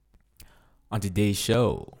On today's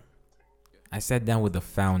show, I sat down with the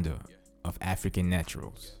founder of African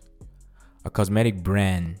Naturals, a cosmetic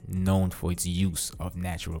brand known for its use of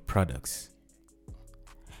natural products.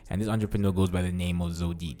 And this entrepreneur goes by the name of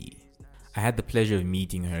Zodidi. I had the pleasure of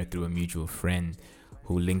meeting her through a mutual friend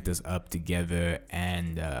who linked us up together,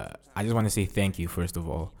 and I just want to say thank you, first of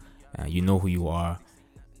all. You know who you are,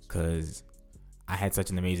 because I had such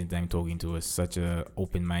an amazing time talking to her, such a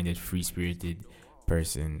open-minded, free-spirited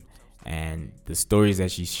person. And the stories that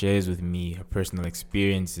she shares with me, her personal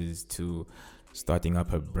experiences to starting up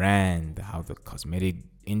her brand, how the cosmetic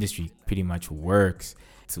industry pretty much works,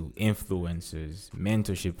 to influencers,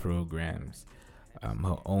 mentorship programs,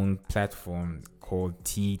 her own platform called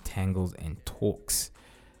Tea, Tangles, and Talks.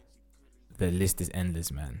 The list is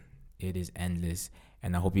endless, man. It is endless.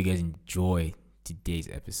 And I hope you guys enjoy today's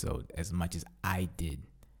episode as much as I did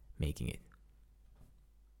making it.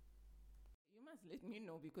 Let me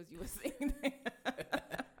know because you were saying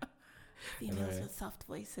that. Females with soft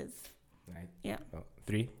voices. Right. Yeah.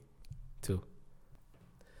 3, 2.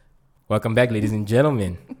 Welcome back, ladies and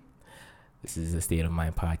gentlemen. This is the State of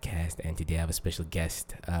Mind podcast, and today I have a special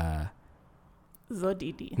guest.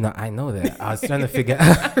 Zodidi. No, I know that. I was trying to figure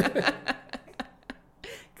out.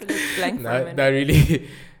 Blank Not really,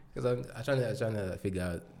 because I'm trying to figure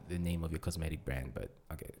out the name of your cosmetic brand, but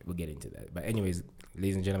okay, we'll get into that. But anyways,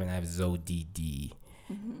 ladies and gentlemen, I have Zodidi.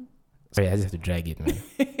 Mm-hmm. Sorry, I just have to drag it, man.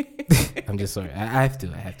 I'm just sorry. I have to.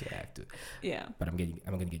 Yeah. But I'm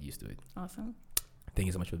gonna get used to it. Awesome. Thank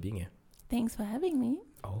you so much for being here. Thanks for having me.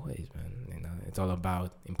 Always, man. You know, it's all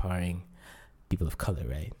about empowering people of color,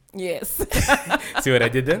 right? Yes. See what I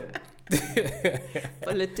did then?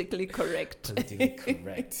 Politically correct. Politically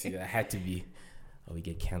correct. Yeah, I had to be, or we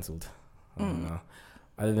get cancelled. I don't know.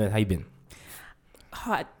 Other than that, how you been?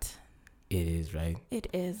 Hot. It is, right? It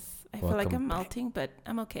is. I feel like I'm melting, but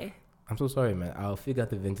I'm okay. I'm so sorry, man. I'll figure out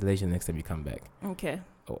the ventilation next time you come back. Okay.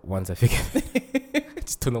 Once I figure I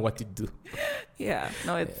just don't know what to do. Yeah.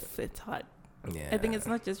 No, it's hot. Yeah. I think it's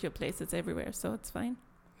not just your place, it's everywhere, so it's fine.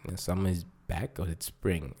 Yeah, summer is back, or it's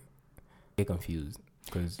spring? I get confused.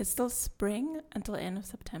 Cause it's still spring until end of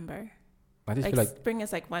September. I just feel like spring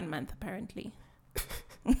is like 1 month, apparently.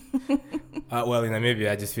 Well, in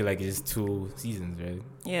Namibia, I just feel like it's 2 seasons, right?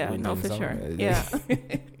 Yeah, Winter no, and for summer. sure. Yeah.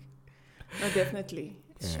 No, definitely.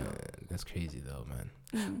 Yeah, sure. That's crazy, though, man.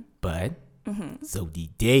 Mm. But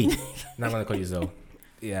Zodidi. Not gonna call you Zo.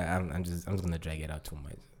 Yeah, I'm just gonna drag it out too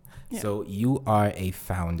much. Yeah. So you are a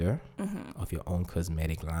founder of your own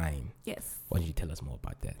cosmetic line. Yes. Why don't you tell us more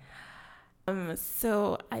about that?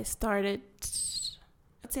 So I started,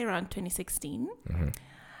 I'd say around 2016.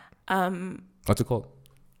 What's it called?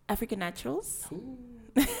 African Naturals.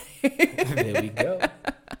 There we go.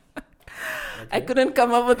 Okay. I couldn't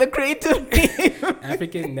come up with a creative name.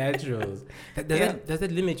 African Naturals. Does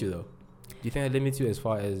that limit you, though? Do you think that limits you as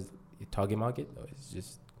far as your target market, or it's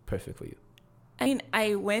just perfect for you? I mean,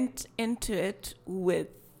 I went into it with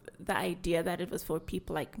the idea that it was for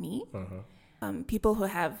people like me, people who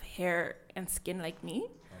have hair and skin like me.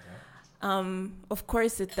 Of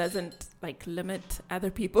course, it doesn't like limit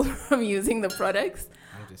other people from using the products,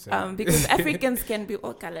 because Africans can be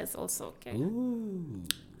all colors also. Okay. Ooh.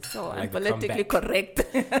 So I'm politically correct.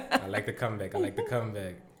 I like the comeback.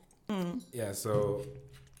 Yeah. So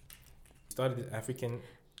started African.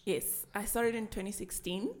 Yes, I started in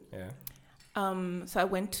 2016. Yeah. So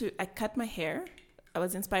I cut my hair. I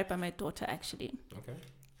was inspired by my daughter, actually. Okay.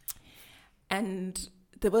 And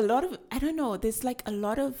there were a lot of, there's like a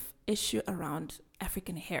lot of issue around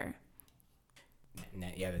African hair.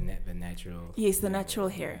 The natural. Yes, the natural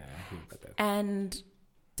hair. Yeah, I hear about that. And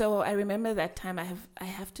so I remember that time I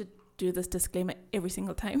have to do this disclaimer every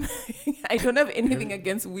single time. I don't have anything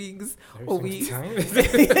against wigs or weaves. Okay.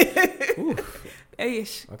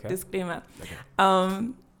 Disclaimer. Okay.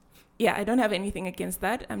 Yeah, I don't have anything against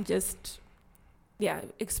that. I'm just,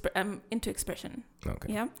 I'm into expression.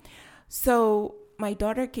 Okay. Yeah. So my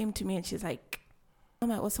daughter came to me and she's like,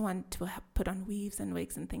 Mom, I also want to put on weaves and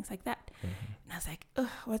wigs and things like that. Mm-hmm. And I was like,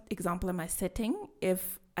 what example am I setting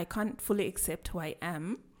if I can't fully accept who I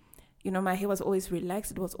am? You know, my hair was always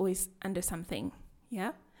relaxed. It was always under something.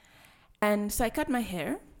 Yeah. And so I cut my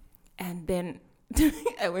hair and then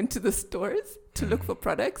I went to the stores to look for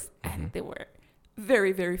products and there were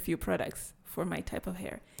very, very few products for my type of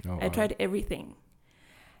hair. Oh, wow. I tried everything.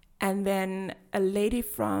 And then a lady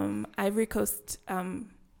from Ivory Coast,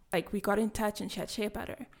 we got in touch and she had shea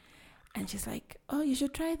butter. And she's like, oh, you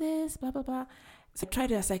should try this, blah, blah, blah. So I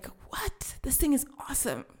tried it. I was like, what? This thing is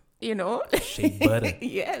awesome. You know? Shea butter.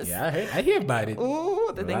 Yes. Yeah, I hear about it.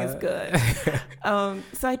 Oh, the thing is good.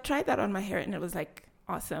 So I tried that on my hair and it was like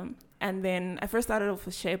awesome. And then I first started off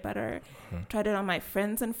with shea butter, tried it on my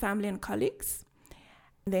friends and family and colleagues.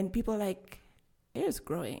 And then people like, hair is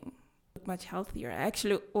growing much healthier. I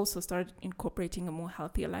actually also started incorporating a more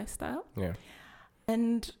healthier lifestyle. Yeah.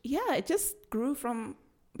 And yeah, it just grew from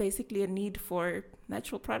basically a need for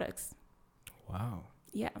natural products. Wow.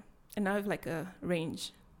 Yeah. And now I have like a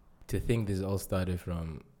range. To think this all started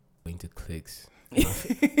from going to clicks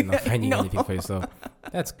and not finding anything for yourself.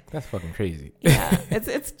 That's fucking crazy. Yeah.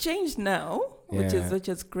 It's changed now, which Yeah.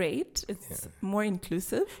 is great. It's more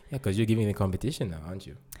inclusive. Yeah, because you're giving the competition now, aren't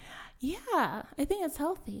you? Yeah. I think it's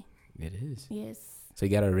healthy. It is. Yes. So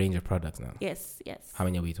you got a range of products now. Yes. How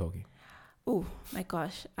many are we talking? Oh my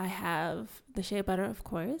gosh. I have the shea butter, of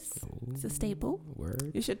course. Ooh, It's a staple.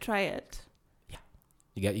 Word. You should try it.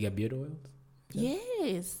 You got beard oils?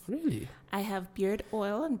 Yes. Really? I have beard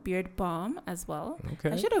oil and beard balm as well.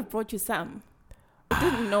 Okay. I should have brought you some. I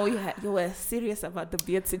didn't know you were serious about the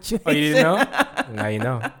beard situation. Oh, you didn't know? Now you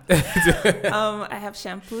know. I have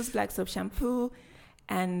shampoos, black soap shampoo,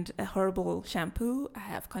 and a herbal shampoo. I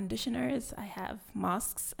have conditioners. I have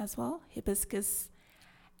masks as well, hibiscus,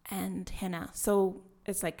 and henna. So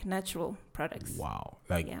it's like natural products. Wow.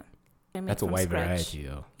 Like, Yeah. I make that's a from wide scratch. variety,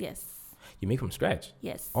 though. Yes. You make from scratch?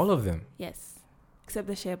 Yes. All of them? Yes. Except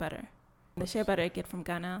the shea butter. The shea butter I get from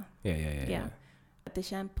Ghana. Yeah. Yeah. But the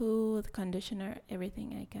shampoo, the conditioner,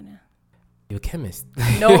 everything I kind of... You're a chemist.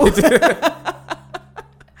 No.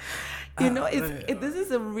 This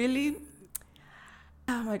is a really...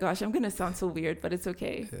 Oh my gosh, I'm going to sound so weird, but it's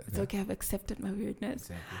okay. It's okay. I've accepted my weirdness.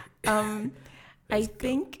 Exactly. I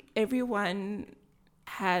think everyone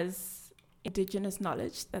has indigenous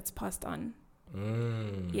knowledge that's passed on.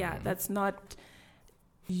 Yeah, that's not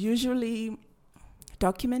usually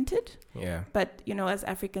documented. Yeah. But, as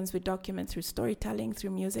Africans, we document through storytelling,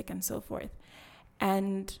 through music, and so forth.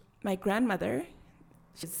 And my grandmother,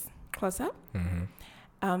 she's close up.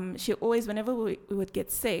 She always, whenever we would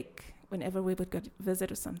get sick, whenever we would go to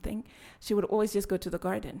visit or something, she would always just go to the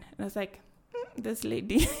garden. And I was like, this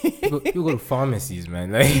lady. you go to pharmacies,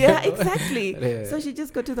 man. Like, yeah, exactly. Yeah. So she'd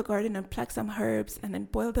just go to the garden and pluck some herbs and then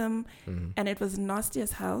boil them. And it was nasty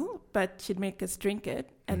as hell, but she'd make us drink it.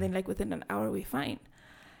 And then within an hour, we're fine.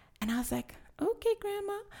 And I was like, okay,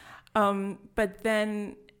 grandma. But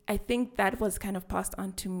then I think that was kind of passed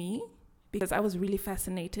on to me because I was really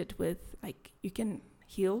fascinated with, you can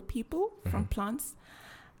heal people from plants.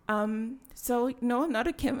 So no, I'm not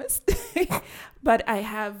a chemist, but I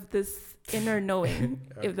have this inner knowing,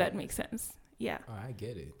 if that makes sense. Yeah. Oh, I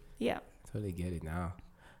get it. Yeah. Totally get it now.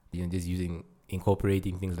 Just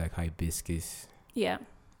incorporating things like hibiscus. Yeah.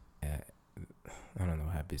 I don't know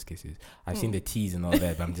what hibiscus is. I've seen the teas and all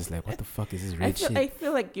that, but I'm just like, what the fuck is this red shit? I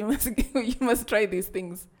feel like you must try these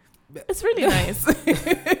things. It's really nice.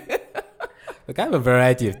 Look, I have a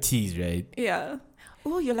variety of teas, right? Yeah.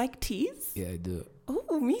 Oh, you like teas? Yeah, I do.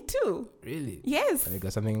 Oh, me too. Really? Yes. I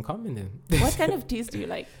got something in common then. What kind of teas do you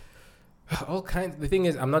like? All kinds. The thing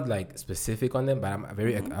is, I'm not specific on them, but I'm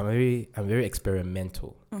very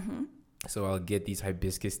experimental. So I'll get these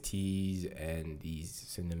hibiscus teas and these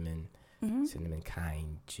cinnamon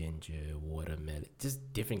kind, ginger, watermelon,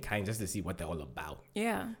 just different kinds, just to see what they're all about.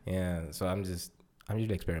 Yeah. Yeah. So I'm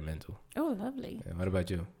usually experimental. Oh, lovely. Yeah, what about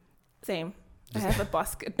you? Same. I have a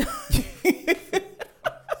basket.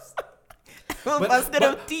 Basket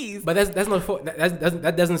of teas. But that's not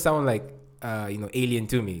that doesn't sound like alien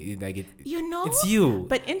to me. It's you.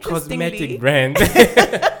 But interestingly, cosmetic brand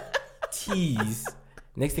teas.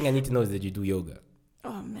 Next thing I need to know is that you do yoga.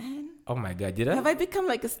 Oh man. Oh my God, did I? Have I become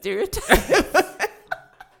like a stereotype?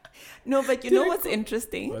 No, but you know what's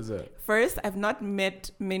interesting? What's that? First, I've not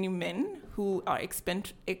met many men who are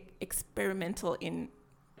experimental in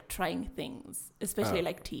trying things, especially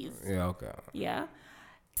like teas. Yeah, okay. Yeah.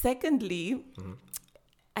 Secondly,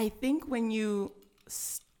 I think when you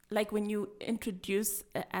introduce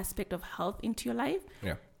an aspect of health into your life,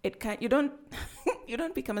 you don't you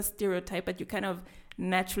don't become a stereotype, but you kind of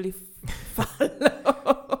naturally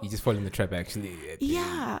follow. You just fall in the trap, actually.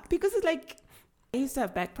 Yeah, because it's like I used to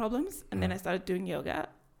have back problems, and then I started doing yoga,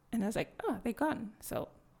 and I was like, oh, they're gone. So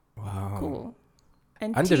wow, cool.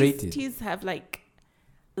 And underrated. Teas have a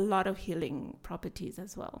lot of healing properties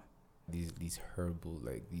as well. These herbal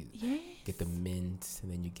Yes. Get the mint,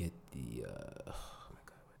 and then you get the oh my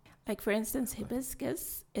God. Like for instance,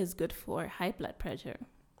 hibiscus is good for high blood pressure.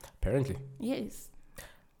 Apparently. Yes.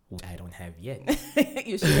 Which I don't have yet.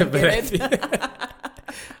 You should get it.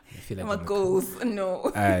 I feel like I'm a goals.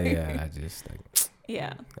 No. I just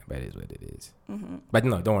yeah. But it is what it is. But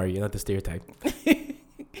no, don't worry. You're not the stereotype.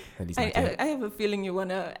 At least I have a feeling you want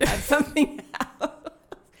to add something else.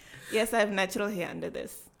 Yes, I have natural hair under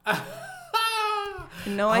this.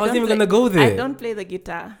 No, I I wasn't don't even play- gonna go there. I don't play the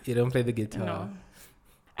guitar. You don't play the guitar. No.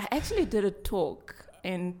 I actually did a talk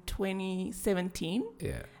in 2017,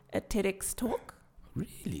 Yeah. a TEDx talk.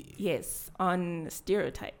 Really? Yes, on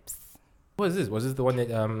stereotypes. What is this? Was this the one that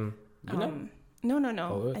you know? No.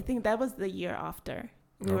 Oh, I think that was the year after.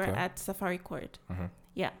 We were Okay. at Safari Court. Uh-huh.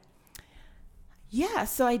 Yeah. Yeah,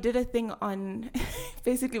 so I did a thing on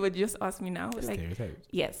basically what you just asked me now. Like, Stereotypes.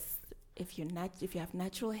 yes, if you have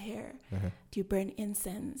natural hair, Uh-huh. do you burn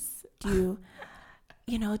incense? Do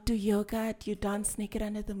you, do yoga? Do you dance naked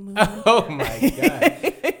under the moon? Oh my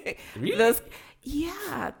god. Really?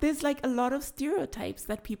 There's like a lot of stereotypes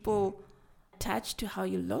that people attach to how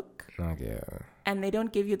you look, Okay. and they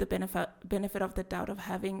don't give you the benefit of the doubt of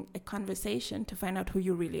having a conversation to find out who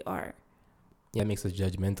you really are. Yeah, it makes us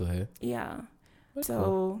judgmental here. Yeah. That's So,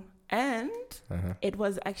 cool. and Uh-huh. it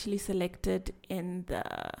was actually selected in the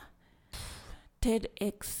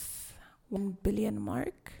TEDx 1 billion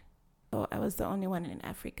mark. So I was the only one in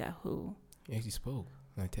Africa who You actually spoke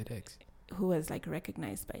on TEDx. was like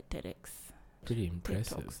recognized by TEDx. Pretty TED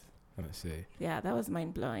impressive, Talks. I must say. Yeah, that was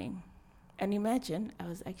mind blowing. And imagine, I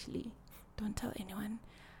was actually, don't tell anyone,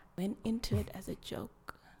 went into it as a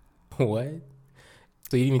joke. What?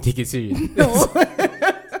 So you didn't even take it serious? No.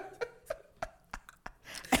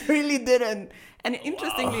 I really didn't. And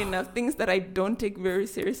interestingly enough, things that I don't take very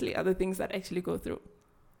seriously are the things that actually go through.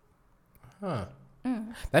 Huh.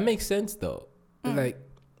 Mm. That makes sense though. Mm.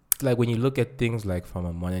 Like when you look at things like from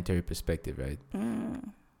a monetary perspective, right? Mm.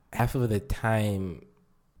 Half of the time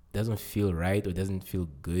doesn't feel right or doesn't feel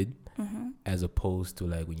good, Mm-hmm. as opposed to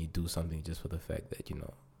like when you do something just for the fact that you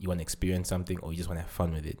want to experience something or you just want to have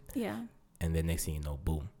fun with it, Yeah. and then next thing you know,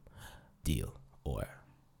 boom, deal. Or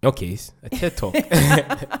in your case, a TED talk.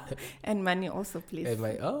 And money also, please. And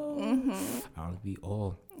like, oh, Mm-hmm. aren't we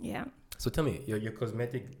all? Yeah. So tell me, your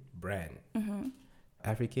cosmetic brand, Mm-hmm.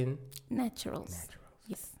 African Naturals. Natural.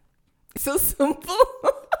 Yes. So simple.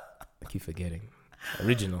 I keep forgetting.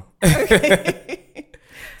 Original.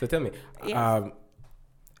 So tell me, Yes.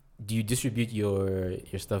 do you distribute your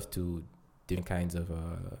stuff to different kinds of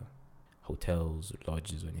hotels,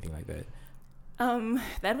 lodges, or anything like that?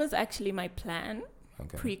 That was actually my plan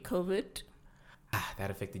Okay. pre-COVID. That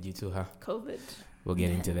affected you too, huh? COVID. We'll get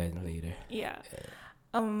Yeah. into that later. Yeah.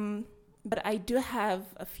 But I do have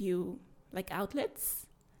a few like outlets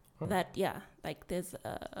Huh. that like there's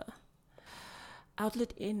a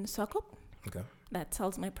outlet in Swakop Okay. that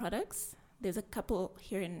sells my products. There's a couple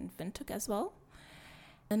here in Windhoek as well.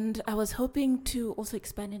 And I was hoping to also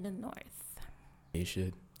expand in the north. You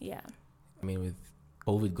should. Yeah. I mean, with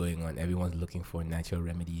COVID going on, everyone's looking for natural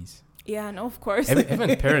remedies. Yeah, no, of course.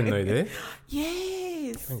 Everyone's paranoid, eh?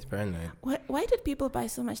 Yes. Everyone's paranoid. Why did people buy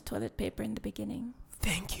so much toilet paper in the beginning?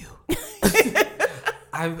 Thank you.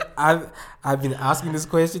 I've been asking this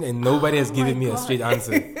question and nobody has given me a straight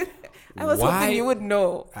answer. I was hoping you would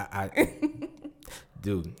know.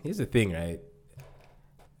 Dude, here's the thing, right?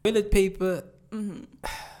 Toilet paper. Mm-hmm.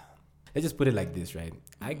 Let's just put it like this, right?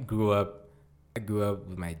 I grew up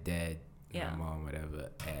with my dad, Yeah. my mom, whatever,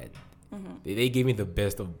 and Mm-hmm. they gave me the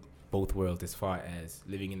best of both worlds as far as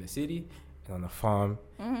living in the city and on a farm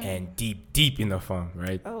Mm-hmm. and deep in the farm,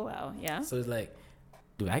 right? Oh wow, yeah. So it's like,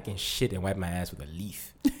 dude, I can shit and wipe my ass with a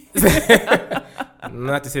leaf.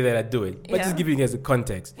 Not to say that I do it, but Yeah. just giving you guys a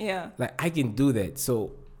context. Yeah. Like, I can do that.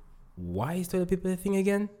 So why is toilet paper a thing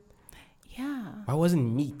again? Yeah. Why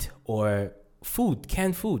wasn't meat or food,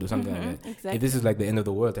 canned food or something Mhm, like that? exactly. If this is like the end of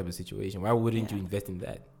the world type of situation, why wouldn't Yeah. you invest in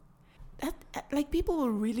that? Like people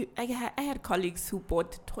were really. I had colleagues who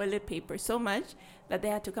bought toilet paper so much that they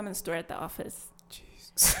had to come and store at the office.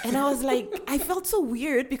 Jeez. And I was like, I felt so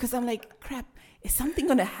weird because I'm like, crap, is something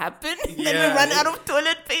gonna happen? Then we Yeah. run out of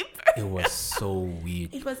toilet paper. It was so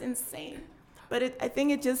weird. It was insane. But I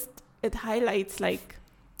think it highlights like,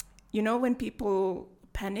 when people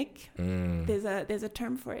panic, Mm. there's a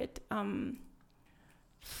term for it.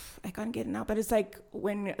 I can't get it now, but it's like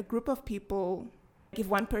when a group of people, if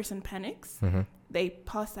one person panics, Mm-hmm. they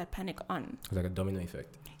pass that panic on. It's like a domino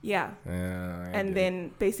effect. Yeah. I And get it.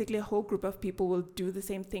 then basically a whole group of people will do the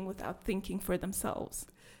same thing without thinking for themselves.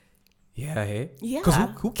 Yeah, hey? Yeah. Because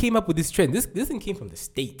who came up with this trend? This thing came from the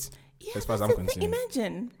States. Yeah, as far as that's I'm the thing. concerned.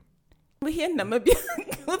 Imagine. We're here in Namibia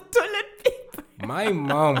with toilet paper. My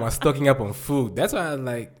mom was stocking up on food. That's why I was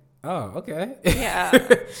like, oh, okay. Yeah.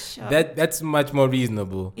 Sure. That's much more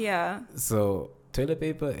reasonable. Yeah. So toilet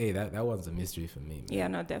paper, hey, that one's a mystery for me, man. Yeah,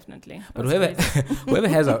 no, definitely. But That's crazy. whoever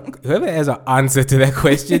has an answer to that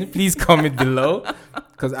question, please comment below,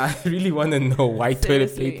 because I really want to know why toilet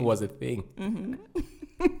Seriously. paper was a thing. Mhm.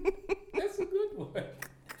 That's a good one.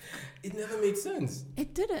 made sense.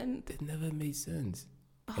 It didn't. It never made sense.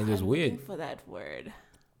 Oh, And it was I'm weird. looking for that word.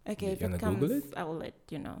 Okay, You if gonna it comes, Google it? I will let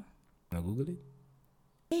you know. Wanna Google it?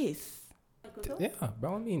 Yes. Google? Yeah, by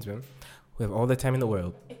all means, man. We have all the time in the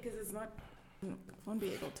world. Because it's not. I won't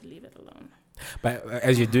be able to leave it alone. But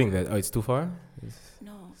as you're doing that, it's too far?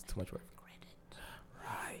 No. It's too much work. Credit.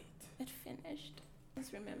 Right. It finished.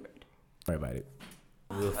 Just remembered. Sorry about it.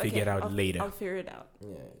 We'll Okay, figure it out later. I'll figure it out.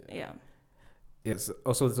 Yeah. Yes.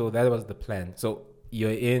 Also, so that was the plan. So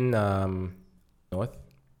you're in North?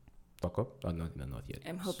 Swakop? Oh, not in the North yet.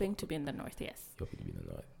 I'm hoping to be in the north, yes. You're hoping to be in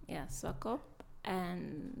the North. Yeah, Swakop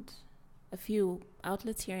and a few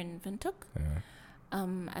outlets here in Windhoek.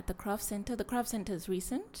 At the craft center. The craft center is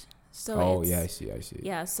recent. So I see.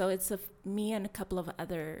 Yeah, so it's me and a couple of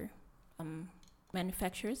other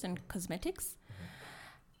manufacturers and cosmetics.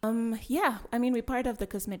 Yeah, I mean, we're part of the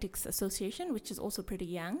Cosmetics Association, which is also pretty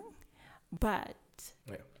young, but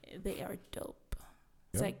they are dope.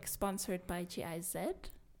 It's like sponsored by GIZ.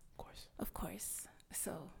 Of course.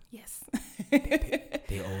 So, yes.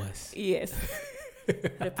 They owe us. Yes.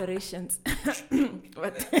 Reparations.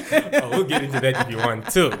 But we'll get into that if you want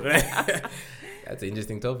to. That's an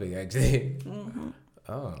interesting topic, actually. Mm-hmm.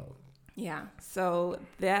 Oh. Yeah, so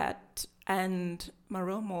that and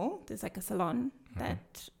Maromo, there's like a salon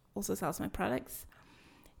that also sells my products.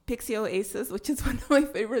 Pixie Oasis, which is one of my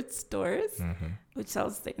favorite stores, which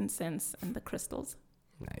sells the incense and the crystals.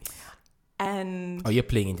 Nice. And you're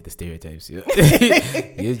playing into the stereotypes. You're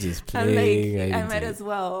just playing. I might as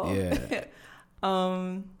well. Yeah.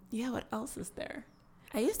 Yeah, what else is there?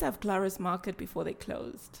 I used to have Clara's Market before they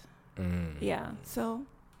closed. Yeah, so.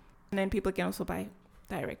 And then people can also buy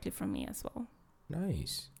directly from me as well.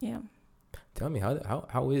 Nice. Yeah. Tell me,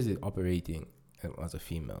 how is it operating as a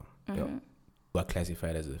female? You are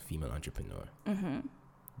classified as a female entrepreneur.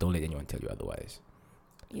 Don't let anyone tell you otherwise.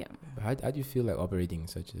 Yeah. How do you feel like operating in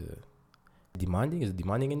such a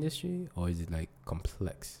demanding industry, or is it like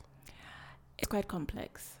complex? It's quite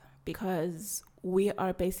complex because we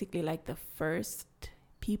are basically like the first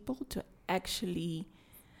people to actually,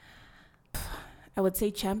 I would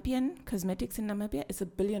say, champion cosmetics in Namibia. It's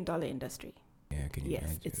 $1 billion industry. Yeah, can you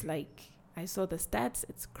imagine? It's like, I saw the stats,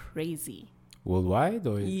 it's crazy. Worldwide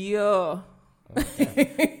or? Yeah.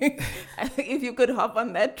 Okay. I think if you could hop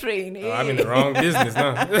on that train. I'm in the wrong business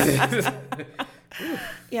now.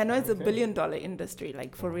 Yeah, no, it's $1 billion industry,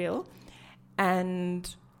 like for real.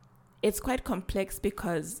 And it's quite complex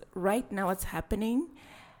because right now what's happening,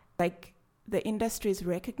 like the industry is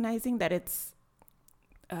recognizing that it's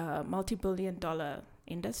a multi-billion-dollar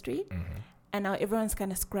industry. And now everyone's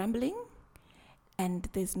kind of scrambling and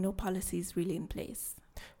there's no policies really in place.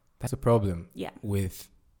 That's a problem. Yeah. With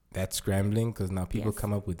that scrambling, because now people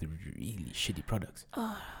come up with really shitty products.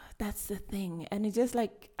 Oh, that's the thing. And it's just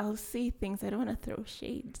like, I'll see things, I don't want to throw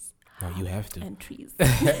shades. No, you have to. And trees.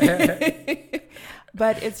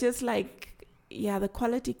 But it's just like, yeah, the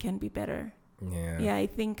quality can be better. Yeah. Yeah, I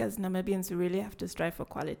think as Namibians, we really have to strive for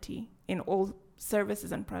quality in all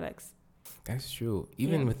services and products. That's true.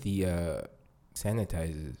 Even with the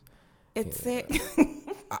sanitizers. It's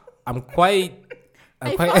I'm quite...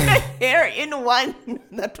 I found a hair in one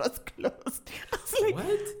that was closed. I was like,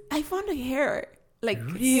 what? I found a hair, like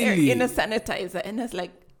really? hair in a sanitizer, and I was like,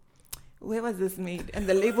 where was this made? And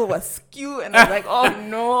the label was skew, and I was like, oh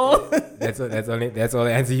no. That's all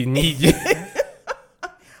the answer you need.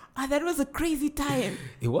 That was a crazy time.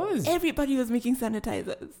 It was. Everybody was making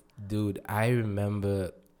sanitizers. Dude, I remember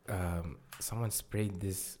someone sprayed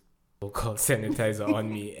this local sanitizer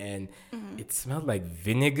on me, and it smelled like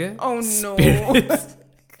vinegar. Oh no.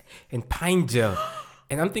 And pine gel.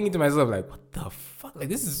 And I'm thinking to myself, like, what the fuck? Like,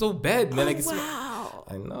 this is so bad, man. Like, wow.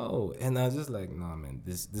 I know. And I was just like, no, man,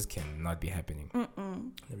 this cannot be happening.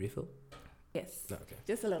 The refill? Yes. No, okay.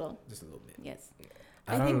 Just a little. Just a little bit. Yes.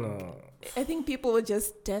 I don't know. I think people were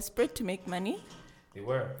just desperate to make money. They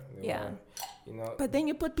were. Yeah. You know. But then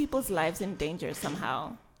you put people's lives in danger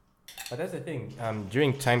somehow. But that's the thing.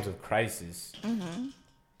 During times of crisis,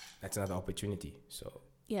 that's another opportunity. So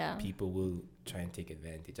yeah, people will try and take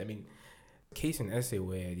advantage. I mean, case in essay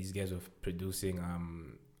where these guys were producing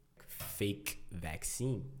fake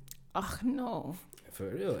vaccine. Oh no. For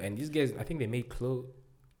real. And these guys, I think they made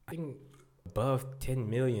above 10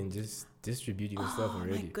 million just distributing the stuff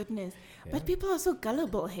already. Oh my goodness. Yeah. But people are so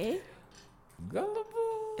gullible, hey?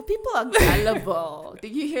 Gullible? People are gullible.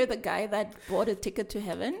 Did you hear the guy that bought a ticket to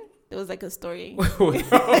heaven? There was like a story.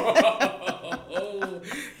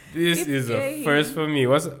 This is a first for me.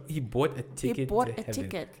 He bought a ticket. He bought a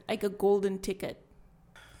ticket, like a golden ticket.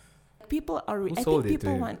 People are. Who I sold think it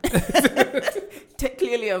people to want.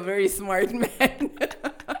 Clearly, a very smart man.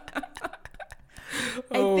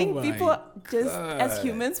 I Oh think my people just, as God.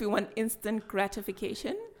 humans, we want instant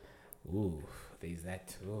gratification. Ooh, there's that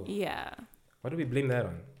too. Yeah. What do we blame that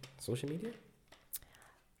on? Social media?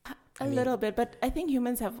 A little bit, but I think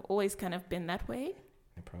humans have always kind of been that way.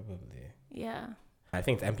 Probably. Yeah. I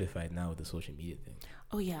think it's amplified now with the social media thing.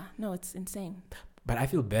 Oh yeah. No, it's insane. But I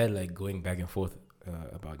feel bad like going back and forth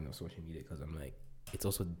about social media because I'm like, it's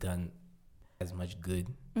also done as much good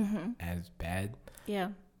as bad. Yeah.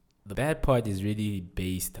 The bad part is really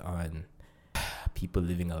based on people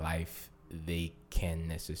living a life they can't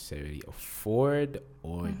necessarily afford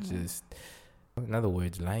or just. In other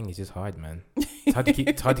words, lying is just hard, man. It's hard to keep.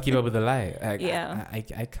 It's hard to keep up with the lie. Like, Yeah. I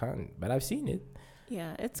can't. But I've seen it.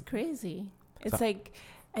 Yeah, it's crazy. It's So- like,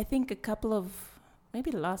 I think a couple of, maybe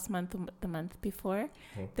last month or the month before,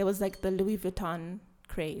 Hmm. there was like the Louis Vuitton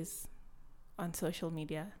craze on social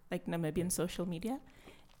media, like Namibian social media.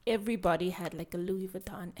 Everybody had like a Louis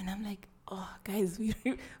Vuitton. And I'm like, oh, guys,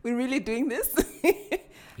 we're really doing this?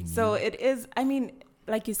 So it is, I mean,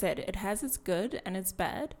 like you said, it has its good and its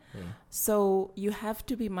bad. So you have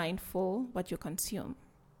to be mindful what you consume.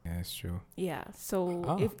 Yeah, that's true. Yeah. So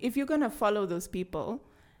Ah. if you're going to follow those people,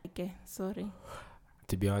 okay, sorry.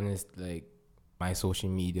 To be honest, like my social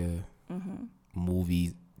media, Mm-hmm.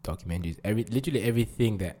 movies, documentaries, literally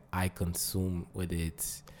everything that I consume, whether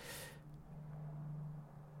it's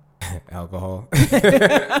alcohol.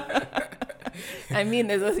 I mean,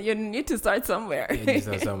 you need to start somewhere. Yeah,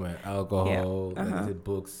 just somewhere. Alcohol, Yeah. like I said,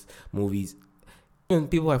 books, movies. Even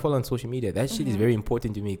people I follow on social media, that shit is very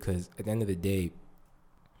important to me because at the end of the day,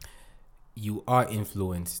 you are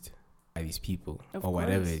influenced by these people Of or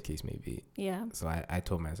whatever course. the case may be. Yeah. So I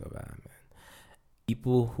told myself, man,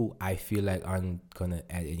 people who I feel like aren't gonna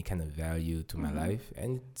add any kind of value to my life,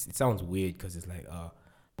 and it sounds weird because it's like,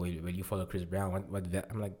 when you follow Chris Brown,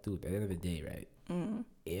 I'm like, dude, at the end of the day, right?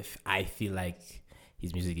 If I feel like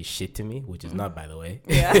his music is shit to me, which is not, by the way.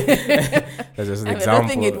 Yeah. That's just an I example. don't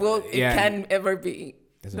think it Yeah. can ever be.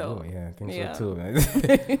 That's No. yeah, I think Yeah. so too, man.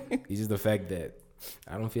 It's just the fact that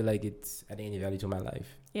I don't feel like it's adding any value to my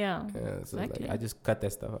life. Yeah. Yeah, so Exactly. like I just cut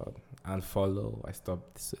that stuff out, unfollow. I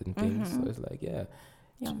stopped certain things. So it's like, yeah,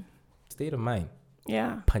 Yeah. state of mind,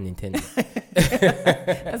 Yeah. pun intended.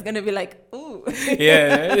 That's going to be like, ooh.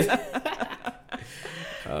 Yeah.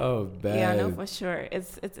 Oh, bad. Yeah, no, for sure.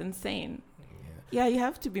 It's insane. Yeah, you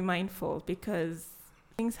have to be mindful because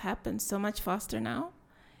things happen so much faster now.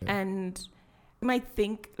 Yeah. And you might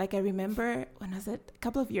think, like I remember when was it? A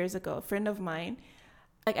couple of years ago, a friend of mine,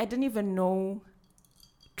 like I didn't even know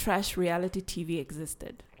trash reality TV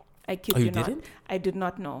existed. I kid You you not. didn't? I did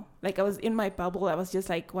not know. Like I was in my bubble. I was just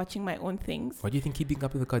like watching my own things. What do you think Keeping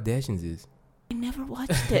Up with the Kardashians is? I never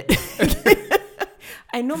watched it.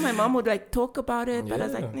 I know my mom would like talk about it, but I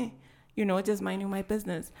was like, Yeah. just minding my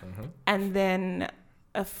business. And then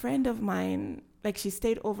a friend of mine, like she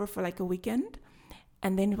stayed over for like a weekend,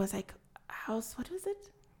 and then it was like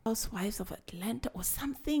Housewives of Atlanta or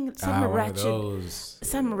something, some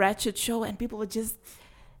ratchet show, and people were just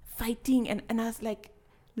fighting, and I was like,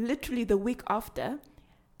 literally the week after,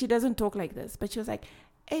 she doesn't talk like this, but she was like,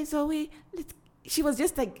 "Hey Zoe," she was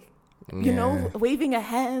just like, waving her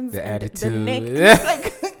hands, The and attitude. the neck. And it's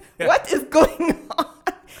like, what is going on?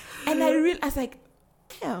 And I was like,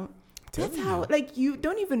 damn, that's how, like, you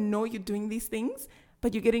don't even know you're doing these things,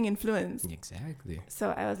 but you're getting influenced. Exactly. So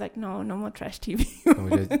I was like, no more trash TV.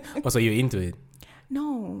 So you're into it?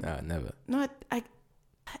 No, Never.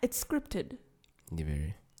 it's scripted. You're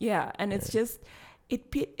very. Yeah, and it's just,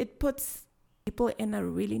 it puts people in a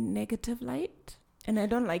really negative light, and I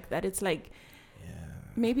don't like that. It's like,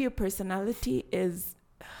 maybe your personality is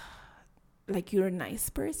like you're a nice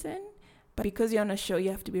person, but because you're on a show, you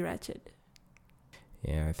have to be ratchet.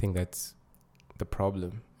 Yeah, I think that's the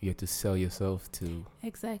problem. You have to sell yourself to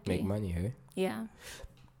Exactly. make money, hey? Yeah.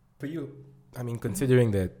 For you, I mean,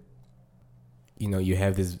 considering that, you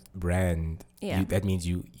have this brand, Yeah. that means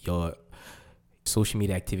your social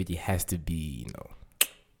media activity has to be,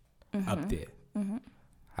 up there. Mm-hmm.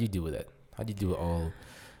 How do you deal with that? How do you deal with all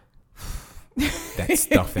that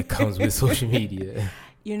stuff that comes with social media?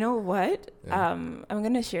 You know what? Yeah. I'm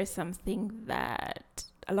going to share something that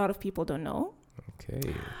a lot of people don't know.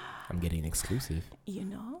 Okay. I'm getting an exclusive.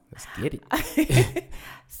 Let's get it.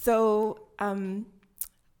 So,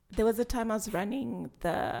 there was a time I was running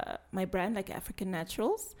my brand, like African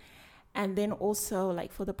Naturals. And then also,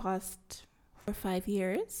 like, for the past 4 or 5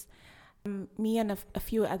 years, me and a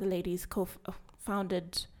few other ladies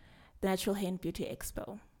co-founded the Natural Hair and Beauty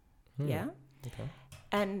Expo. Yeah. Okay.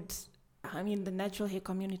 And I mean, the natural hair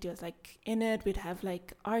community was like in it. We'd have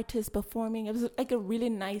like artists performing. It was like a really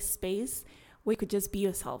nice space where you could just be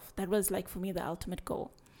yourself. That was like for me the ultimate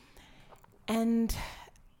goal. And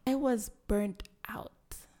I was burnt out.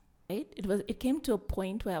 Right? It came to a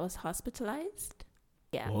point where I was hospitalized.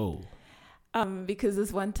 Yeah. Whoa. Because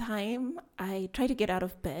this one time I tried to get out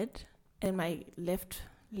of bed and my left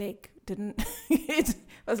leg didn't. I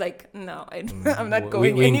was like, no, I'm not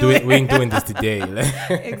going anywhere. We ain't doing this today.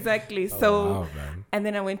 Exactly. So, wow, man. and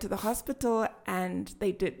then I went to the hospital and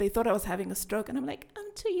they thought I was having a stroke, and I'm like, I'm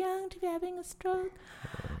too young to be having a stroke.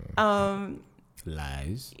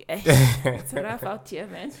 Lies. It's rough out here,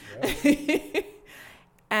 man.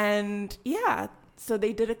 And yeah, so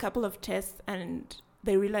they did a couple of tests and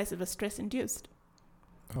they realized it was stress induced.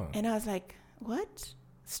 Oh. And I was like, what?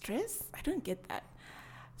 Stress? I don't get that.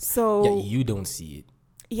 So yeah, you don't see it.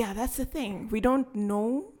 Yeah, that's the thing. We don't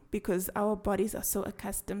know because our bodies are so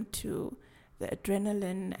accustomed to the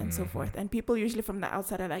adrenaline and so forth. And people usually from the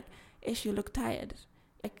outside are like, Ish, you look tired.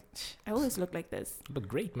 Like, I always look like this. You look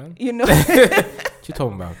great, man. You know? What you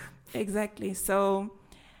talking about? Exactly. So,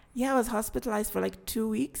 yeah, I was hospitalized for like 2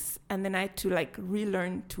 weeks and then I had to like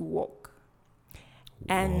relearn to walk.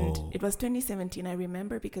 And it was 2017, I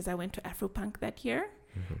remember, because I went to Afropunk that year.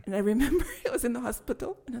 And I remember I was in the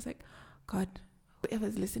hospital and I was like, God,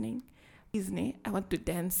 whoever's listening, Disney, I want to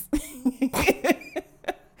dance.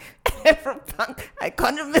 Afropunk, I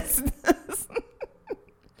can't miss this.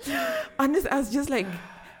 Honestly, I was just like,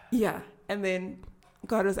 yeah. And then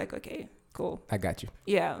God was like, okay, cool. I got you.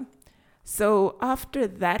 Yeah. So after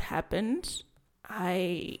that happened,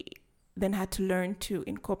 I then had to learn to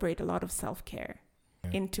incorporate a lot of self-care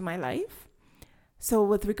into my life. So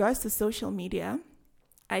with regards to social media,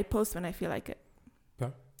 I post when I feel like it.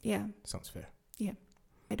 Yeah. Sounds fair. Yeah.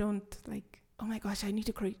 I don't like, oh my gosh, I need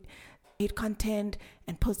to create content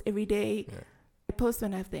and post every day. Yeah. I post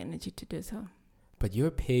when I have the energy to do so. But your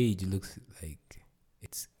page looks like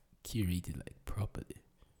it's curated like properly.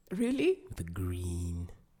 Really? With the green.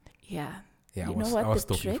 Yeah. Yeah, I was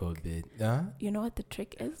talking for a bit. You know what the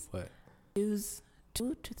trick is? What? Use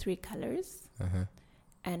 2 to 3 colors.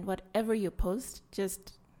 And whatever you post,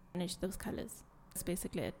 just manage those colors. That's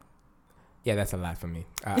basically it. Yeah, that's a lot for me.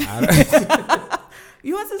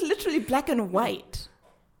 Yours is literally black and white.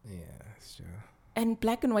 Yeah, that's true. And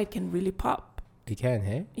black and white can really pop. It can,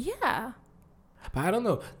 hey? Yeah. But I don't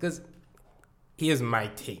know, because here's my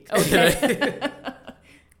take. Okay.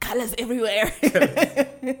 Colors everywhere.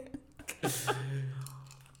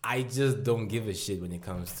 I just don't give a shit when it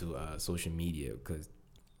comes to social media, because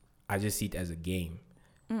I just see it as a game.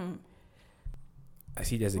 I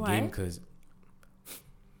see it as a game because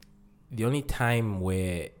the only time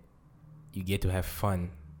where you get to have fun in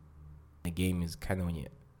the game is kind of when you're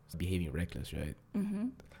behaving reckless, right?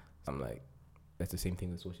 I'm like, that's the same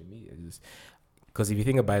thing with social media. Because if you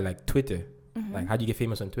think about it, like Twitter, like how do you get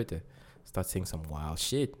famous on Twitter? Start saying some wild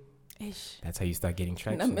shit. Ish. That's how you start getting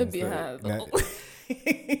traction. You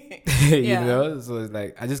know? So it's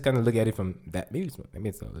like, I just kind of look at it from that. Maybe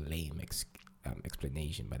it's a lame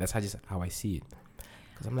explanation, but that's how I see it.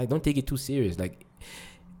 Because I'm like, don't take it too serious. Like,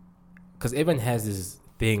 because everyone has this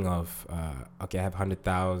thing of, okay, I have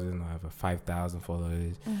 100,000 or I have 5,000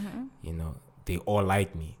 followers. You know, they all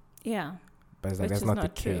like me. Yeah. But it's like, that's not the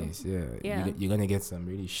case. Yeah. You're going to get some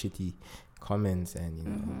really shitty comments and, you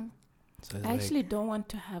know. So I actually don't want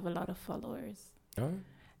to have a lot of followers. Oh?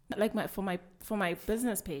 Like for my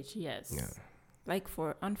business page, yes. Yeah. Like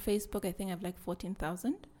on Facebook, I think I have like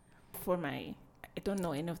 14,000. I don't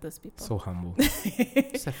know any of those people. So humble.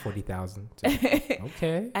 Just like 40,000.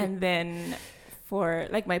 Okay. And then for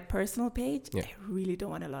like my personal page, I really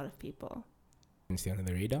don't want a lot of people. You want to stay under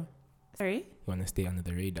the radar? Sorry? You want to stay under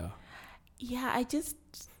the radar? Yeah,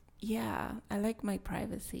 I like my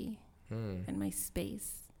privacy and my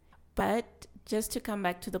space. But just to come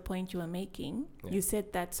back to the point you were making, you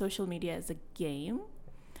said that social media is a game.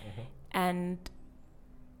 And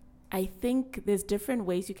I think there's different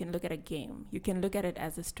ways you can look at a game. You can look at it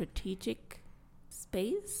as a strategic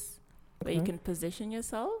space where you can position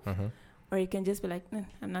yourself, or you can just be like,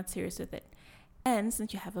 I'm not serious with it. And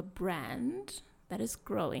since you have a brand that is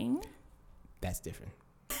growing, that's different.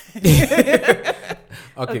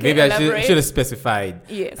 Okay, maybe I should have specified.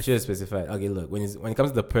 Yes, I should have specified. Okay, look, when it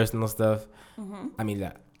comes to the personal stuff, I mean,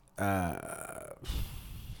 like,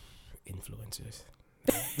 influencers.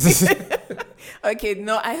 Okay,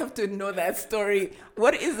 no, I have to know that story.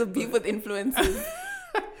 What is the beef with influencers?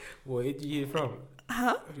 Where did you hear it from?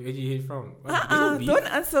 Huh? Where did you hear it from? Don't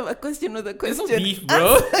answer a question with a question. There's no beef,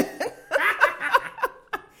 bro.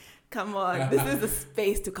 Come on, this is the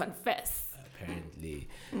space to confess. Apparently.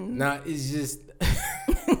 Nah, it's just...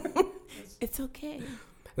 It's okay.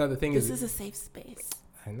 No, the thing this is a safe space.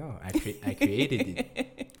 I know. I created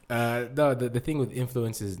it. No, the thing with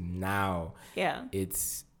influencers now, Yeah.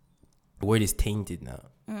 it's the word is tainted now.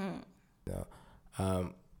 Mm.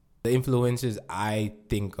 No. The influencers I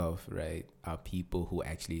think of, right, are people who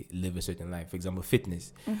actually live a certain life. For example,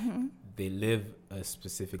 fitness. Mm-hmm. They live a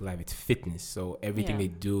specific life. It's fitness. So everything Yeah. they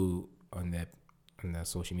do on their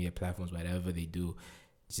social media platforms, whatever they do,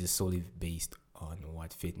 is just solely based on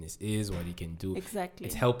what fitness is, what you can do. Exactly.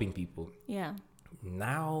 It's helping people. Yeah.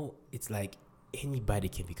 Now it's like anybody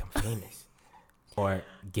can become famous or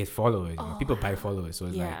get followers. You know, people buy followers. So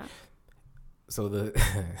it's like, Yeah. so the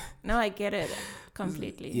No, I get it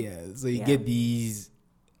completely. yeah. So you Yeah. get these.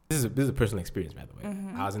 This is a personal experience, by the way.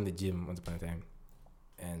 Mhm. I was in the gym once upon a time,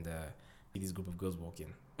 and this group of girls walk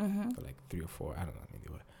in. Mm-hmm. For like 3 or 4, I don't know, maybe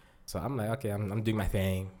what. So I'm like, okay, I'm doing my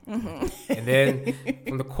thing, Mm-hmm. and then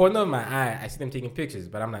from the corner of my eye, I see them taking pictures,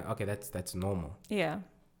 but I'm like, okay, that's normal. Yeah.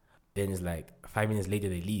 Then it's like 5 minutes later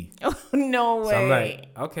they leave. Oh, no way. So I'm like,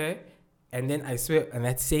 okay, and then I swear, on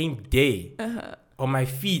that same day, on my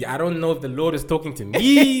feed, I don't know if the Lord is talking to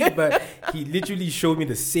me, but He literally showed me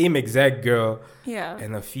the same exact girl, yeah.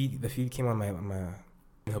 and the feed came on my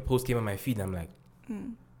her post came on my feed, and I'm like,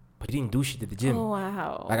 but you didn't do shit at the gym. Oh,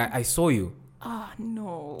 wow. Like I saw you. Oh,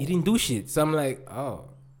 no. You didn't do shit. So I'm like, oh.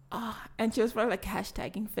 And she was probably like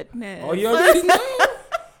hashtagging fitness. Oh, you already know?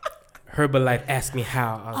 Herbalife asked me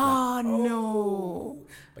how. I was Oh, no.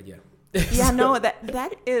 But yeah. Yeah, no,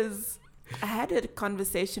 that is... I had a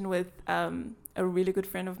conversation with a really good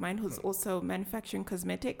friend of mine who's also manufacturing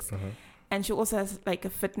cosmetics. And she also has like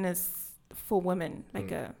a fitness for women.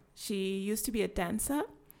 Like she used to be a dancer.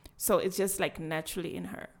 So it's just like naturally in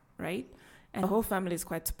her, right? And the whole family is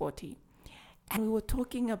quite sporty. And we were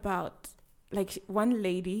talking about, like, one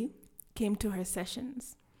lady came to her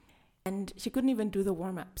sessions and she couldn't even do the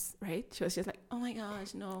warm-ups, right? She was just like, oh my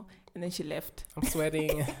gosh, no. And then she left. I'm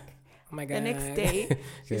sweating. Oh my God. The next day,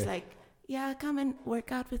 she's like, yeah, come and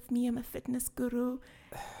work out with me. I'm a fitness guru.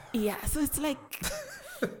 Yeah, so it's like,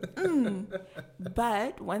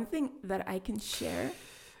 But one thing that I can share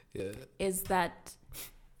is that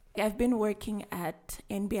I've been working at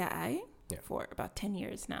NBI for about 10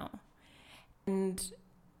 years now. And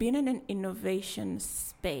being in an innovation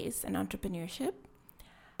space and entrepreneurship,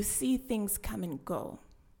 you see things come and go.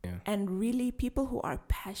 Yeah. And really, people who are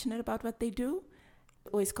passionate about what they do,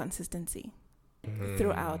 always consistency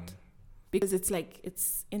throughout. Because it's like,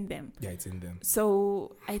 it's in them. Yeah, it's in them.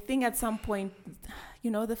 So I think at some point,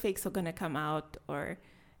 the fakes are going to come out, or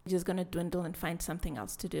you're just going to dwindle and find something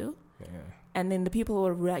else to do. Yeah. And then the people who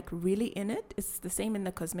are like really in it, it's the same in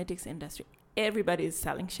the cosmetics industry. Everybody is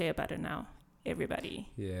selling shea butter now. Everybody.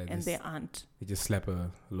 Yeah. And they aren't. They just slap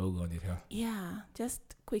a logo on it, huh? Yeah, just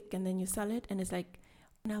quick, and then you sell it, and it's like,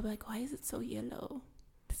 and I'll be like, why is it so yellow?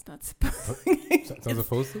 It's not supposed It's not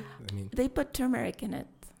supposed to? I mean, they put turmeric in it.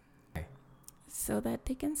 Okay. So that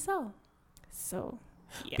they can sell. So,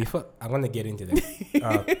 yeah. before I'm going to get into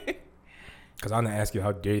that. Because I want to ask you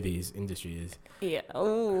how dirty this industry is. Yeah.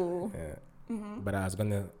 Oh. Yeah. But I was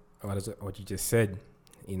going to, what you just said,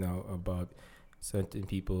 about certain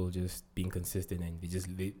people just being consistent and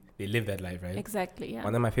they live that life, right? Exactly, yeah.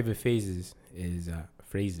 One of my favorite phrases is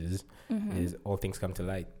all things come to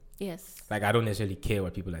light. Yes. Like, I don't necessarily care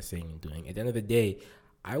what people are saying and doing. At the end of the day,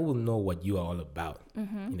 I will know what you are all about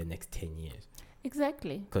in the next 10 years.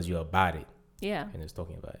 Exactly. Because you're about it. Yeah. And it's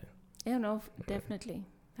talking about it. Yeah, no, definitely.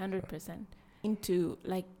 100%. Into,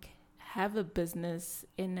 like, have a business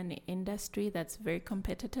in an industry that's very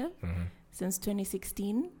competitive since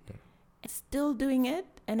 2016. Still doing it.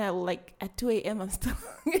 And I will, like, at 2 a.m. I'm still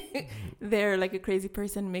there like a crazy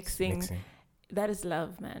person mixing. That is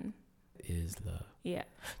love, man. Is love. Yeah.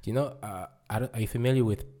 Do you know, are you familiar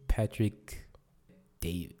with Patrick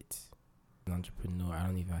Davids? An entrepreneur. I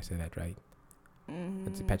don't even know if I said that right.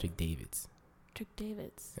 It's Patrick Davids. Patrick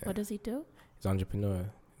Davids. Yeah. What does he do? He's an entrepreneur.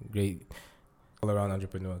 Great, all-around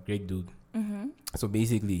entrepreneur. Great dude. So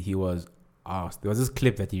basically, he was asked. There was this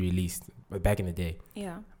clip that he released back in the day.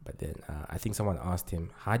 Yeah. But then I think someone asked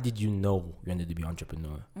him, how did you know you wanted to be an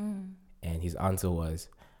entrepreneur? And his answer was,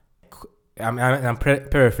 I'm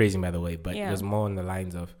paraphrasing, by the way, but it was more on the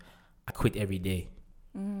lines of, I quit every day.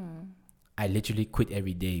 I literally quit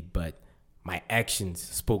every day, but my actions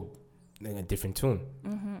spoke in a different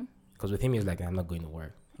tune. Because with him, he was like, I'm not going to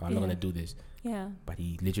work. I'm not going to do this. Yeah. But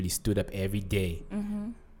he literally stood up every day.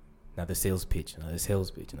 Another sales pitch, another sales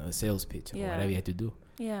pitch, another sales pitch, or whatever you had to do.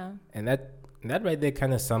 Yeah. And that right there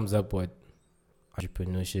kind of sums up what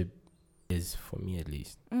entrepreneurship is for me, at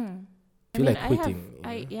least. I feel like quitting.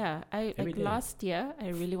 Last year, I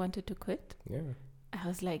really wanted to quit. Yeah. I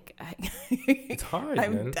was like, it's hard,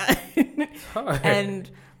 I'm man. done. It's hard. And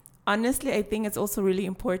honestly, I think it's also really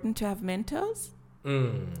important to have mentors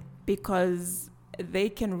because they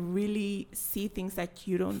can really see things that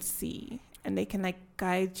you don't see, and they can like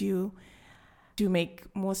guide you to make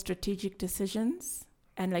more strategic decisions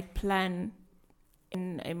and like plan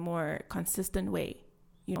in a more consistent way,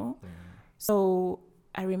 you know? So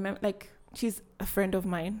I remember, like, she's a friend of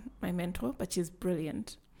mine, my mentor, but she's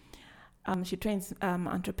brilliant. She trains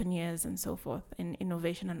entrepreneurs and so forth in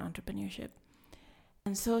innovation and entrepreneurship.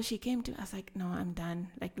 And so she came to me, I was like, no, I'm done.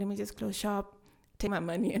 Like, let me just close shop, take my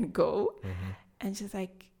money and go. And she's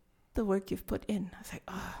like, the work you've put in. I was like,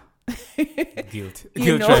 oh. Guilt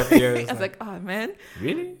Guilt trap. Yeah, I was like, oh, man.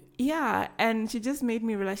 Really? Yeah. And she just made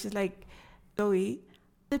me realize, she's like, Zoe,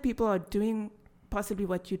 the people are doing possibly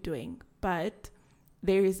what you're doing, but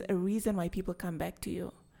there is a reason why people come back to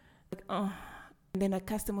you. Like, oh. And then a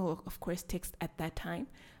customer will, of course, text at that time,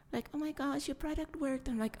 like, oh my gosh, your product worked.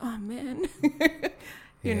 I'm like, oh man.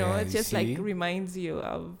 you know, it just like reminds you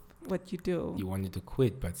of what you do. You wanted to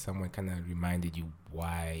quit, but someone kind of reminded you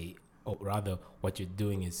why, or rather, what you're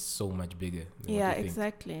doing is so much bigger. Yeah,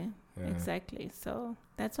 exactly. Yeah. Exactly. So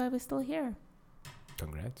that's why we're still here.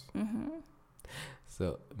 Congrats.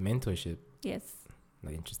 So mentorship. Yes.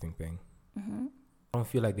 An interesting thing. I don't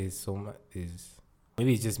feel like there's so much.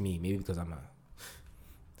 Maybe it's just me. Maybe because I'm a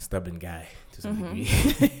stubborn guy to some degree.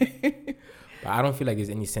 But I don't feel like there's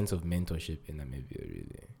any sense of mentorship in Namibia,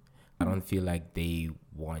 really. I don't feel like they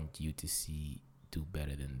want you to do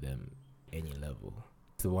better than them any level.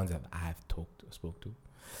 It's the ones that I've spoke to.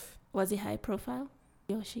 Was he high profile,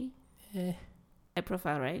 Yoshi? Yeah. High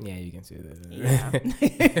profile, right? Yeah, you can say that.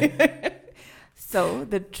 Yeah. So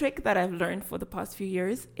the trick that I've learned for the past few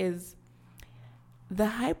years is the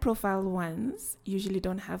high profile ones usually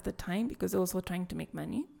don't have the time because they're also trying to make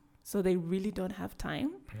money. So they really don't have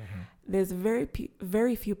time. There's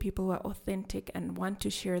very few people who are authentic and want to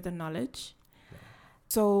share the knowledge.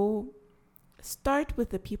 So start with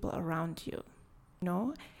the people around you, you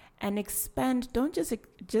know, and expand. Don't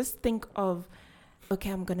just think of, okay,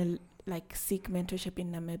 I'm going to like seek mentorship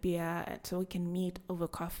in Namibia so we can meet over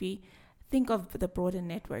coffee. Think of the broader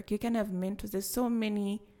network. You can have mentors. There's so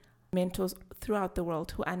many mentors throughout the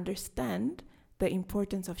world who understand the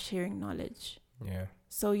importance of sharing knowledge. Yeah.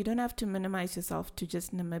 So you don't have to minimize yourself to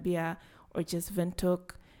just Namibia or just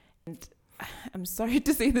Windhoek. And I'm sorry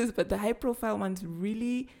to say this, but the high profile ones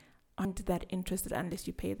really aren't that interested unless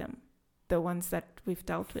you pay them. The ones that we've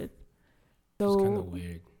dealt with. So it's kind of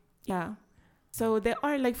weird. Yeah. So there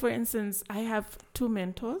are, like, for instance, I have 2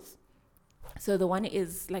 mentors. So the one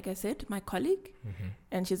is, like I said, my colleague,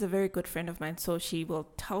 and she's a very good friend of mine. So she will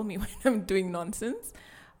tell me when I'm doing nonsense.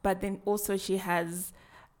 But then also she has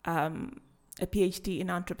a PhD in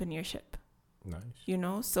entrepreneurship. Nice. You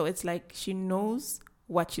know, so it's like she knows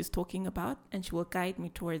what she's talking about and she will guide me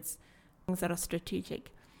towards things that are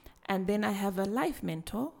strategic. And then I have a life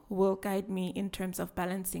mentor who will guide me in terms of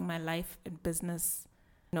balancing my life and business,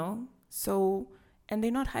 you know. So, and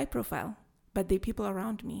they're not high profile, but they're people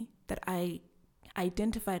around me that I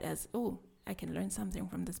identified as, oh, I can learn something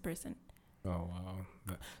from this person. Oh, wow.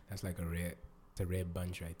 That's like a rare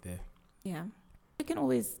bunch right there. Yeah. You can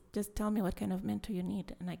always just tell me what kind of mentor you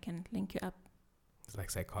need and I can link you up. It's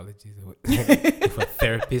like psychology. For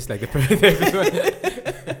therapists, like the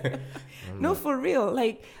therapist. No, for real.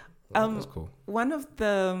 Like, that's cool. One of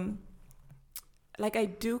the, like, I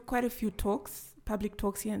do quite a few talks, public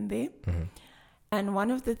talks here and there. And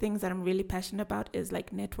one of the things that I'm really passionate about is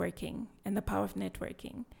like networking and the power of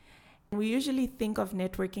networking. And we usually think of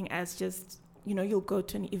networking as just, you know, you'll go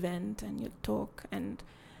to an event and you'll talk, and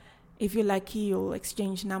if you're lucky, you'll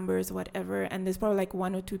exchange numbers or whatever. And there's probably like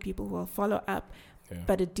 1 or 2 people who will follow up,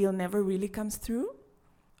 but a deal never really comes through.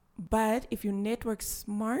 But if you network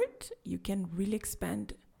smart, you can really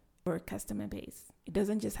expand your customer base. It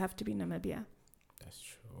doesn't just have to be Namibia. That's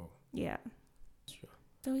true. Yeah. That's true.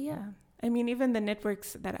 So yeah. I mean, even the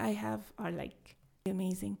networks that I have are like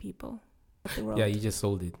amazing people of the world. Yeah, you just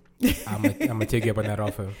sold it. I'm gonna take you up on that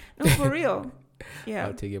offer. No, for real. Yeah.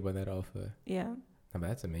 I'll take you up on that offer. Yeah. No, but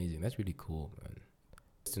that's amazing. That's really cool, man.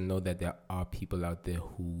 Just to know that there are people out there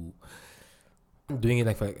who are doing it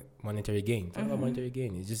like for monetary gain. It's not about monetary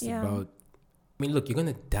gain. It's just about, I mean, look, you're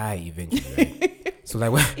gonna die eventually, right? So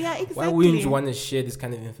like, why wouldn't you want to share this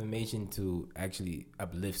kind of information to actually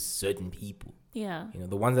uplift certain people? Yeah. You know,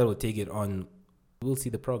 the ones that will take it on will see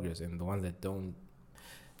the progress, and the ones that don't.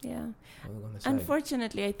 Yeah.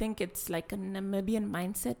 Unfortunately, I think it's like a Namibian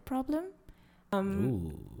mindset problem.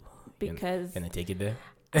 Ooh. Because can I take it there?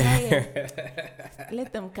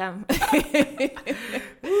 Let them come.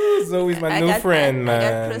 Zoe's my new friend, man. I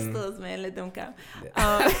got crystals, man. Let them come.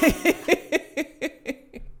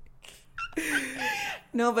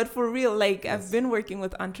 No, but for real, like, I've been working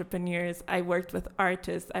with entrepreneurs. I worked with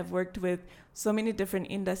artists. I've worked with so many different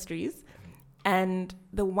industries. And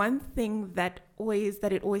the one thing that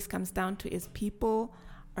it always comes down to is people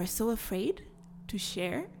are so afraid to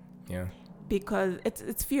share. Yeah. Because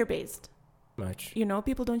it's fear-based. Much. You know,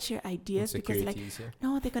 people don't share ideas because like,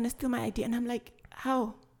 no, they're going to steal my idea. And I'm like,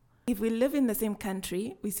 how? If we live in the same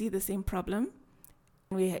country, we see the same problem,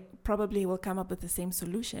 we probably will come up with the same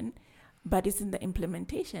solution, but it's in the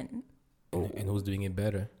implementation. And who's doing it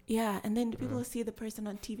better? Yeah, and then people will see the person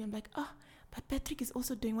on TV. I'm like, oh, but Patrick is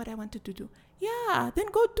also doing what I wanted to do. Yeah, then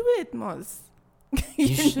go do it, Moz.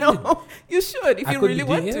 you should. You should if you really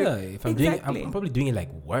want to. Yeah, if I'm doing it, I'm probably doing it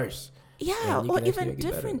like worse. Yeah, or even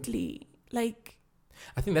differently. Like,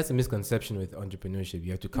 I think that's a misconception with entrepreneurship.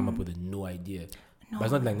 You have to come up with a new idea. No. But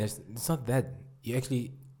it's not like it's not that. You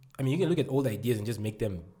actually, I mean, you can look at old ideas and just make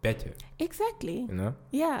them better. Exactly. You know?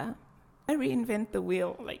 Yeah. I reinvent the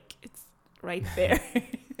wheel. Like, it's right there.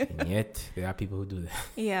 And yet, there are people who do that.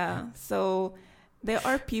 Yeah. So, there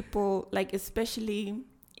are people, like, especially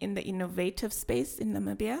in the innovative space in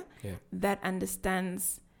Namibia, that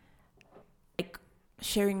understands, like,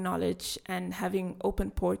 sharing knowledge and having open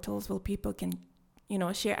portals where people can, you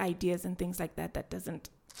know, share ideas and things like that doesn't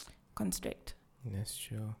constrict. That's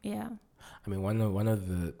true. Yeah. I mean,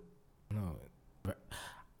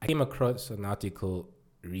 I came across an article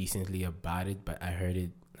recently about it, but I heard it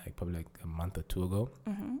probably like a month or two ago,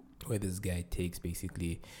 where this guy takes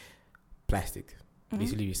basically plastic,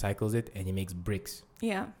 basically recycles it, and he makes bricks.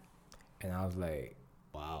 Yeah. And I was like,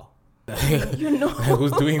 wow. You know.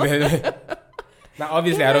 Who's doing that? Now,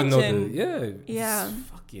 obviously, imagine. I don't know.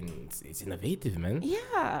 It's innovative, man.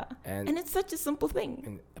 Yeah. And it's such a simple thing.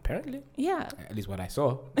 And apparently. Yeah. At least what I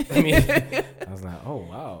saw. I mean, I was like, oh,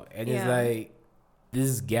 wow. And it's like,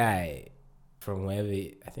 this guy from wherever,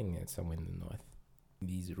 I think it's somewhere in the north,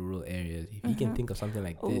 these rural areas, if he can think of something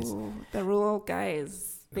like this. The rural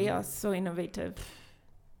guys, they are so innovative.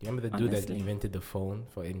 You remember the dude that invented the phone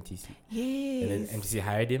for MTC? Yes. And then MTC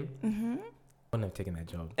hired him? Mm-hmm. I wouldn't have taken that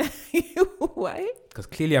job. Why? Because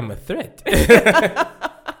clearly I'm a threat.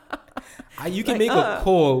 You can make a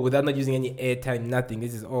call without not using any airtime, nothing.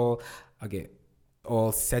 This is all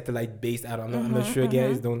satellite based. I'm not sure,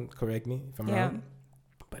 guys. Don't correct me if I'm wrong.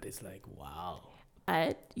 But it's like, wow.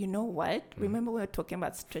 But you know what? Remember we were talking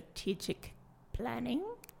about strategic planning?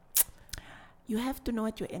 You have to know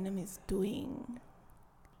what your enemy is doing.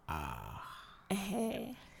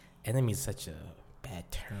 Enemy is such a bad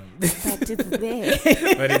term. But it's there.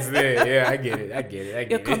 But it's there. Yeah, I get it.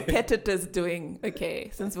 Your competitors doing.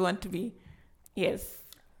 Okay, since we want to be. Yes.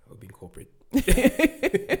 We'll be corporate.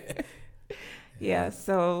 Yeah,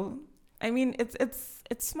 so I mean it's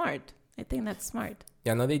smart. I think that's smart.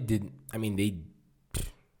 Yeah, no, they did. I mean,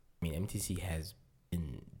 MTC has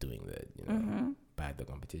been doing that, you know, by the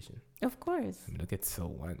competition. Of course. I mean, look at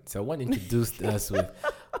So1. So1 introduced us with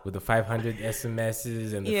the 500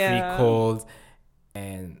 SMSs and the free calls,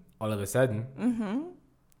 and all of a sudden,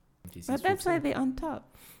 but that's why they're on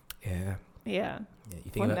top. Yeah. Yeah.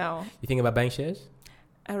 You think about buying shares?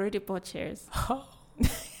 I already bought shares.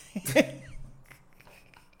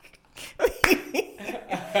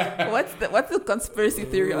 What's the conspiracy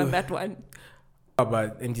theory on that one?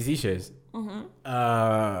 About MTC shares?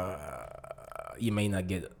 You may not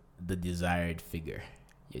get your desired figure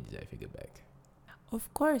back.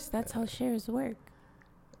 Of course, that's how shares work.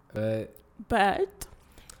 But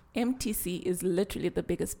MTC is literally the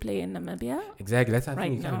biggest player in Namibia. Exactly, that's how I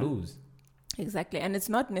think you can lose. Exactly, and it's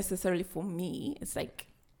not necessarily for me. It's like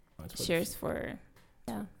shares for.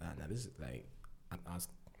 Yeah. Now this is like I'm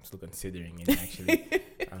still considering it actually.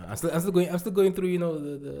 I'm still going through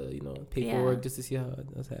the paperwork just to see how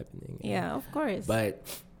that's happening. Yeah, of course. But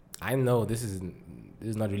I know this is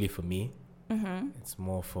not really for me. It's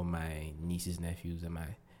more for my nieces, nephews, and my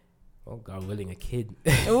God willing, a kid.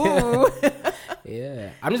 Ooh. Yeah,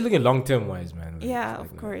 I'm just looking long term wise, man.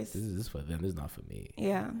 Of course. This is for them. This is not for me.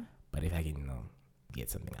 Yeah. But if I can, get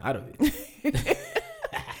something out of it.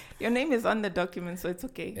 Your name is on the document, so it's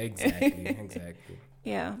okay. Exactly.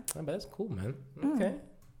 Yeah. But that's cool, man. Okay.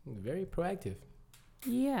 Very proactive.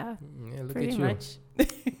 Yeah. Yeah, look pretty at you. Much.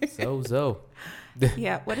 So.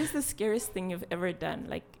 Yeah. What is the scariest thing you've ever done,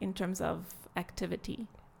 like in terms of activity?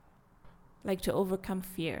 Like to overcome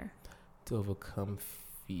fear? To overcome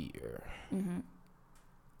fear.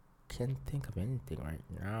 Can't think of anything right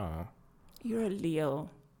now. You're a Leo.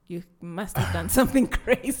 You must have done something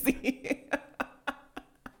crazy.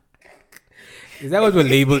 Is that what we're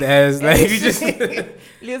labeled as? Like, you just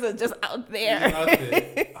Leos are just out there. out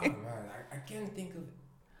there. Oh man, I can't think of.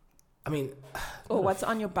 I mean, What's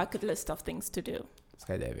on your bucket list of things to do?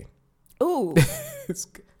 skydiving. Ooh.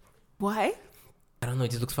 Why? I don't know.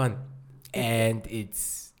 It just looks fun, and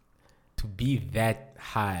it's to be that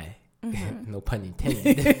high. Mm-hmm. No pun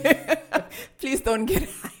intended. Please don't get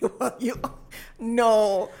high while you.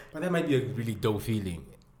 No. But that might be a really dope feeling.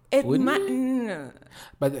 It Wouldn't might. it? No.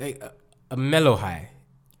 But like a mellow high,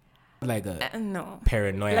 like a No.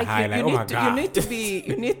 paranoia high. Like, oh my god. You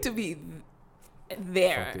need to be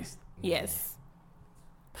there. Focused. Yes.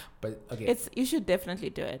 But okay, You should definitely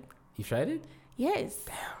do it. you tried it? Yes.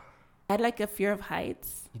 Damn. I had like a fear of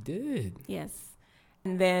heights. You did. Yes.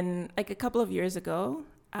 And then like a couple of years ago,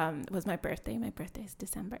 it was my birthday. My birthday is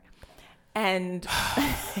December. And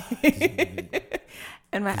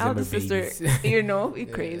and my December elder sister, babies. we're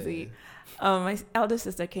crazy. My elder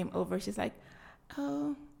sister came over. She's like,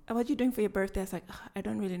 "Oh, what are you doing for your birthday?" I was like, "I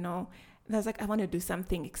don't really know." And I was like, "I want to do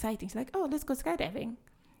something exciting." She's like, "Oh, let's go skydiving."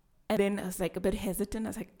 And then I was like a bit hesitant. I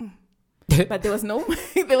was like, but there was no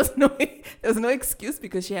excuse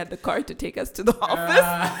because she had the car to take us to the office.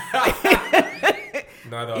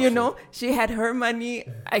 She had her money.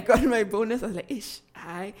 I got my bonus. I was like, ish,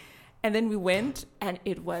 hi. And then we went, and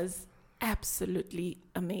it was absolutely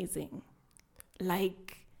amazing.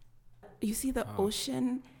 Like, you see the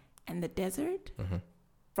ocean and the desert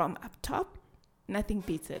from up top. Nothing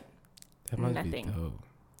beats it. That must Nothing. be dope.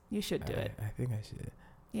 You should do it. I think I should.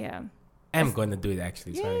 Yeah. I'm gonna do it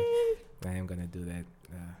actually. Sorry, Yay. I am gonna do that.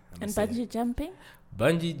 And bungee jumping?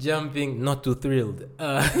 Bungee jumping, not too thrilled.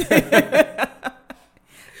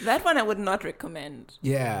 That one I would not recommend.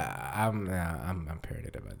 Yeah, I'm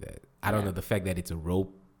paranoid about that. I don't know the fact that it's a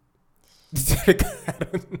rope. I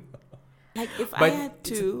don't know. Like if But I had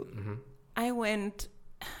to, I went.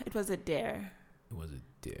 It was a dare. It was a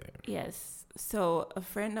dare. Yes. So a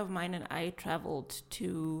friend of mine and I traveled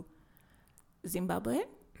to Zimbabwe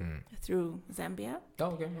through Zambia. Oh,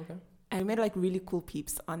 okay. I met like really cool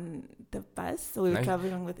peeps on the bus. So we were Nice.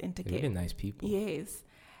 traveling with Intercape. Really nice people. Yes.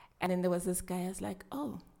 And then there was this guy. I was like,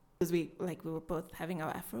 oh, because we were both having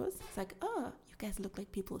our afros. It's like, oh, you guys look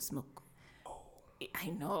like people who smoke. Oh. I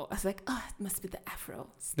know. I was like, oh, it must be the afro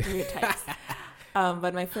stereotypes.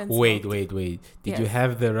 But my friends. Wait. Did you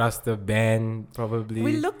have the Rasta band? Probably.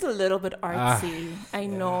 We looked a little bit artsy. I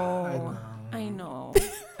know.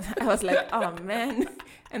 I was like, oh man.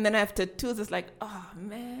 And then I have tattoos. It's like, oh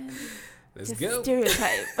man. Let's just go.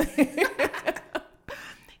 Stereotype.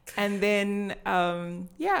 And then,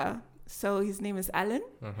 so his name is Alan.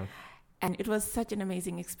 And it was such an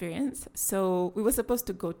amazing experience. So we were supposed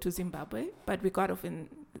to go to Zimbabwe, but we got off in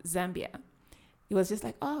Zambia. He was just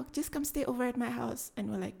like, oh, just come stay over at my house. And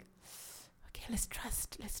we're like, okay, let's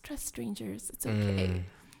trust strangers. It's okay.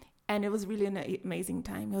 And it was really an amazing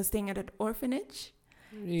time. He was staying at an orphanage.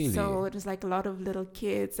 Really? So it was like a lot of little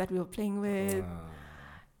kids that we were playing with.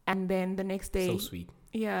 And then the next day... So sweet.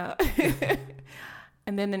 Yeah.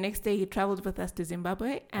 And then the next day he traveled with us to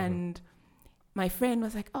Zimbabwe. And my friend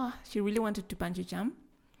was like, oh, she really wanted to bungee jump.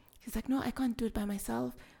 She's like, no, I can't do it by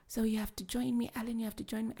myself. So you have to join me, Alan. You have to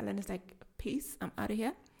join me. Alan is like, peace, I'm out of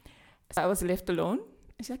here. So I was left alone.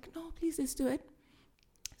 And she's like, no, please, let's do it.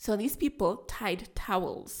 So these people tied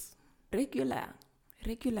towels, regular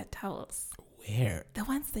towels. Where? The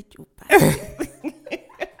ones that you buy.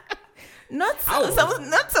 Not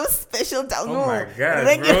some special towel. Oh no, my God,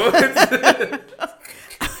 regular.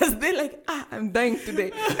 I was there like, I'm dying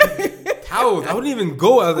today. Towels. I wouldn't even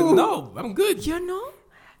go. I was like, no, I'm good. You know?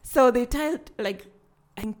 So they tied like,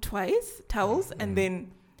 I think twice towels and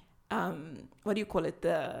then, what do you call it?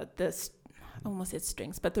 The I almost said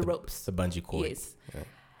strings, but the ropes. The bungee cord. Yes. Yeah.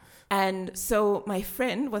 And so my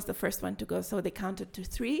friend was the first one to go. So they counted to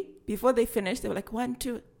 3. Before they finished, they were like, 1,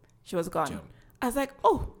 2. She was gone. Jump. I was like,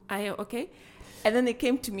 oh, okay. And then they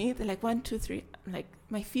came to me. They're like, 1, 2, 3. I'm like,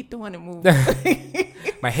 my feet don't want to move.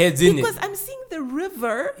 My head's in because it. I'm seeing the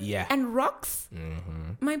river and rocks.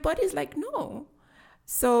 My body's like, no.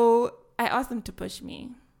 So I asked them to push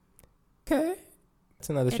me. Okay. That's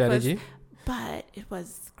another strategy. But it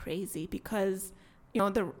was crazy because,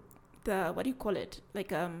 the what do you call it?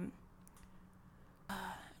 Like a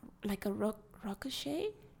ricochet?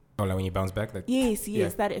 Oh, like when you bounce back? Like, Yes,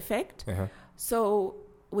 that effect. Uh-huh. So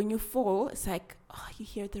when you fall, it's like, you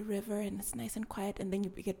hear the river and it's nice and quiet and then you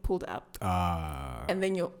get pulled up. And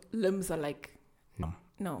then your limbs are like,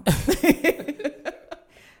 no.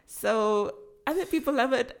 So other people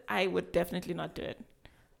love it. I would definitely not do it.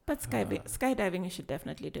 But skydiving you should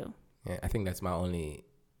definitely do. Yeah, I think that's my only,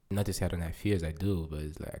 not to say I don't have fears, I do, but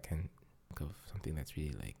it's like I can think of something that's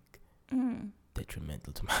really like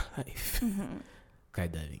detrimental to my life.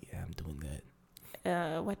 Skydiving, yeah, I'm doing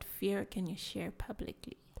that. What fear can you share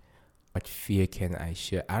publicly? What fear can I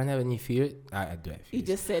share? I don't have any fear. I do have fears. You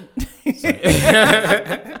just said.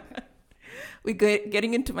 We're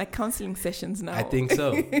getting into my counseling sessions now. I think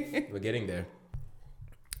so. We're getting there.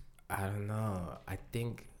 I don't know. I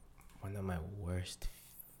think one of my worst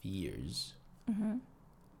fears.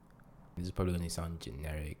 This is probably going to sound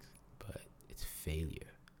generic, but it's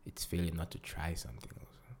failure. It's failure not to try something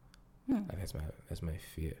also. Like that's my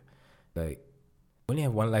fear. Like, we only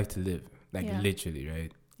have one life to live. Like, literally,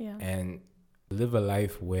 right? Yeah. And live a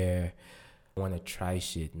life where I want to try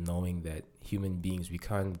shit, knowing that human beings, we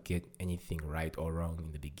can't get anything right or wrong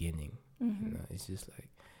in the beginning. You know, it's just like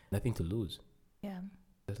nothing to lose. Yeah.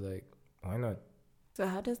 It's like, why not? So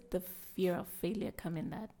how does the fear of failure come in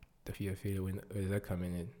that? The fear of failure, where does that come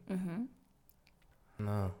in?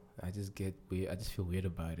 No, I just get weird. I just feel weird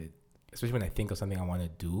about it, especially when I think of something I want to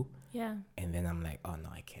do. Yeah. And then I'm like, oh no,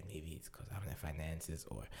 I can't. Maybe it's because I don't have finances,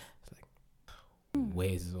 or it's like, where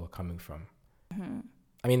is this all coming from?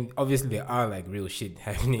 I mean, obviously there are like real shit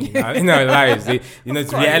happening in our lives. You know,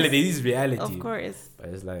 it's reality. This is reality. Of course. But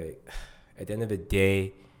it's like, at the end of the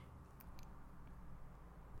day,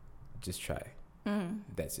 just try.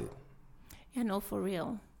 That's it. Yeah, no, for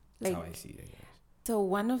real. That's Like, how I see it. Yes. So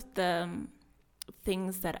one of the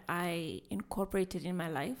things that I incorporated in my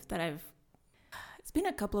life it's been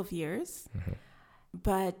a couple of years,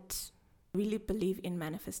 but really believe in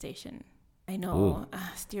manifestation. I know,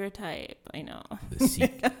 stereotype, I know.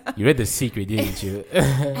 You read The Secret, didn't you?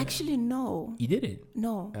 Actually, no. You did it?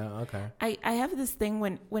 No. Oh, okay. I have this thing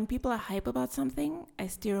when people are hype about something, I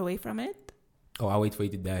steer away from it. Oh, I'll wait for you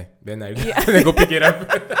to die. Then I go pick it up.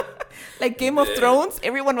 Like Game of Thrones,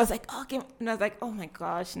 everyone was like, oh, and I was like, oh my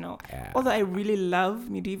gosh, no. Yeah. Although I really love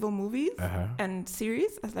medieval movies and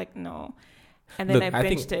series, I was like, no. And then I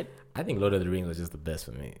binged it. I think Lord of the Rings was just the best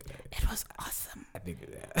for me. It was awesome. I think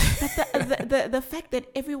But the fact that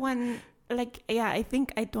everyone, like, I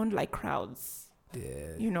think I don't like crowds,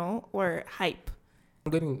 you know, or hype.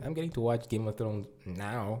 I'm getting to watch Game of Thrones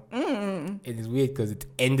now. It is weird because it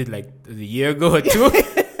ended like a year ago or two.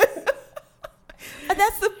 And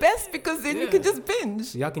that's the best because then you can just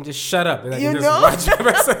binge. Y'all can just shut up and I can just watch it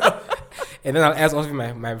myself. And then I'll ask also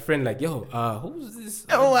my friend like, yo, who's this?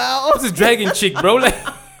 Oh wow, who's this dragon chick, bro? Like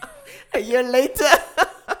a year later.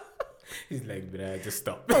 He's like, bruh, just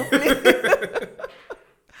stop.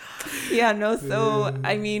 Yeah, no. So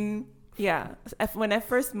I mean, when I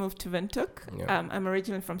first moved to Windhoek, I'm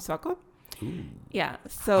originally from Swakop. Ooh. Yeah,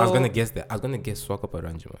 so I was gonna guess that. I was gonna guess Swakop or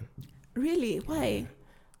Ranjaman. Really? Why?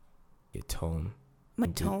 Your tone. My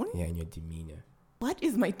tone? Yeah, and your demeanor. What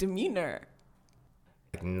is my demeanor?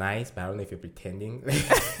 Like nice, but I don't know if you're pretending. What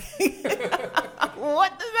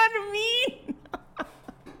does that mean?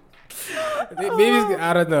 Maybe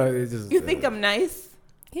I don't know. It's just, you think I'm nice?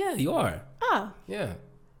 Yeah, you are. Ah. Yeah.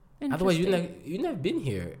 Otherwise, you'd have been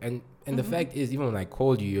here. And the fact is, even when I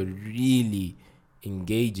called you, you're really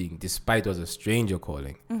engaging, despite it was a stranger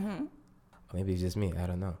calling. Or maybe it's just me. I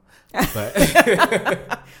don't know.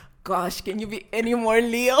 But gosh, can you be any more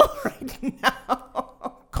Leo right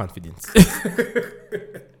now? Confidence.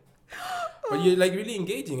 But you're like really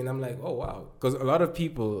engaging, and I'm like, oh wow. Because a lot of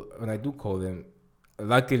people, when I do call them,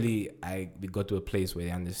 luckily we got to a place where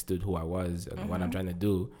they understood who I was and what I'm trying to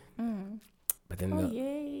do. But then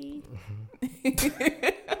yay.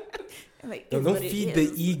 Like, don't feed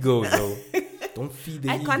the ego though. Don't feed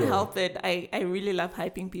the ego. I can't help it. I really love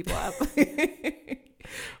hyping people up.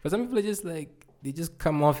 But some people are just like, they just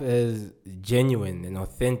come off as genuine and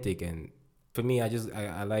authentic. And for me, I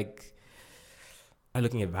like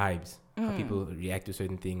looking at vibes, how people react to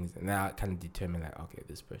certain things, and I kind of determine like, okay,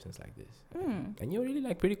 this person's like this. And you're really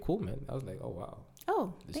like pretty cool, man. I was like, oh wow.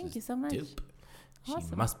 Oh, thank you so much. Dope. Awesome.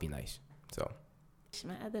 She must be nice. So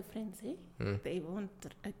my other friends, they won't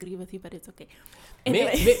agree with you, but it's okay.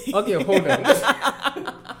 Anyway. Okay, hold on.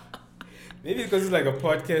 Maybe because it's like a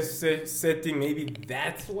podcast setting. Maybe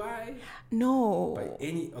that's why. No. But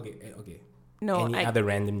okay. No. Any other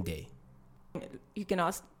random day. You can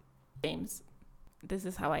ask James. This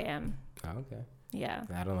is how I am. Oh, okay. Yeah.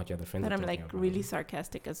 I don't know what your other friends. But I'm like really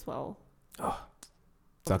sarcastic as well. Oh,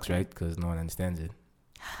 sucks, right? Because no one understands it.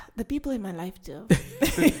 The people in my life do.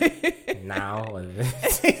 Now.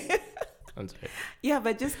 I'm sorry. Yeah,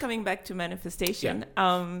 but just coming back to manifestation.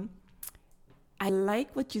 Yeah. I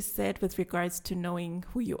like what you said with regards to knowing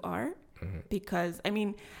who you are, because I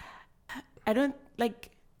mean, I don't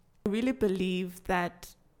really believe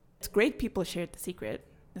that it's great people shared the secret.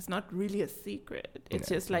 It's not really a secret. It's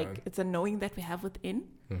just like, it's a knowing that we have within.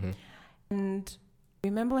 And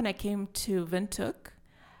Remember when I came to Windhoek,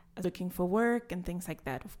 I was looking for work and things like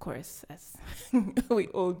that, of course, as we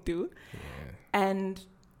all do. Yeah. And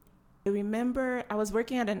I remember I was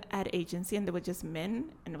working at an ad agency and there were just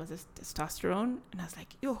men and there was this testosterone. And I was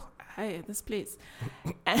like, yo, hi, this place.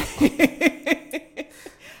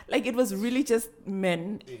 Like, it was really just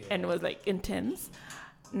men and it was like intense.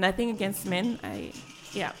 Nothing against men.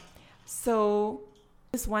 So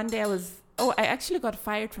this one day I actually got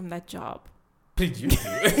fired from that job. Did you do?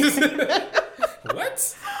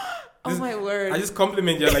 What? Oh my word. I just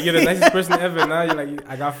compliment you. Like, you're the nicest person ever. Now you're like,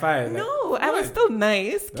 I got fired. Like, no, I was still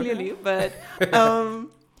nice, clearly. But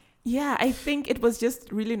yeah, I think it was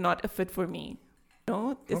just really not a fit for me.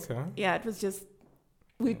 No, okay. Yeah, it was just,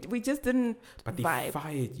 we just didn't But they vibe.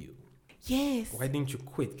 fired you. Yes. Why didn't you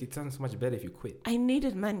quit? It sounds so much better if you quit. I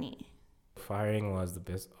needed money. Firing was the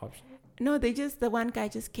best option. No, the one guy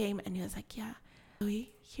just came and he was like, yeah, we're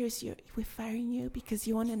firing you because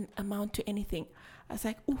you won't amount to anything. I was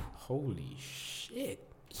like, ooh. Holy shit.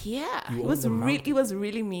 Yeah. It was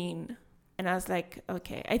really mean. And I was like,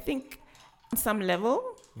 okay. I think on some level,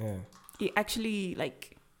 it actually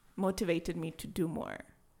like motivated me to do more.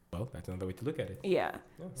 Well, that's another way to look at it. Yeah.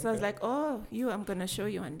 So I was like, I'm going to show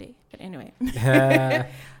you one day. But anyway.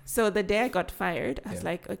 So the day I got fired, I was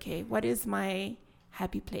like, okay, what is my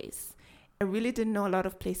happy place? I really didn't know a lot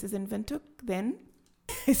of places in Windhoek then.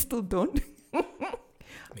 I still don't.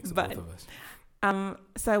 Makes both of us.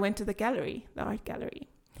 So I went to the art gallery.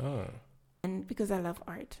 Oh. And because I love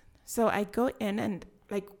art. So I go in and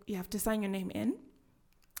like you have to sign your name in.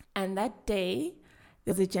 And that day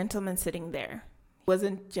there's a gentleman sitting there.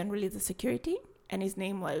 Wasn't generally the security, and his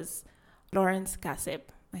name was Lawrence Kaseb.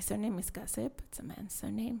 My surname is Kaseb. It's a man's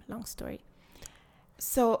surname. Long story.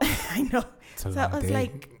 So I know. So I was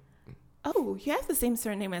like, oh, you have the same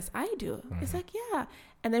surname as I do. Mm-hmm. He's like, yeah.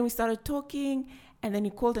 And then we started talking, and then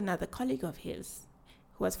he called another colleague of his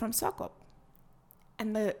who was from Sokop.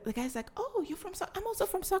 And the guy's like, oh, you're from Sokop? I'm also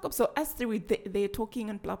from Sokop. So us three, they're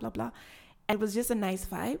talking and blah, blah, blah. And it was just a nice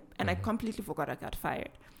vibe, and I completely forgot I got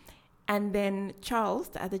fired. And then Charles,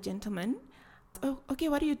 the other gentleman, oh, okay,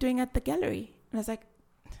 what are you doing at the gallery? And I was like,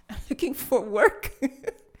 I'm looking for work.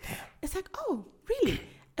 It's like, oh, really?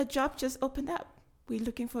 A job just opened up. We're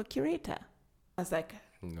looking for a curator. I was like,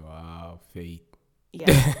 wow, fate.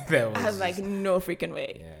 Yeah. I was like, no freaking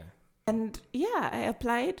way. Yeah. And yeah, I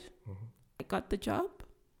applied. Mm-hmm. I got the job.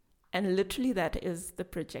 And literally that is the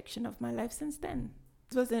projection of my life since then.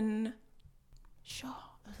 It was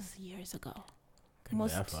years ago.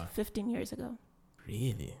 Almost 15 years ago.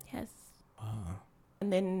 Really? Yes. Wow.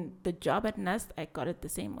 And then the job at Nest, I got it the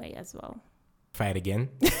same way as well. Fight again?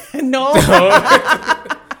 No.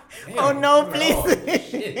 Oh, no, please. Oh,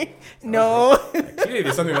 shit. No. Clearly,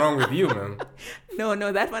 there's something wrong with you, man.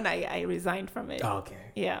 No, that one I resigned from it. Oh,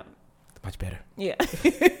 okay. Yeah. Much better. Yeah.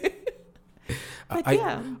 But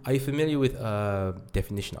are you familiar with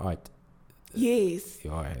Definition Art? Yes.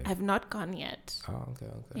 You are. I've not gone yet. Oh,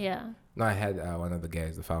 okay. Yeah. No, I had one of the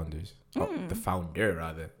guys, the founders. The founder,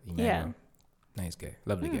 rather. Emmanuel. Yeah. Nice guy.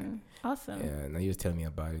 Lovely guy. Awesome. Yeah, and he was telling me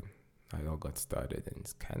about it, how it all got started. And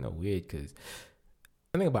it's kind of weird because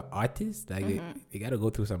something about artists, like they got to go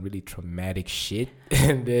through some really traumatic shit.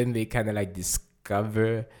 And then they kind of like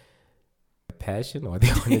discover a passion or what they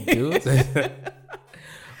want to do.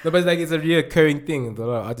 No, but it's like it's a reoccurring thing. A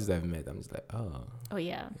lot of artists I've met, I'm just like, oh. Oh,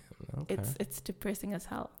 yeah. Okay. It's depressing as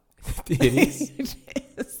hell. It is. It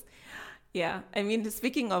is. Yeah. I mean,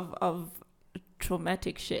 speaking of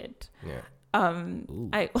traumatic shit,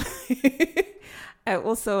 I I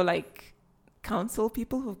also like counsel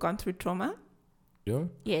people who've gone through trauma. Yeah?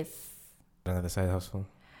 Yes. Another side hustle?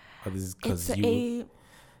 Or this is because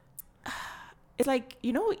it's like,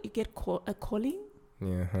 you get a calling.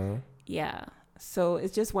 Yeah. Huh? Yeah. So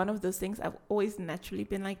it's just one of those things. I've always naturally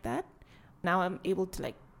been like that. Now I'm able to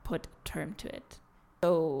like put a term to it.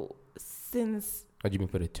 So since... What do you mean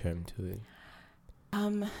put a term to it?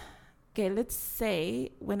 Okay, let's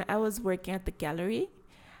say when I was working at the gallery,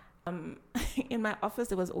 in my office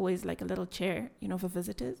there was always like a little chair, for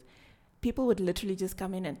visitors. People would literally just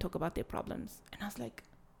come in and talk about their problems. And I was like,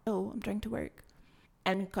 oh, I'm trying to work.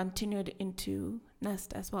 And continued into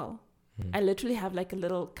Nest as well. I literally have like a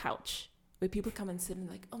little couch where people come and sit and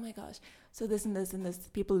like, oh my gosh, so this and this and this.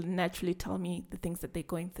 People naturally tell me the things that they're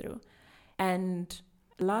going through. And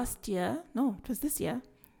it was this year,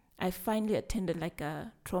 I finally attended like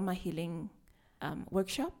a trauma healing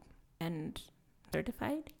workshop and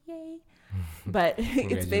certified. Yay. But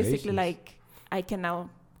it's basically like I can now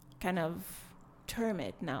kind of term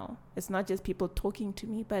it now. It's not just people talking to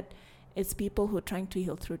me, but it's people who are trying to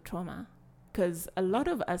heal through trauma. because a lot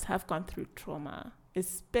of us have gone through trauma,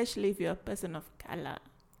 especially if you're a person of color.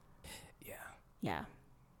 Yeah.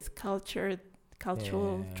 It's cultural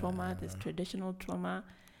trauma, there's traditional trauma.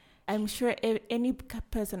 I'm sure any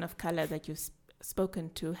person of color that you've spoken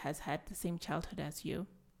to has had the same childhood as you,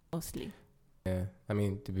 mostly. Yeah, I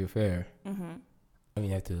mean, to be fair, I mean,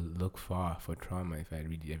 you have to look far for trauma if I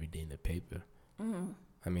read it every day in the paper.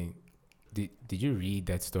 I mean, did you read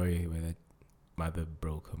that story where that mother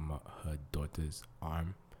broke her daughter's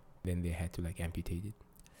arm? Then they had to, like, amputate it?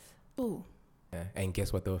 Oh. Yeah, and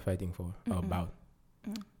guess what they were fighting for? About?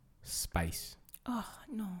 Spice. Oh,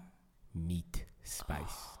 no. Meat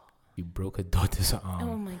spice. You broke her daughter's arm.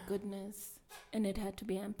 Oh, my goodness. And it had to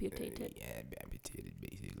be amputated. Yeah, amputated,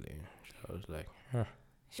 basically. So I was like, huh.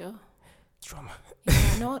 Sure. Trauma.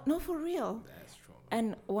 Yeah, no, for real. That's trauma.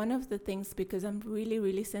 And one of the things, because I'm really,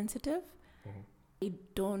 really sensitive, I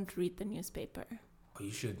don't read the newspaper. Oh,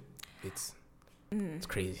 you should. It's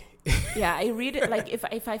crazy. Yeah, I read it, like,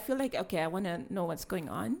 if I feel like, okay, I want to know what's going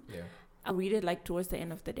on. Yeah. I'll read it, like, towards the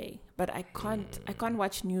end of the day. But I can't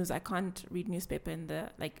watch news. I can't read newspaper in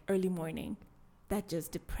the, like, early morning. That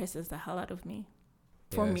just depresses the hell out of me.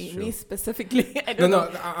 For me specifically. I don't know.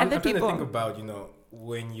 I'm trying to think about,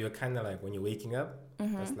 when you're kind of like, when you're waking up,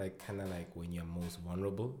 that's like kind of like when you're most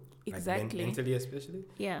vulnerable. Exactly. Like mentally, especially.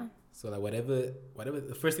 Yeah. So like whatever,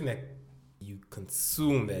 the first thing that you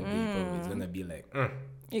consume that day is gonna be like,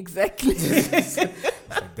 Exactly.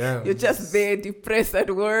 like, damn, you're just there, depressed at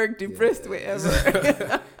work, depressed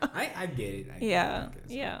wherever. I get it. Yeah.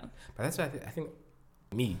 But that's why I think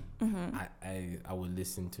me, I would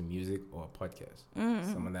listen to music or a podcast,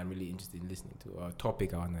 someone that I'm really interested in listening to, or a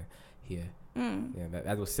topic I wanna hear. Yeah,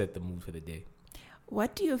 that will set the mood for the day.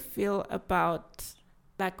 What do you feel about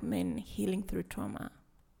Black men healing through trauma?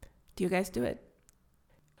 Do you guys do it?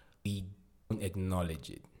 We don't acknowledge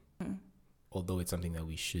it, although it's something that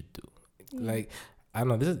we should do. Like, I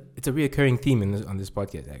don't know, it's a reoccurring theme on this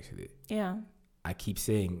podcast, actually. Yeah. I keep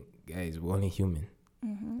saying, guys, we're only human.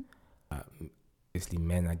 Obviously,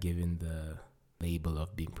 men are given the label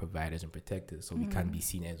of being providers and protectors, so we can't be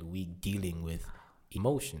seen as weak dealing with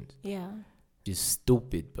emotions. Yeah. Just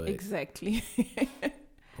stupid, but exactly.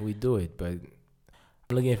 we do it. But I'm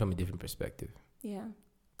looking at it from a different perspective. Yeah.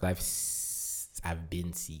 I've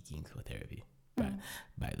been seeking for therapy,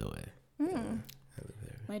 by the way.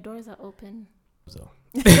 My doors are open. So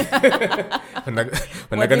we're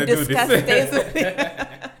not gonna do this.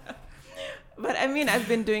 But I mean, I've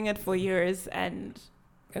been doing it for years, and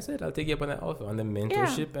I said I'll take you up on that offer, on the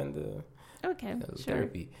mentorship and the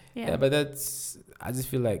therapy. Yeah, but I just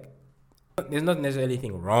feel like there's not necessarily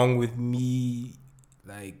anything wrong with me.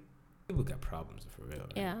 Like, people got problems for real.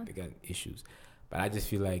 Right? Yeah, they got issues, but I just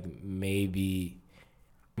feel like maybe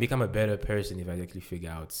become a better person if I actually figure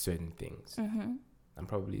out certain things. I'm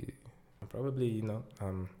probably probably not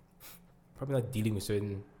dealing with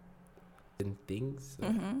certain things.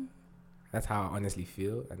 So that's how I honestly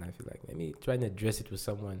feel, and I feel like maybe trying to address it with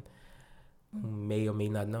someone who may or may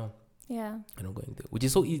not know. Yeah, and I'm going to, which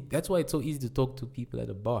is so easy. That's why it's so easy to talk to people at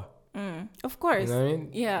a bar. Of course, you know what I mean?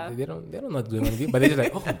 Yeah, they don't know doing anything, but they're just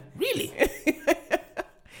like, oh, really?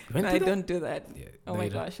 No, I don't do that. Yeah, oh my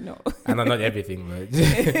gosh, no. I know not everything, but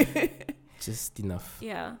just enough.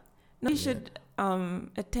 Yeah. No, you should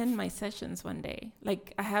attend my sessions one day.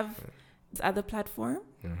 Like, I have this other platform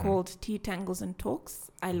called Tea Tangles and Talks.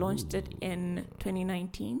 I launched it in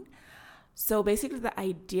 2019. So basically the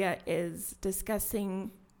idea is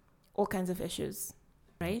discussing all kinds of issues,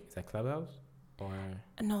 right? Is that Clubhouse? Or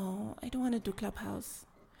no, I don't want to do Clubhouse.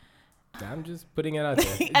 I'm just putting it out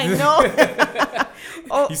there. I know.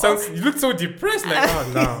 You look so depressed. Like,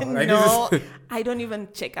 oh no. Like, no, I don't even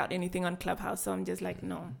check out anything on Clubhouse. So I'm just like,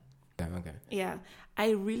 no. Okay. Yeah.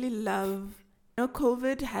 I really love,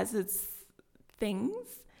 COVID has its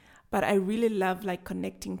things, but I really love like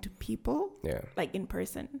connecting to people. Yeah. Like in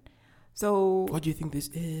person. So. What do you think this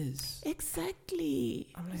is? Exactly.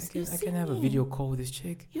 I'm like, I can have a video call with this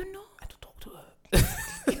chick. I have to talk to her.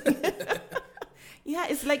 Yeah,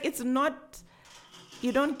 it's like, it's not,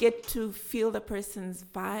 you don't get to feel the person's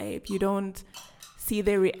vibe. You don't see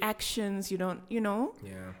their reactions. You don't,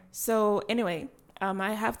 Yeah. So anyway,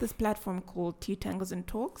 I have this platform called Tea Tangles and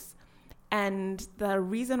Talks. And the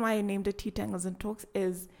reason why I named it Tea Tangles and Talks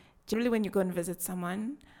is generally when you go and visit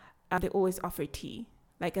someone, they always offer tea,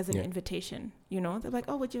 like as an invitation, They're like,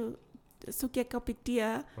 oh, would you suki a kopi tea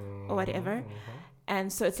or whatever.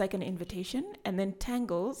 And so it's like an invitation. And then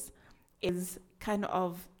Tangles is kind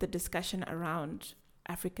of the discussion around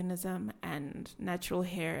Africanism and natural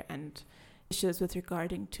hair and issues with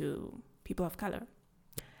regarding to people of color.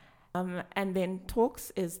 And then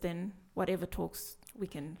Talks is then whatever talks we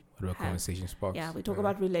can whatever have. conversation sparks. Yeah, we talk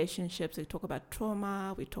about relationships, we talk about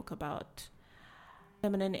trauma, we talk about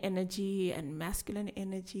feminine energy and masculine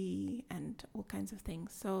energy and all kinds of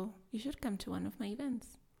things. So you should come to one of my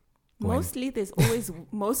events. When? Mostly, there's always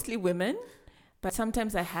mostly women, but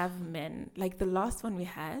sometimes I have men. Like the last one we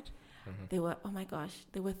had, there were, oh my gosh,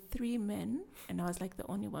 there were 3 men, and I was like the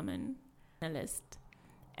only woman analyst.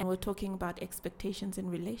 And we're talking about expectations in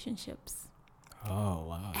relationships. Oh,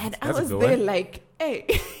 wow. And That's I was there like, hey.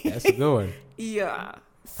 That's a good one. Yeah.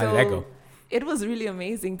 How did that go? It was really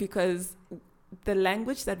amazing because the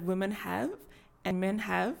language that women have and men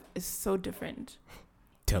have is so different.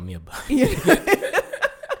 Tell me about it.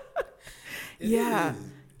 Yeah.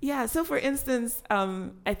 Yeah. So for instance,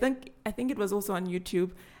 I think it was also on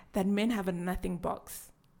YouTube that men have a nothing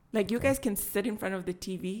box. Like you guys can sit in front of the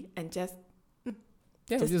TV and just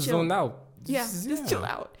just zone out. Just chill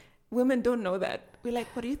out. Women don't know that. We're like,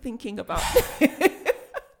 what are you thinking about?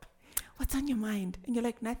 What's on your mind? And you're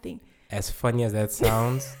like, nothing. As funny as that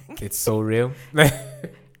sounds, it's so real.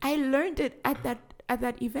 I learned it at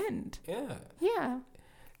that event. Yeah. Yeah.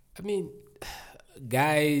 I mean,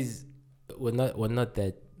 guys, we're not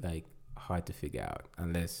that like hard to figure out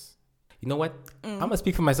unless, you know what? I'm gonna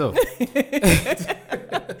speak for myself.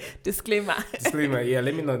 Disclaimer. Yeah,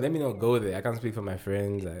 let me not go there. I can't speak for my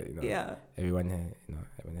friends. Yeah. Everyone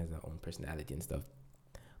has their own personality and stuff.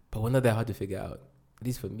 But we're not that hard to figure out. At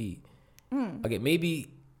least for me. Okay,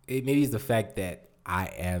 maybe it's the fact that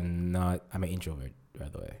I'm an introvert, by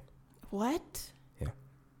the way. What? Yeah.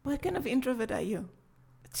 What kind of introvert are you?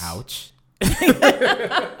 Ouch.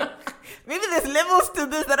 Maybe there's levels to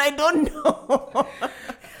this that I don't know.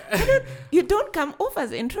 You don't come off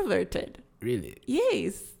as introverted. Really?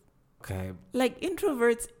 Yes. Okay. Like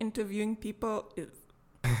introverts interviewing people is...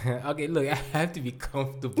 Okay, look, I have to be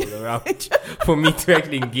comfortable around you for me to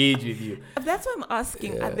actually engage with you. That's why I'm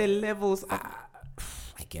asking, are there levels of...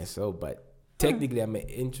 I guess so, but technically I'm an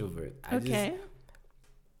introvert.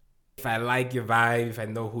 If I like your vibe, if I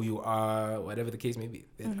know who you are, whatever the case may be,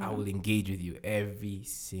 then I will engage with you every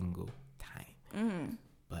single time.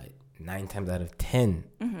 But 9 times out of 10,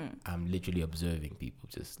 I'm literally observing people,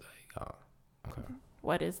 just like, oh, okay.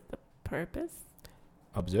 What is the purpose?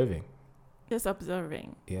 Observing. Just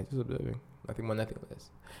observing. Yeah, just observing. Nothing more, nothing less.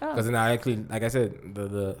 Oh. Because then I actually, like I said,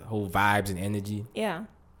 the whole vibes and energy. Yeah.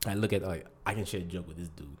 I look at, like, I can share a joke with this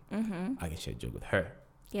dude. I can share a joke with her.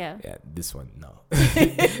 Yeah. Yeah, this one, no.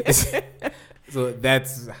 So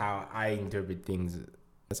that's how I interpret things.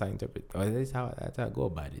 That's how I interpret. Or that's how I go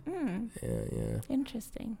about it. Yeah.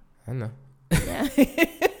 Interesting. I know. Yeah.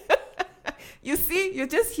 You see, you're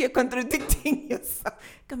just here contradicting yourself.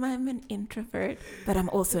 Come on, I'm an introvert, but I'm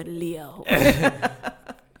also a Leo.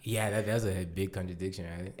 Yeah, that's a big contradiction,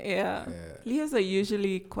 right? Yeah. Leos are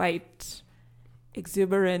usually quite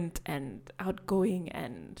exuberant and outgoing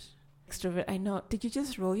and extrovert. I know. Did you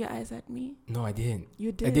just roll your eyes at me? No, I didn't.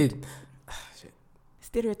 You did. I did. Shit.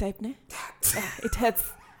 Stereotype, ne? It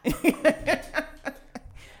hurts.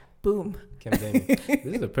 Boom. Can't blame me. This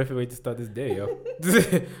is the perfect way to start this day, yo.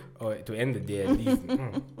 Or to end the day at least.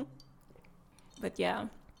 But yeah.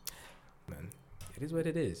 Man, it is what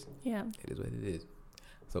it is. Yeah. It is what it is.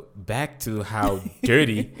 So back to how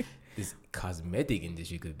dirty this cosmetic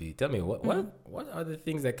industry could be. Tell me, what are the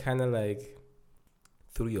things that kind of like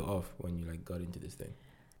threw you off when you like got into this thing?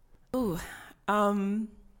 Oh,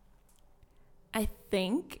 I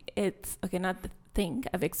think it's okay. Not the thing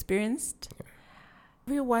I've experienced. Yeah.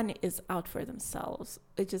 Everyone is out for themselves,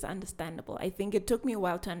 which is understandable. I think it took me a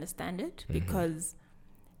while to understand it because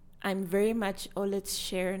I'm very much, let's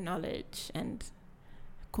share knowledge and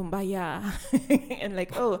kumbaya and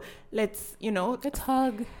like, let's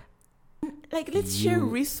hug. Like, let's share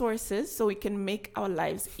resources so we can make our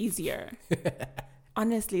lives easier.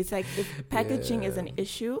 Honestly, it's like if packaging is an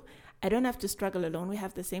issue, I don't have to struggle alone. We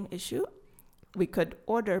have the same issue. We could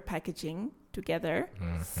order packaging together,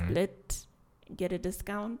 split, get a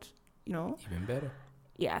discount, Even better.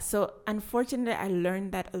 Yeah, so unfortunately, I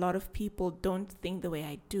learned that a lot of people don't think the way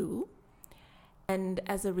I do. And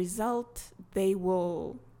as a result, they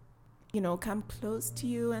will, come close to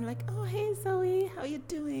you and like, oh, hey, Zoe, how you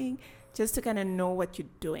doing? Just to kind of know what you're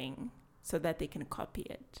doing so that they can copy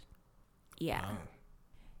it. Yeah. Wow.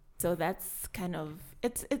 So that's kind of,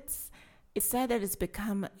 it's sad that it's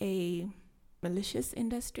become a malicious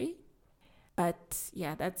industry. But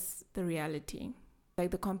yeah, that's the reality.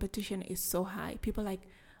 Like the competition is so high. People are like,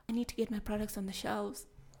 I need to get my products on the shelves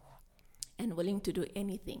and willing to do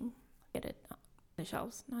anything. Get it on the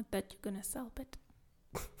shelves. Not that you're going to sell, but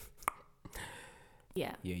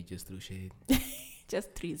yeah. Yeah, you just threw shade.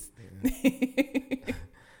 Just trees. Yeah.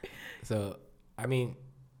 So, I mean,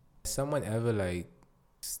 someone ever like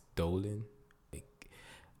stolen? Like,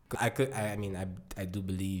 I do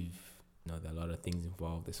believe, that a lot of things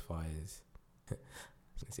involved as far as I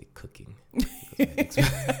was gonna say cooking.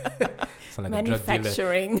 Sound like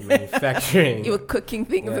manufacturing. A drug dealer. Manufacturing. You were cooking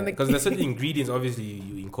things in the because there's certain ingredients obviously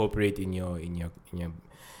you incorporate in your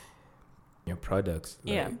products.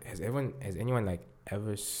 Like, has anyone like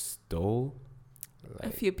ever stole?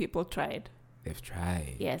 Like, a few people tried. They've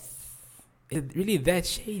tried. Yes. Is it really that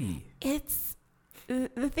shady? It's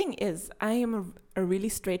the thing is, I am a really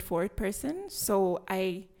straightforward person, so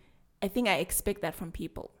I think I expect that from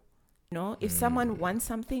people. If someone wants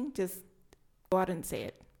something, just go out and say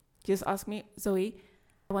it. Just ask me, Zoe,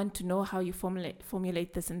 I want to know how you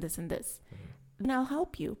formulate this and this and this. Then I'll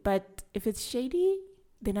help you. But if it's shady,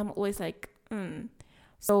 then I'm always like,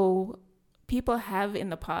 So people have in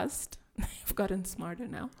the past, I've gotten smarter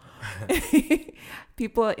now.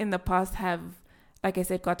 People in the past have, like I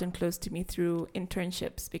said, gotten close to me through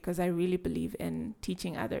internships because I really believe in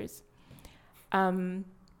teaching others. And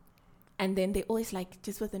then they always like,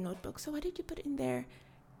 just with a notebook, so what did you put in there?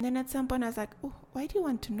 And then at some point I was like, oh, why do you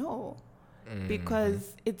want to know?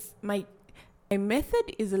 Because it's my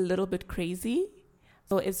method is a little bit crazy.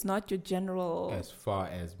 So it's not your general... As far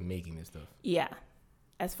as making this stuff. Yeah.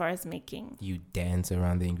 As far as making. You dance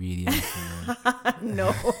around the ingredients.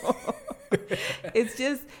 No. It's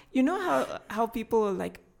just, how people are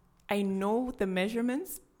like, I know the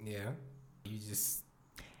measurements. Yeah. You just...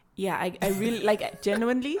 Yeah, I really, like,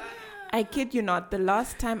 genuinely, I kid you not, the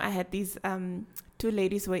last time I had these 2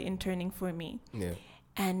 ladies who were interning for me. Yeah.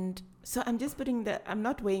 And so I'm just I'm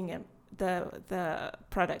not weighing them, the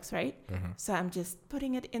products, right? So I'm just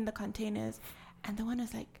putting it in the containers. And the one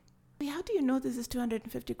was like, hey, how do you know this is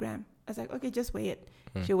 250 gram? I was like, okay, just weigh it.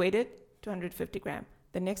 She weighed it, 250 gram.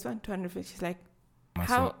 The next one, 250. She's like,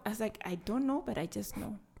 how? I was like, I don't know, but I just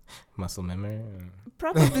know. Muscle memory?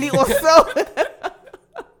 Probably also.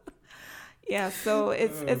 Yeah, so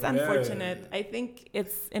it's unfortunate. I think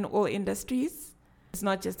it's in all industries. It's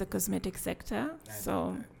not just the cosmetic sector.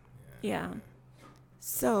 So, yeah.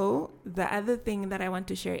 So the other thing that I want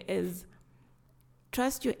to share is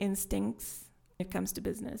trust your instincts when it comes to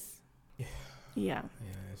business. Yeah.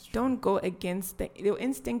 That's true. Don't go against your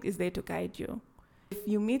instinct is there to guide you. If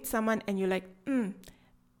you meet someone and you're like,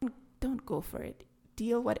 don't go for it.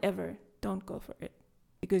 Deal whatever. Don't go for it.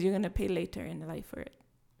 Because you're going to pay later in life for it.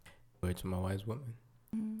 Word to my wise woman.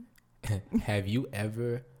 Have you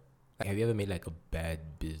ever made like a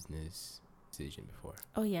bad business decision before?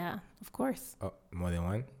 Oh yeah, of course. Oh, more than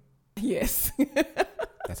one? Yes.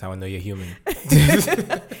 That's how I know you're human.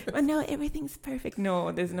 But no, everything's perfect.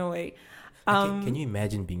 No, there's no way. Can you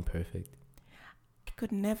imagine being perfect? I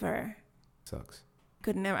could never. Sucks.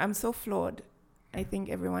 Could never. I'm so flawed. I think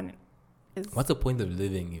everyone is. What's the point of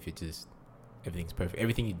living if it just everything's perfect?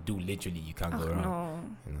 Everything you do, literally, you can't go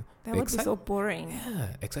wrong. No, that would be so boring.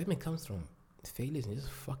 Yeah, excitement comes from failures and just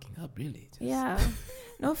fucking up, really. Yeah.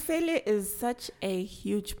 No, failure is such a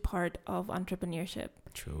huge part of entrepreneurship.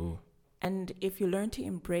 True. And if you learn to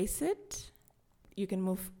embrace it, you can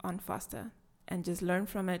move on faster and just learn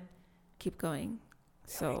from it, keep going.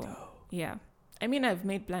 So, yeah. I mean, I've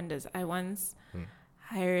made blunders. I once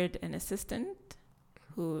hired an assistant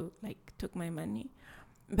who took my money.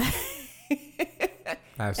 I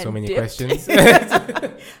have so many questions.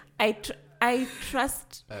 I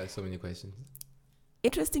trust. I have so many questions.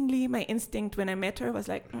 Interestingly, my instinct when I met her was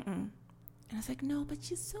like, And I was like, no, but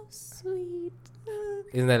she's so sweet.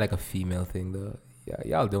 Isn't that like a female thing, though? Yeah,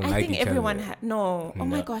 y'all don't like each other. I think everyone no. Oh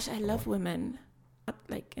my gosh, I love women. Not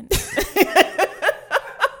like...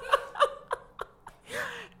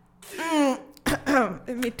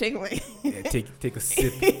 Let me take my... take a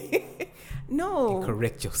sip. No. You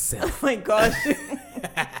correct yourself. Oh my gosh.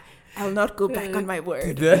 I'll not go back on my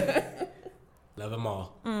word. Love them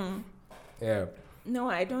all. Yeah. No,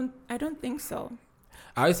 I don't think so.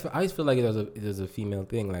 I always feel like it was a female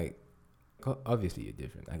thing. Like, obviously you're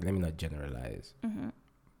different. Like, let me not generalize.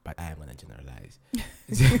 But I am gonna generalize.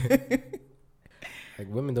 Like,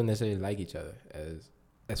 women don't necessarily like each other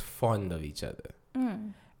as fond of each other.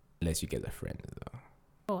 Unless you get a friend, though.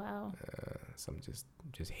 Oh wow. Some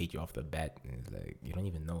just hate you off the bat, and it's like you don't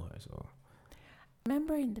even know her. So,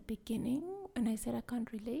 remember in the beginning when I said I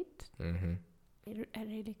can't relate? I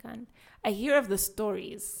really can't. I hear of the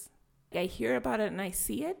stories. I hear about it and I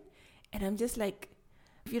see it, and I'm just like,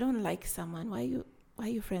 if you don't like someone, why are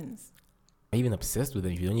you friends? Are you even obsessed with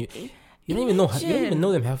them? You don't even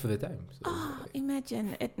know them half of the time. So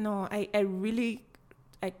imagine it. No, I really,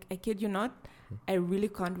 I kid you not. I really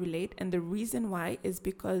can't relate, and the reason why is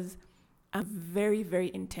because I'm very, very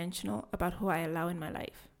intentional about who I allow in my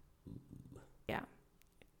life. Yeah.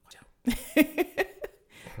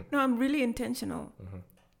 No, I'm really intentional.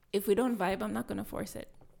 If we don't vibe, I'm not going to force it.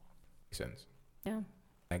 Makes sense. Yeah.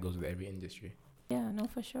 That goes with every industry. Yeah, no,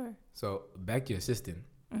 for sure. So back to your assistant.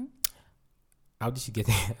 Mm-hmm. How did she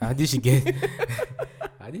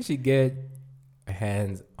get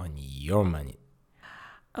hands on your money?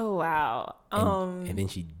 Oh, wow. And then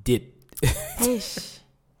she did. Ish.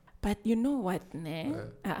 But you know what, ne?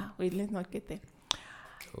 Wait, let's not get there.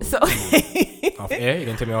 Cool. So off air? You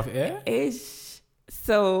gonna tell me off air? Ish.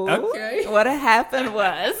 So okay. What happened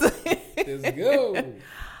was let's go.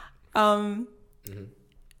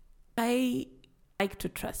 I like to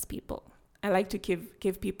trust people. I like to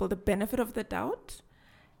give people the benefit of the doubt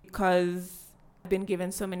because I've been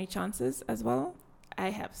given so many chances as well.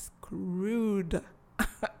 I have screwed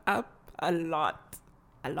up a lot.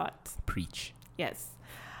 Preach. Yes.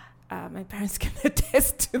 My parents can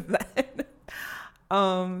attest to that.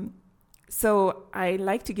 So I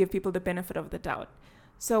like to give people the benefit of the doubt.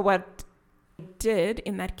 So what I did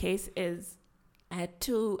in that case is I had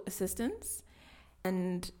 2 assistants,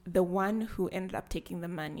 and the one who ended up taking the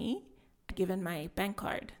money, I given my bank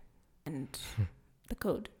card and the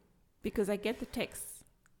code because I get the texts.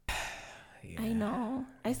 Yeah. I know.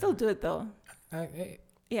 I still do it though.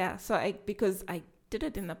 Yeah. So because I did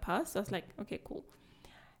it in the past, so I was like, okay, cool.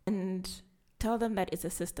 And tell them that it's a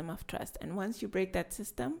system of trust. And once you break that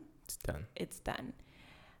system, it's done.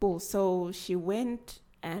 Cool. So she went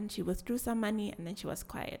and she withdrew some money and then she was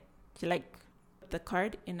quiet. She put the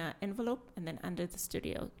card in an envelope and then under the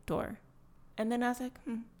studio door. And then I was like,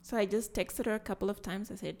 So I just texted her a couple of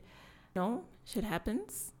times. I said, no, shit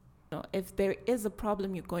happens. No, if there is a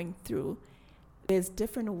problem you're going through, there's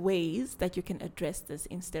different ways that you can address this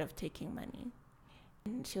instead of taking money.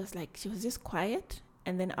 And she was just quiet.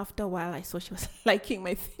 And then after a while, I saw she was liking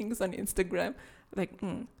my things on Instagram.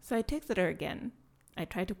 So I texted her again. I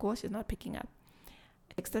tried to call. She's not picking up.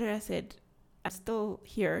 I texted her. I said, I'm still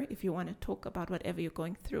here if you want to talk about whatever you're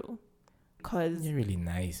going through. Because you're really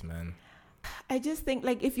nice, man. I just think,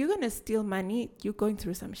 if you're going to steal money, you're going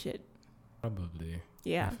through some shit. Probably.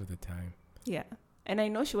 Yeah. Half of the time. Yeah. And I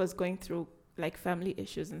know she was going through, family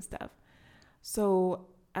issues and stuff. So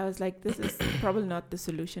I was like, this is probably not the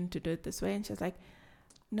solution to do it this way. And she was like,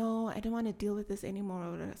 no, I don't want to deal with this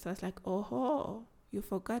anymore. So I was like, oh, you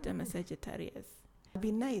forgot I'm a Sagittarius. It'd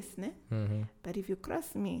be nice, ne? Mm-hmm. But if you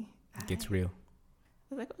cross me, it gets real.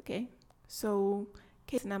 I was like, okay. So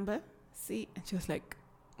case number C. And she was like,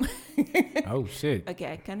 oh, shit.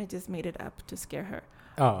 Okay, I kind of just made it up to scare her.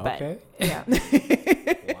 Oh, okay. Yeah.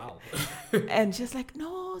 Wow. And she's like,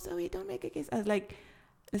 no, Zoe, don't make a case. I was like,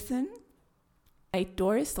 listen, my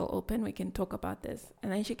door is still open. We can talk about this.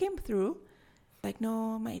 And then she came through. Like,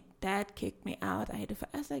 no, my dad kicked me out. I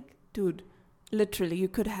was like, dude, literally, you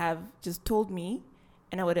could have just told me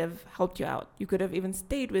and I would have helped you out. You could have even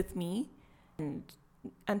stayed with me and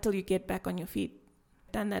until you get back on your feet.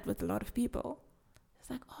 Done that with a lot of people. It's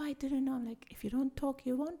like, oh, I didn't know. I'm like, if you don't talk,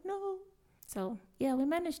 you won't know. So, yeah, we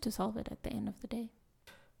managed to solve it at the end of the day.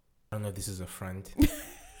 I don't know if this is a front,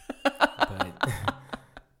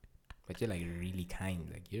 but you're really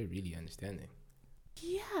kind. You're really understanding.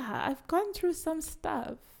 Yeah, I've gone through some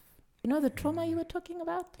stuff. You know the trauma you were talking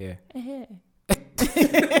about? Yeah.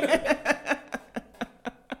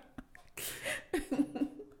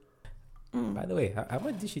 By the way, how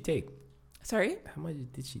much did she take? Sorry? How much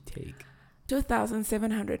did she take?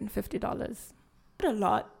 $2,750. Not a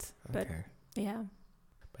lot, but okay. Yeah.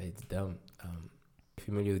 But it's dumb.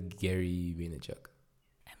 Familiar with Gary Vaynerchuk?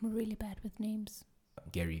 I'm really bad with names.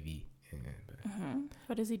 Gary V. Yeah,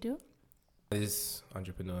 What does he do? This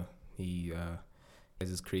entrepreneur. He has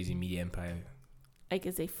this crazy media empire.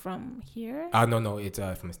 Is he from here? No, it's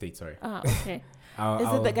from the States, sorry. Oh, okay.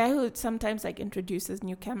 Is it the guy who sometimes introduces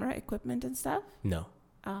new camera equipment and stuff? No.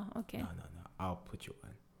 Oh, okay. No. I'll put you on.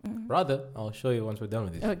 Rather, I'll show you once we're done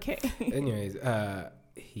with this. Okay. Anyways,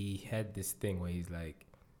 he had this thing where he's like,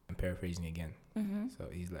 I'm paraphrasing again. So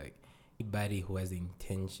he's like, anybody who has the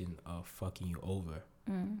intention of fucking you over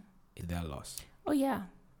is their loss. Oh, yeah,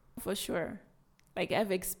 for sure.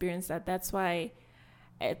 I've experienced that. That's why,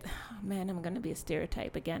 I'm going to be a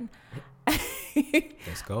stereotype again.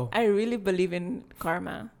 Let's go. I really believe in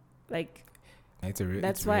karma.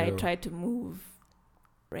 That's why I try to move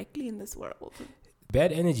correctly in this world.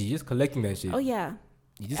 Bad energy, just collecting that shit. Oh, yeah.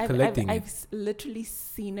 You're just collecting it. I've literally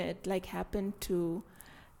seen it happen to...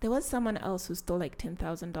 There was someone else who stole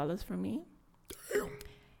 $10,000 from me. Damn.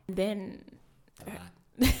 Then...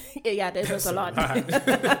 yeah, that was a lot.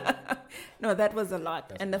 No, that was a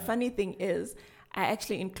lot. And the funny thing is, I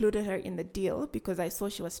actually included her in the deal because I saw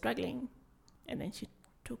she was struggling, and then she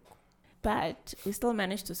took. But we still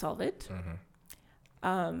managed to solve it.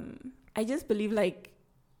 I just believe, like,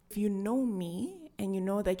 if you know me and you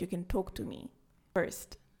know that you can talk to me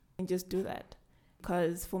first, and just do that.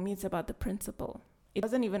 Because for me, it's about the principle. It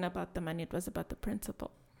wasn't even about the money. It was about the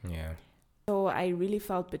principle. Yeah. So I really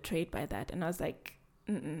felt betrayed by that. And I was like,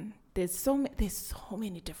 there's so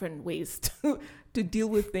many different ways to deal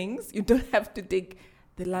with things. You don't have to take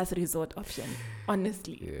the last resort option,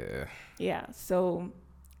 honestly. Yeah. Yeah. So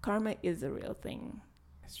karma is a real thing.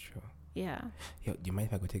 That's true. Yeah. Yo, do you mind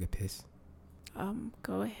if I go take a piss?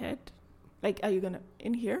 Go ahead. Like, are you gonna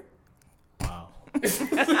in here? Wow.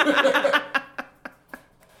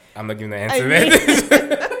 I'm not giving the answer, man.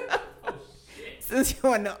 Oh, since you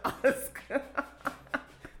want to ask.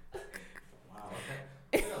 Wow.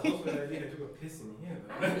 Piss in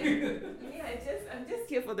here, Yeah, I'm just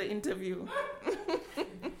here for the interview.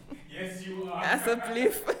 Yes, you are. As a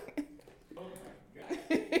belief. Oh my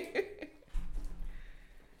God.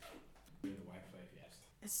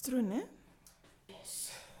 It's true, ne?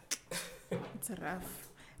 Yes. It's rough.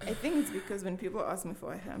 I think it's because when people ask me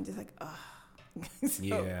for help, I'm just like, so,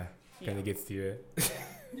 yeah, kind of gets to you.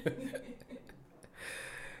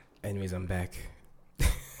 Anyways, I'm back.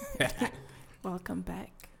 Welcome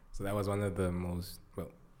back. So that was one of the most,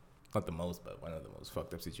 well, not the most, but one of the most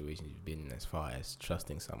fucked up situations you've been in as far as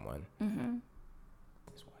trusting someone. Mm-hmm.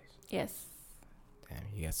 Yes. Damn,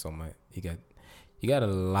 you got so much. You got a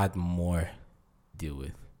lot more to deal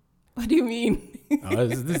with. What do you mean?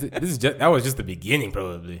 This is just, that was just the beginning,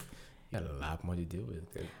 probably. You got a lot more to deal with.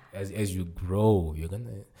 As you grow, you're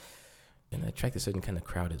gonna attract a certain kind of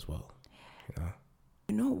crowd as well.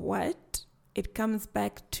 You know what? It comes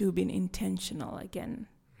back to being intentional again.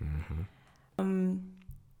 Mm-hmm.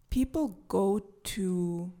 People go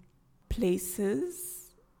to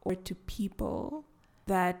places or to people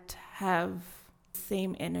that have the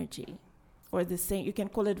same energy or the same, you can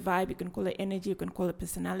call it vibe, you can call it energy, you can call it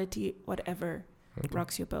personality, whatever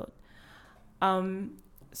rocks your boat.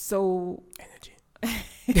 So energy.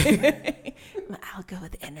 I'll go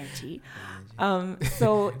with energy.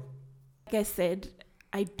 So like I said,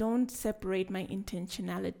 I don't separate my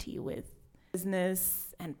intentionality with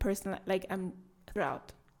business and personal, like I'm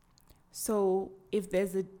throughout. So if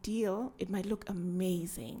there's a deal, it might look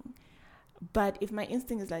amazing. But if my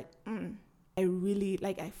instinct is like, I really,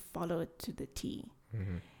 like, I follow it to the T.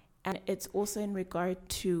 Mm-hmm. And it's also in regard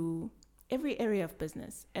to every area of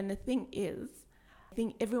business. And the thing is, I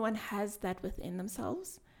think everyone has that within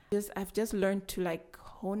themselves. I've just learned to, like,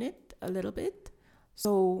 hone it a little bit.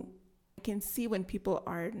 So I can see when people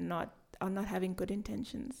are not having good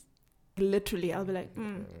intentions. Literally, I'll be like,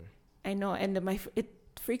 I know. And it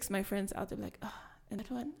freaks my friends out. They're like, and that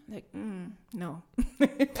one? Like, no.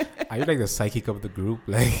 Are you like the psychic of the group?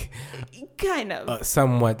 Like, kind of.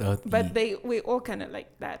 Somewhat. But we all kind of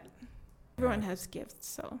like that. Everyone has gifts,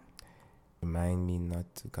 so. Remind me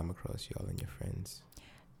not to come across y'all and your friends.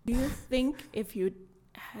 Do you think if you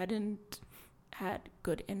hadn't had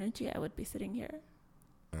good energy, I would be sitting here?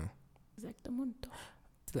 Exactamundo.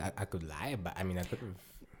 I could lie, but I mean, I could have.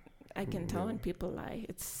 I can tell when people lie.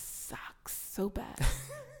 It sucks so bad.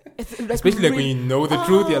 It's like especially like when you know the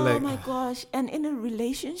truth, you're like, oh my gosh. And in a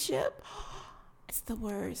relationship, it's the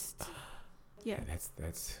worst. Yeah.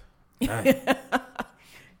 That's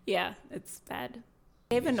yeah, it's bad.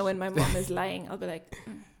 I even know when my mom is lying, I'll be like,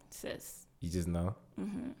 sis. You just know?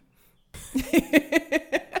 Mm-hmm.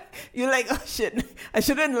 You're like, oh shit, I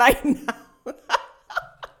shouldn't lie now.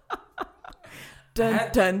 Dun,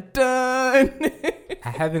 dun, dun. I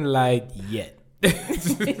haven't lied yet.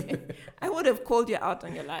 I would have called you out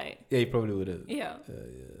on your lie. Yeah, you probably would have. Yeah.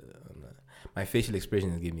 My facial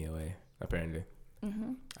expressions give me away, apparently.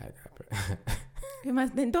 Mm-hmm. I You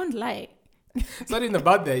must, then don't lie. It's not even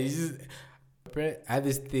about that. You just, I have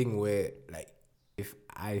this thing where, like, if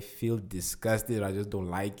I feel disgusted or I just don't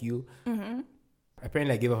like you,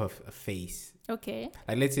 apparently I give off a face. Okay.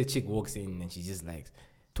 Like, let's say a chick walks in and she's just like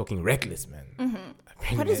talking reckless, man.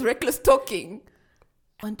 Mm-hmm. What is reckless talking?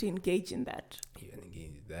 I want to engage in that. You want to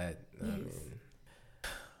engage in that? Yes. I mean,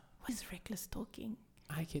 what is reckless talking?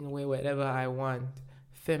 I can wear whatever I want.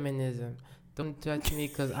 Feminism. Don't judge me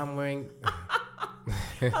because I'm wearing.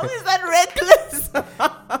 How is that reckless?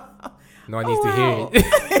 No one needs to hear it.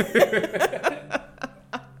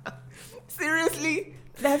 Seriously?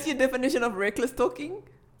 That's your definition of reckless talking?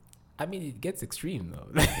 I mean, it gets extreme though.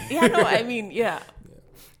 Yeah, no, I mean, yeah.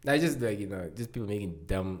 I just like, just people making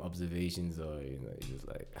dumb observations or, just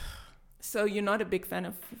like. So you're not a big fan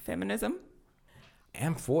of feminism?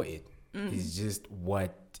 I'm for it. It's just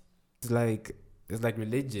what, it's like, it's like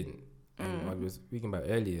religion. And what we were speaking about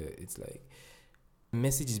earlier, it's like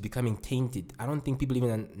message is becoming tainted. I don't think people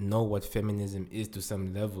even know what feminism is to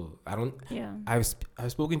some level. I've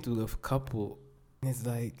spoken to a couple, and it's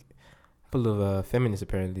like a couple of feminists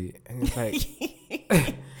apparently, and it's like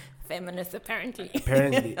feminists apparently,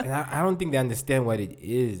 and I don't think they understand what it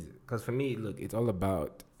is. Because for me, look, it's all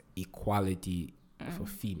about equality for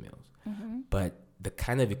females, but the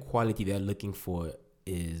kind of equality they're looking for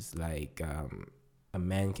is like a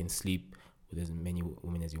man can sleep with as many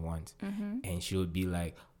women as he wants, and she would be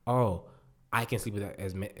like, "Oh, I can sleep with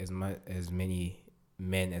as many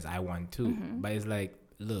men as I want to." But it's like,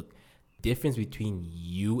 look, difference between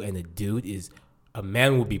you and a dude is a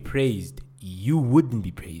man will be praised, you wouldn't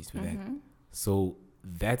be praised for that. So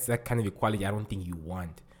that's that kind of equality I don't think you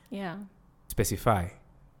want. Yeah. Specify,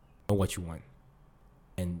 know what you want,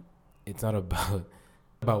 and it's not about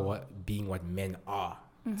what being what men are.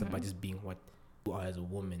 It's about just being what you are as a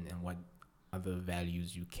woman and what other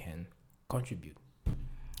values you can contribute.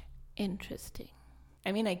 Interesting.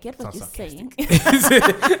 I mean, I get what you're saying.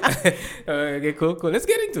 Okay, cool. Let's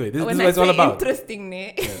get into it. This is what it's all about. Interesting,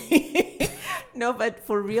 yeah. No, but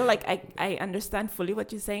for real, like I understand fully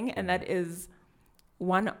what you're saying, and that is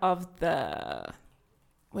one of the,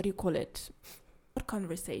 what do you call it? What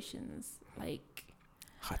conversations? Like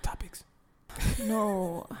hot topics.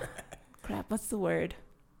 No. Crap, what's the word?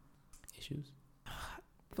 Issues?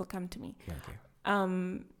 Will come to me. Okay.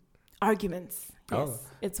 Arguments. Yes. Oh,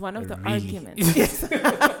 it's one of the really? arguments. Yes.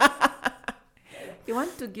 You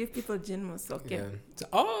want to give people jinmus, okay? Yeah.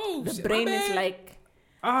 So, the brain is like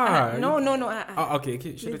no.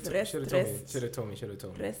 Okay. Should have told me.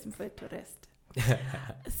 Rest.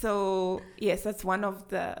 So yes, that's one of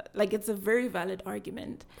the, like, it's a very valid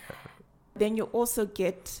argument. Then you also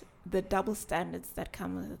get the double standards that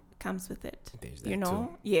comes with it. You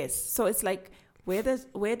know? Too. Yes. So it's like, where does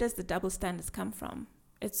the double standards come from?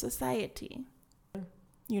 It's society.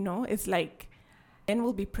 You know, it's like men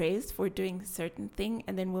will be praised for doing a certain thing,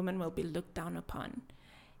 and then women will be looked down upon.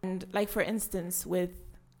 And like, for instance,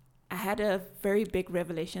 I had a very big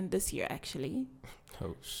revelation this year, actually.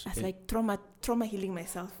 Oh, shit. I was like trauma healing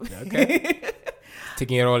myself. Okay.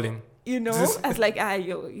 Taking it all in. You know, I was like,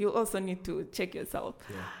 you also need to check yourself.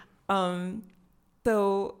 Yeah.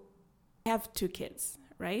 So I have 2 kids,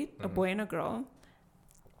 right? A boy and a girl.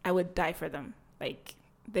 I would die for them. Like,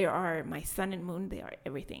 they are my sun and moon. They are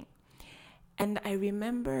everything. And I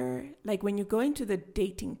remember, like, when you go into the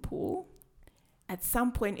dating pool, at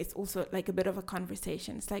some point, it's also like a bit of a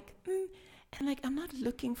conversation. It's like, and like, I'm not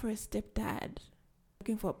looking for a stepdad,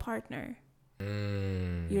 looking for a partner,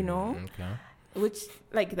 you know, okay. Which,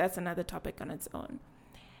 like, that's another topic on its own.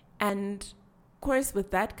 And of course,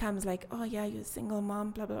 with that comes like, oh yeah, you're a single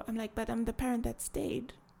mom, blah, blah. I'm like, but I'm the parent that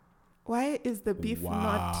stayed. Why is the beef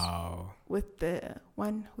not with the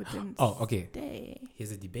one who didn't stay?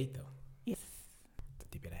 Here's a debate, though. Yes. The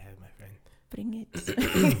debate I have, my friend. Bring it.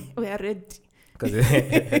 We are ready.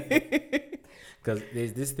 Because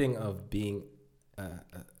there's this thing of being a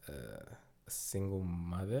single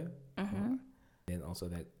mother, and also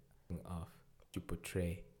that thing of to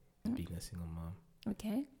portray being a single mom.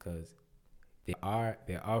 Okay. Because there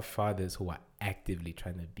are fathers who are actively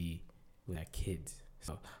trying to be with their kids.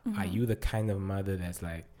 So are you the kind of mother that's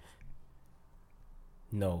like,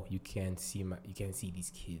 no, you can't see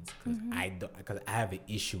these kids because I have an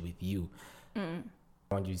issue with you. I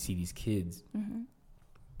want you to see these kids,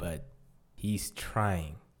 but he's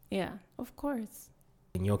trying. Yeah, of course.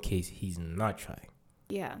 In your case, he's not trying.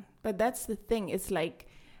 Yeah, but that's the thing. It's like,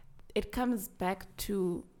 it comes back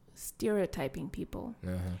to stereotyping people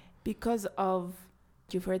because of,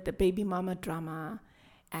 you've heard the baby mama drama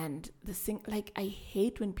and like, I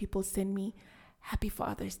hate when people send me Happy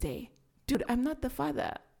Father's Day. Dude, I'm not the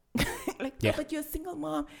father. Like, yeah. Oh, but you're a single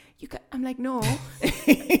mom. I'm like, no.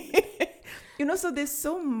 You know, so there's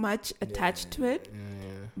so much attached to it.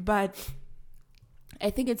 But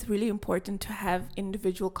I think it's really important to have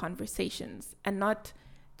individual conversations and not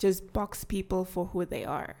just box people for who they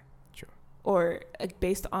are. Sure. Or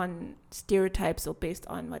based on stereotypes or based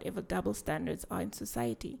on whatever double standards are in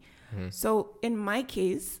society. So in my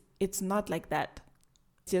case, it's not like that.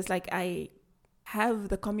 It's just like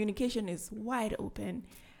the communication is wide open,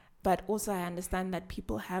 but also I understand that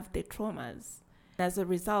people have their traumas. As a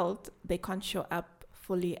result, they can't show up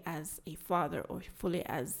fully as a father or fully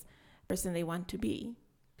as the person they want to be.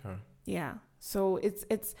 Yeah. So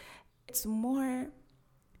it's more,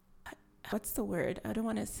 what's the word? I don't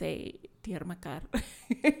want to say Tiermakar.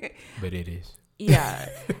 But it is. Yeah.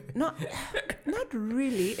 Not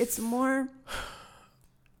really. It's more,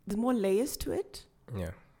 there's more layers to it.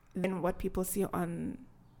 Yeah. than what people see on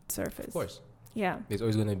surface. Of course. Yeah. There's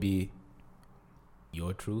always going to be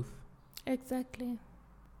your truth. Exactly.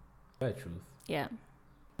 That truth. Yeah.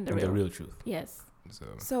 And the real truth. Yes.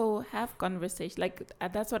 So have conversation. Like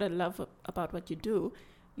that's what I love about what you do.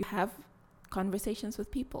 You have conversations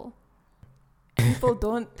with people. People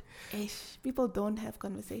don't have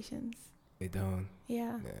conversations. They don't.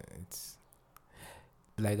 Yeah. It's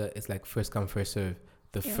like first come, first serve.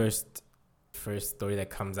 The first story that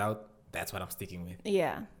comes out, that's what I'm sticking with.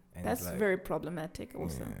 Yeah. And that's like, very problematic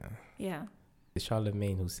also. Yeah. It's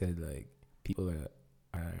Charlemagne who said like people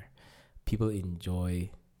enjoy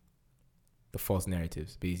the false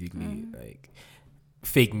narratives, basically like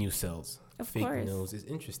fake news sells. Fake news is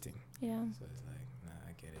interesting. Yeah. So it's like, nah,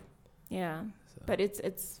 I get it. Yeah. So. But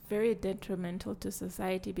it's very detrimental to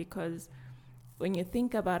society because when you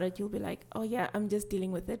think about it, you'll be like, oh yeah, I'm just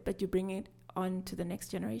dealing with it, but you bring it on to the next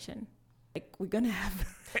generation. Like we're gonna have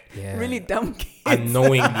really dumb kids.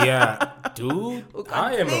 Unknowing, dude.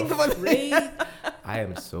 I am afraid. I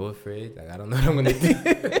am so afraid. Like I don't know what I'm gonna do.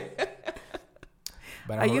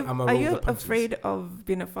 But are you afraid of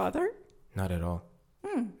being a father? Not at all.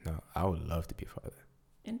 No, I would love to be a father.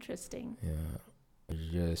 Interesting. Yeah,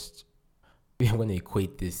 just I'm gonna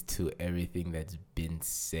equate this to everything that's been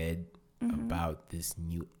said about this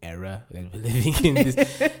new era that we're living in. This,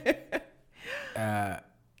 I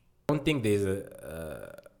don't think there's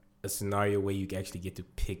a scenario where you actually get to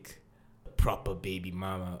pick a proper baby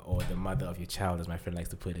mama or the mother of your child, as my friend likes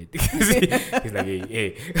to put it. He's like,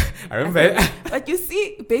 hey, I remember. But you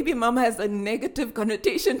see, baby mama has a negative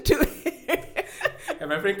connotation to it. And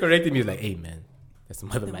my friend corrected me. He was like, hey, man, that's the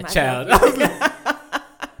mother of my child.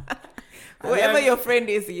 Whoever your friend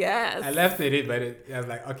is, yes. I left it, but I was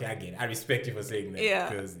like, okay, I get it. I respect you for saying that. Yeah.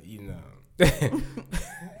 Because,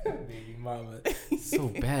 baby mama, so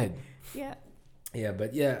bad. Yeah. Yeah,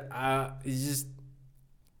 but it's just,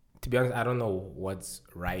 to be honest, I don't know what's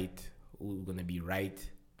right, who's going to be right,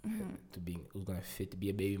 who's going to fit to be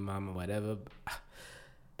a baby mama, whatever.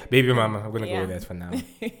 Baby mama, I'm going to go with that for now.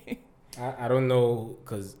 I don't know,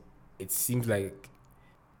 because it seems like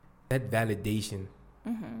that validation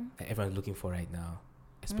that everyone's looking for right now,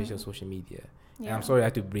 especially on social media. Yeah. And I'm sorry I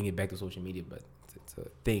have to bring it back to social media, but it's a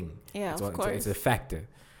thing. Yeah, of course. It's a factor.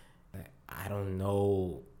 Like, I don't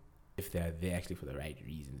know if they're there actually for the right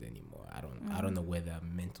reasons anymore. I don't know where their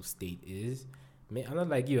mental state is. I'm not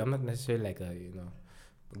like you. I'm not necessarily like a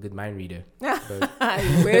good mind reader. But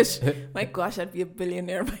I wish. My gosh, I'd be a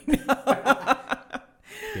billionaire by now.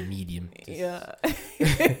 You're medium. Yeah.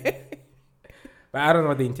 But I don't know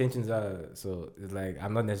what the intentions are. So it's like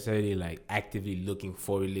I'm not necessarily like actively looking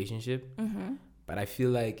for a relationship. But I feel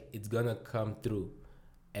like it's gonna come through.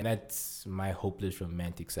 And that's my hopeless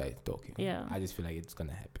romantic side talking. Yeah. I just feel like it's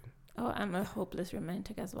gonna happen. Oh, I'm a hopeless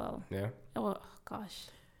romantic as well. Yeah. Oh gosh.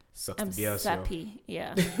 Sucks I'm to be us. sappy.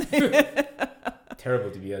 Yeah.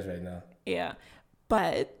 Terrible to be us right now. Yeah.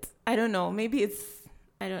 But I don't know. Maybe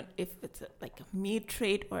I don't if it's like a me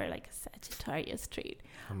trait or like a Sagittarius trait.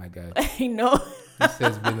 Oh my God. I know. This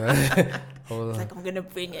has been a whole like I'm gonna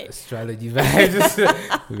bring it. Astrology vibes.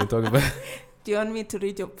 We've been talking about. Do you want me to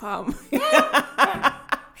read your palm?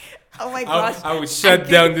 Oh my gosh. I would shut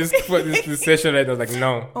down this session right now. I was like,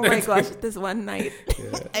 no. Oh my gosh, this one night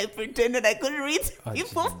I pretended I could read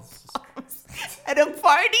people's palms at a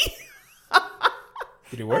party.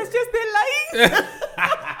 Did it work? I was just there lying.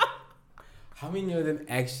 How many of them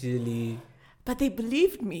actually? But they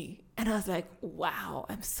believed me. And I was like, wow,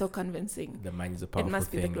 I'm so convincing. The mind is a powerful thing. It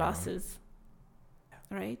must be the glasses.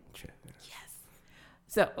 Right? Sure. Yes.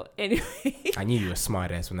 So, anyway. I knew you were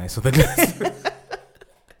smart ass when I saw the glasses.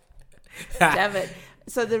 Damn it.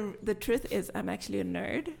 So, the truth is, I'm actually a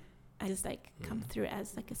nerd. I just come through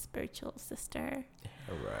as like a spiritual sister.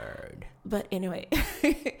 A word. But anyway,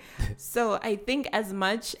 so I think as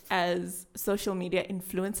much as social media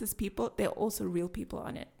influences people, there are also real people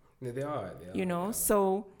on it. Yeah, they are.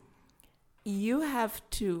 So you have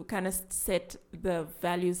to kind of set the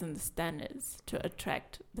values and the standards to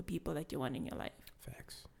attract the people that you want in your life.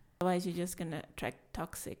 Facts. Otherwise, you're just going to attract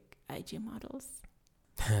toxic IG models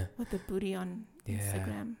with the booty on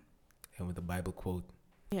Instagram. And with the Bible quote.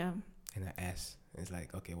 Yeah. And an ass. It's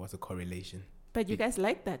like, okay, what's the correlation? But you guys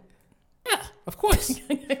like that. Yeah, of course.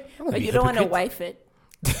 But you don't want to wife it.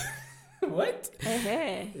 What?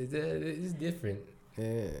 Hey. It's different.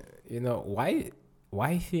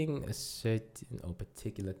 Why think a certain or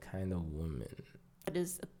particular kind of woman?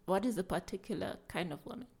 What is a particular kind of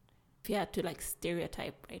woman? If you had to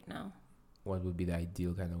stereotype right now. What would be the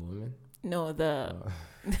ideal kind of woman? No,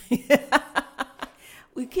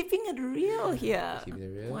 We're keeping it real here. Keeping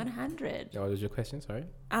it real. 100. What was your question? Sorry.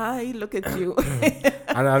 I look at you.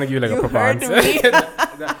 I'm gonna give you like You a proper heard answer. me.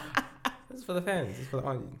 This is for the fans. This is for the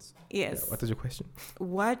audience. Yes. Yeah, what is your question?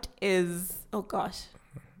 What is? Oh gosh,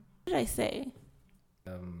 what did I say?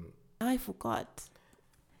 I forgot.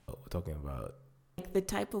 We're talking about. Like the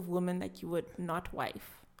type of woman that you would not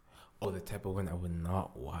wife. Oh, the type of woman I would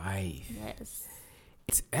not wife. Yes.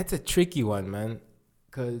 That's a tricky one, man.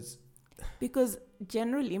 Because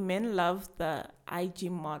generally men love the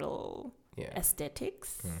IG model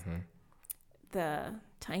aesthetics. Mm-hmm. The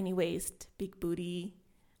tiny waist, big booty,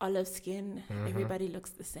 olive skin. Mm-hmm. Everybody looks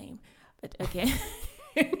the same. But okay.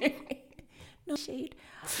 No shade.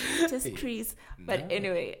 Just trees. But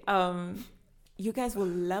anyway, you guys will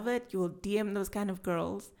love it. You will DM those kind of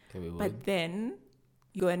girls. Okay, but then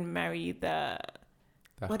you go and marry the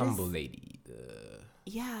humble lady.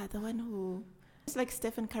 The one who it's like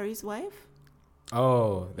Stephen Curry's wife.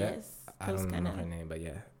 Oh, that yes, I don't know her name, but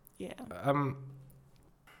yeah. Yeah.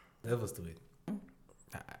 Levels to it.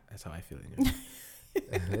 That's how I feel. Anyway.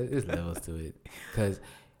 There's levels to it because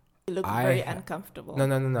you look very uncomfortable. No.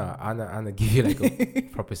 I'm gonna give you like a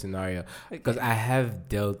proper scenario because I have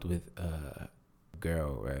dealt with a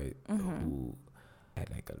girl, right, who had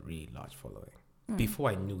like a really large following. Before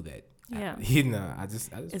I knew that, yeah, I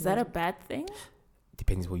just is that a bad thing?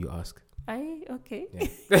 Depends who you ask. Okay.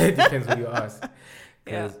 Yeah. Depends who you ask.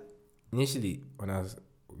 Yeah. Initially, when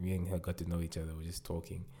me and her got to know each other, we were just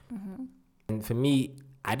talking, and for me,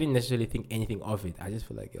 I didn't necessarily think anything of it. I just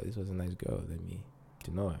feel like, this was a nice girl. Let me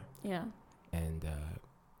to know her. Yeah. And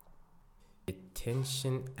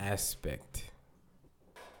attention aspect.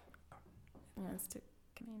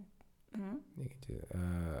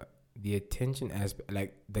 The attention aspect,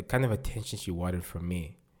 like the kind of attention she wanted from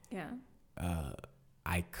me. Yeah.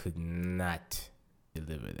 I could not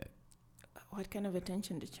deliver that. What kind of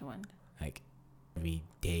attention did you want? Like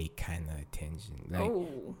everyday kind of attention. Like,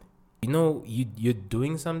 you know, you're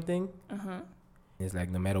doing something. It's like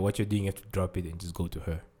no matter what you're doing, you have to drop it and just go to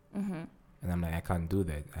her. And I'm like, I can't do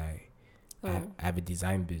that. I have a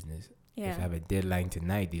design business. Yeah. If I have a deadline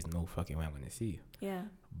tonight, there's no fucking way I'm gonna see you. Yeah.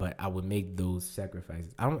 But I would make those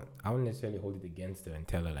sacrifices. I wouldn't necessarily hold it against her and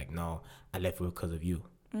tell her like, no, I left work because of you.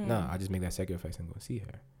 No, I'll just make that sacrifice and go see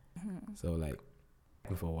her. So like,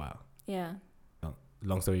 for a while. Yeah.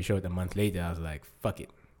 Long story short, a month later, I was like, fuck it.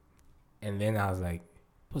 And then I was like,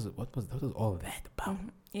 what was all that about?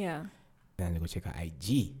 Yeah. Then I go check her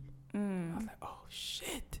IG. I was like, oh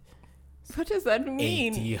shit. What does that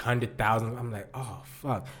mean? 80, 100,000. I'm like, oh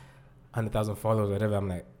fuck. 100,000 followers, whatever. I'm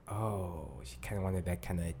like, oh, she kind of wanted that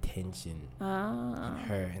kind of attention on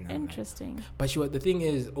her. And interesting. Like, but the thing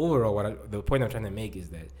is, overall, the point I'm trying to make is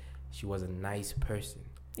that she was a nice person.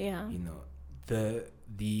 Yeah. You know, the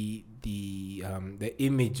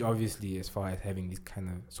image, obviously, as far as having this kind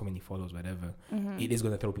of so many followers, whatever, it is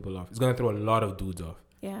gonna throw people off. It's gonna throw a lot of dudes off.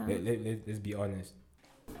 Yeah. Let's be honest.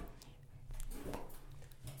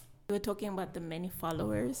 We were talking about the many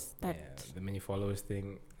followers. The many followers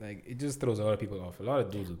thing, like it just throws a lot of people off. A lot of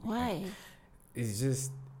dudes. Why? It's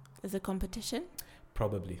just. Is it competition?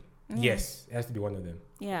 Probably. Yes, it has to be one of them.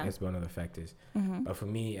 Yeah. It has to be one of the factors. But for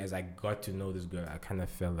me, as I got to know this girl, I kind of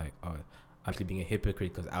felt like, actually being a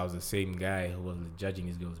hypocrite because I was the same guy who was judging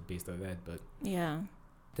these girls based on that. But yeah,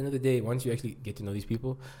 at the end of the day, once you actually get to know these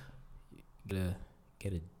people, you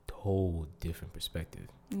get a whole different perspective.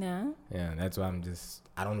 No. Yeah, that's why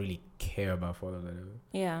I don't really care about followers.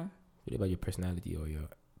 Yeah. Really about your personality or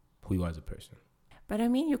who you are as a person. But I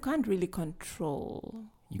mean, you can't really control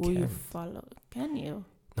who you follow, can you?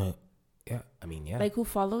 No. Yeah. I mean, yeah. Like who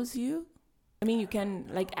follows you? I mean, you can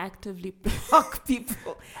like actively block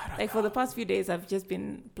people. Like for the past few days, I've just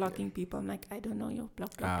been blocking people. I'm like, I don't know you.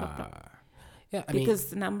 Block. Yeah.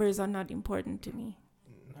 Because numbers are not important to me.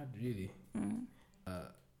 Not really.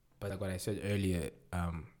 But like what I said earlier,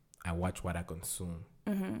 I watch what I consume.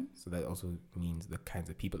 So that also means the kinds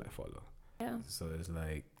of people I follow. Yeah. So it's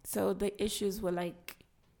like. So the issues were like,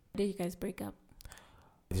 did you guys break up?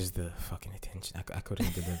 Just the fucking attention. I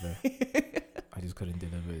couldn't deliver. I just couldn't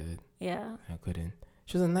deliver it. Yeah. I couldn't.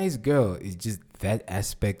 She was a nice girl. It's just that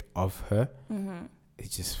aspect of her.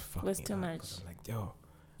 It's just fucking. Was too much. I'm like, yo.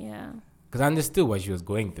 Yeah. Because I understood what she was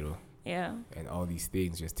going through. Yeah. And all these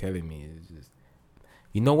things just telling me. It's just.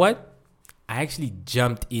 You know what? I actually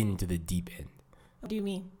jumped into the deep end. What do you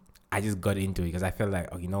mean? I just got into it because I felt like,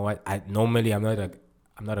 you know what? I'm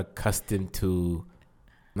not accustomed to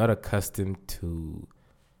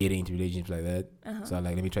getting into relationships like that. So I'm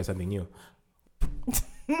like, let me try something new.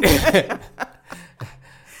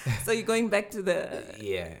 So you're going back to the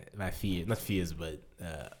my fear, not fears, but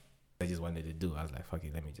I just wanted to do. I was like, fuck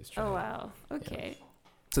it, let me just try. Oh, wow. Okay. Yeah.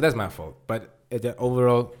 So that's my fault. But the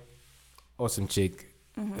overall, awesome chick,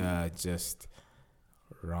 just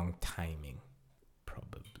wrong timing,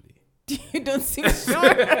 probably. You don't seem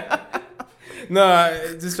sure.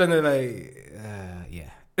 No, just trying to yeah.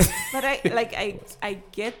 But I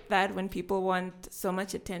get that when people want so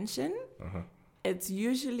much attention, it's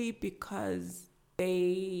usually because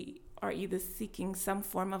they are either seeking some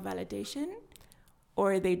form of validation,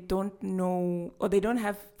 or they don't know, or they don't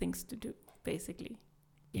have things to do, basically.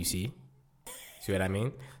 You see what I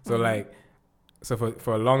mean? So so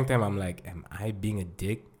for a long time, I'm like, am I being a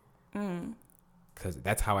dick? Because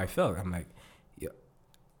that's how I felt. I'm like, yeah,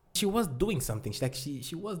 she was doing something.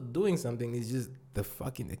 She was doing something. It's just the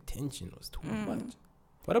fucking attention was too much.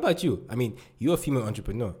 What about you? I mean, you're a female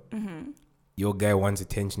entrepreneur. Your guy wants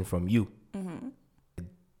attention from you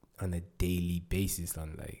on a daily basis,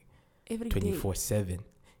 on like 24/7.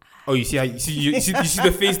 Oh, you see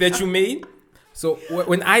the face that you made? So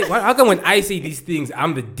how come when I say these things,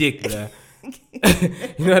 I'm the dick, bruh?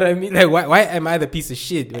 You know what I mean? Like, why am I the piece of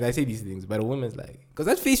shit when I say these things? But a woman's like, because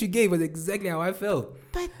that face you gave was exactly how I felt.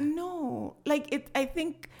 But no, I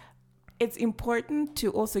think it's important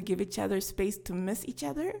to also give each other space to miss each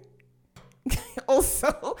other.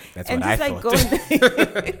 Also, that's and what just I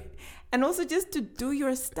thought. And also just to do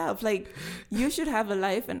your stuff. Like, you should have a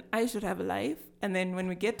life and I should have a life, and then when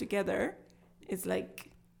we get together, it's like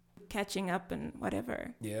catching up and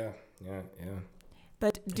whatever. Yeah.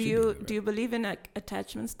 But do you believe in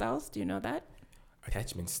attachment styles? Do you know that?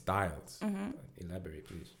 Attachment styles. Elaborate,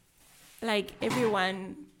 please. Like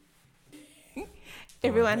everyone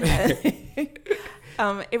has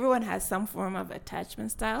everyone has some form of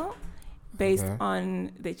attachment style based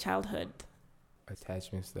on their childhood.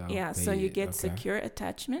 Attachment style. Yeah, so you get secure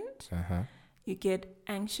attachment, you get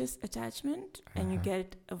anxious attachment, and you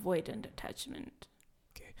get avoidant attachment.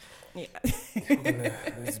 Okay. Yeah.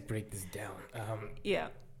 Let's break this down. Yeah.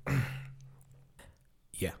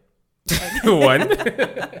 Yeah. One.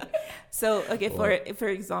 So, okay, for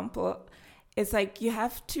example, it's like you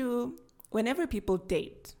have to, whenever people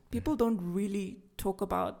date, people don't really talk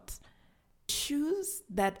about issues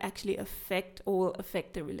that actually affect or will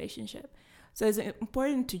affect the relationship. So it's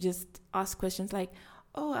important to just ask questions like,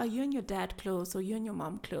 oh, are you and your dad close? Or you and your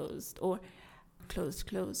mom closed? Or close?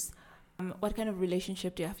 What kind of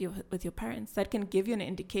relationship do you have with your parents? That can give you an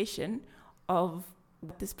indication of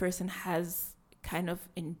what this person has kind of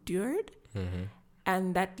endured.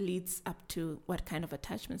 And that leads up to what kind of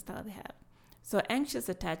attachment style they have. So anxious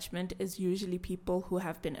attachment is usually people who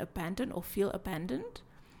have been abandoned or feel abandoned.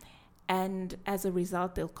 And as a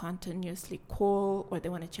result, they'll continuously call, or they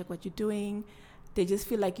want to check what you're doing. They just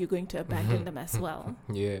feel like you're going to abandon them as well.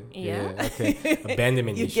 Yeah. Okay.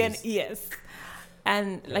 Abandonment issues. Yes.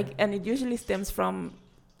 And and it usually stems from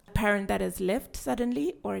a parent that has left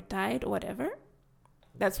suddenly or died or whatever.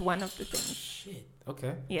 That's one of the things. Shit.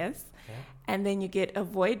 Okay. Yes. Okay. And then you get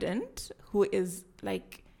avoidant, who is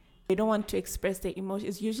like, they don't want to express their emotions.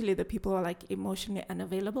 It's usually the people who are like emotionally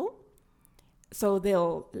unavailable. So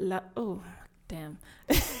they'll, oh, damn.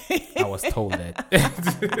 I was told that.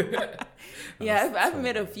 Yeah, I've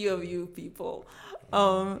met a few of you people.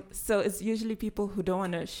 So it's usually people who don't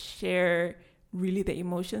want to share really the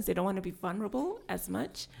emotions. They don't want to be vulnerable as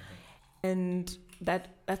much. And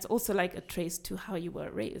that's also like a trace to how you were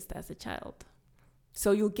raised as a child.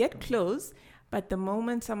 So you'll get close, but the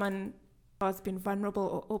moment someone has been vulnerable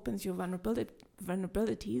or opens your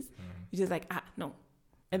vulnerabilities, you're just like, no.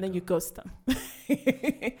 And then you ghost them.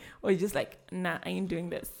 Or you're just like, nah, I ain't doing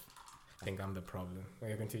this. I think I'm the problem.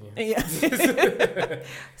 Okay, continue. Yeah.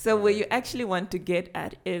 So what you actually want to get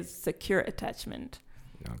at is secure attachment.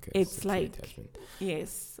 Okay. It's like, attachment.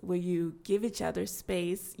 Yes, where you give each other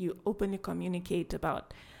space, you openly communicate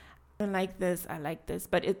about, I don't like this, I like this.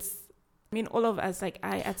 But all of us, like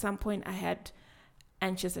at some point I had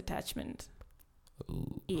anxious attachment.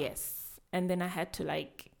 Ooh. Yes. And then I had to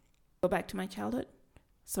like go back to my childhood,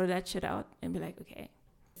 sort that shit out, and be like, okay,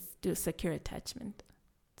 let's do secure attachment.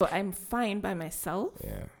 So I'm fine by myself.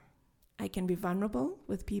 Yeah. I can be vulnerable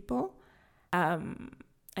with people.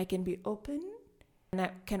 I can be open, and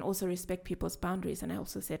I can also respect people's boundaries, and I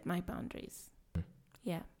also set my boundaries.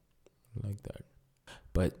 Yeah. I like that.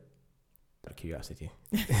 But out of curiosity,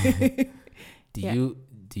 do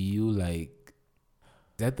you like,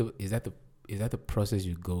 is that the process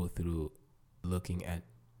you go through looking at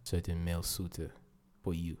certain male suitor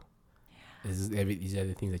for you? Is that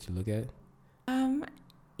the things that you look at?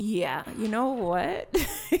 Yeah, you know what?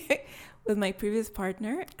 With my previous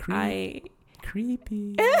partner, creepy.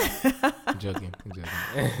 I'm joking.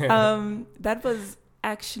 That was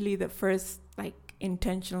actually the first like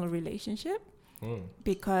intentional relationship.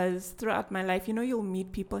 Because throughout my life, you'll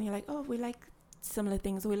meet people and you're like, oh, we like similar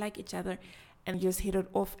things, we like each other, and you just hit it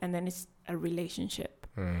off, and then it's a relationship.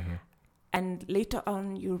 And later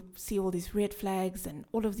on, you see all these red flags and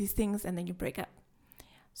all of these things, and then you break up.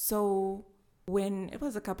 So when it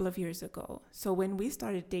was a couple of years ago, so when we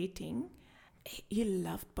started dating, he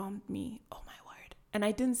love bombed me. Oh my word! And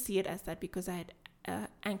I didn't see it as that because I had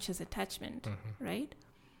anxious attachment, right?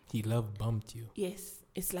 He love bumped you. Yes.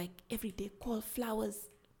 It's like every day, call, flowers,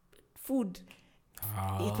 food.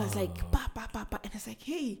 It was like, pa, pa, pa, pa. And it's like,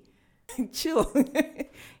 hey, chill.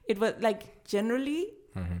 It was like, generally,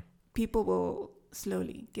 people will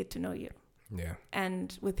slowly get to know you. Yeah.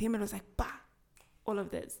 And with him, it was like, pa, all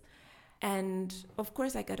of this. And of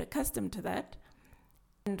course, I got accustomed to that.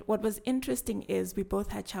 And what was interesting is we both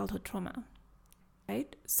had childhood trauma,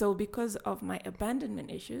 right? So because of my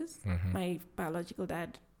abandonment issues, my biological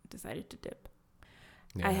dad decided to dip.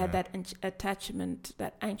 Yeah. I had that attachment,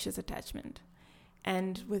 that anxious attachment.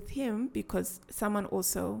 And with him, because someone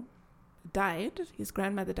also died, his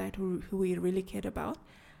grandmother died, who he really cared about,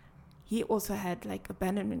 he also had like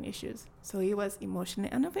abandonment issues. So he was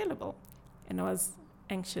emotionally unavailable. And I was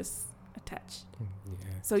anxious attached.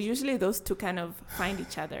 Yeah. So usually those two kind of find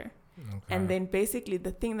each other. Okay. And then basically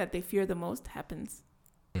the thing that they fear the most happens.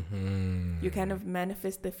 You kind of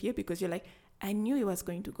manifest the fear because you're like, I knew he was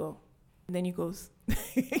going to go. And then he goes.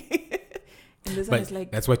 And this one is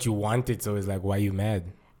like, that's what you wanted, so it's like, why are you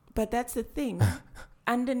mad? But that's the thing.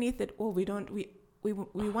 Underneath it all, we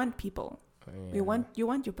want people. Yeah. You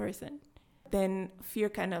want your person. Then fear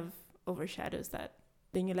kind of overshadows that.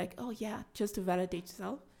 Then you're like, oh yeah, just to validate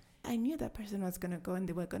yourself. I knew that person was gonna go and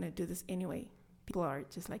they were gonna do this anyway. People are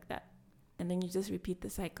just like that. And then you just repeat the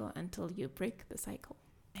cycle until you break the cycle.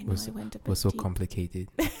 I know I went a bit was so deep. Complicated.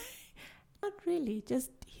 Not really. Just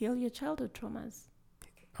heal your childhood traumas.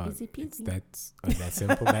 Easy peasy. That's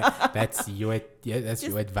simple. That's your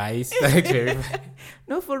advice.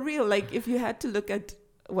 No, for real. Like if you had to look at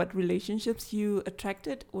what relationships you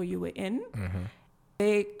attracted or you were in,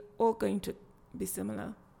 they're all going to be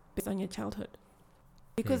similar based on your childhood.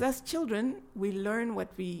 Because as children, we learn what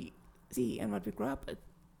we see and what we grow up with.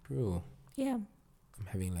 True. Yeah. I'm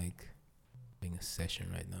having a session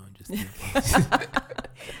right now, just in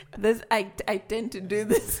case. I tend to do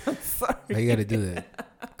this. I'm sorry. Why you gotta do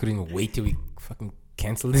that? Couldn't even wait till we fucking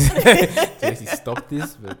cancel this to actually stop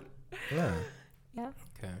this, but yeah.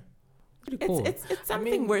 Okay. Pretty cool. It's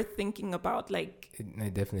something worth thinking about. Like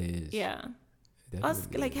it definitely is. Yeah.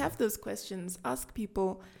 Ask have those questions. Ask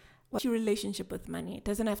people, what's your relationship with money? It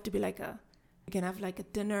doesn't have to be like you can have like a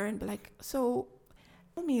dinner and be like, so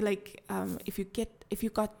tell me, like, if you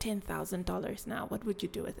got $10,000 now, what would you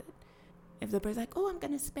do with it? If the person's like, oh, I'm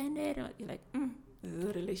gonna spend it, or you're like, this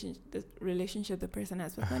is the relationship the person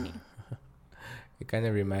has with money. It kind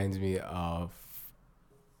of reminds me of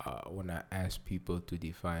when I ask people to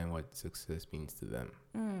define what success means to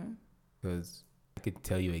them, because I could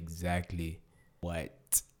tell you exactly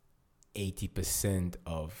what 80%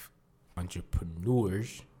 of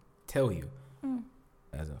entrepreneurs tell you.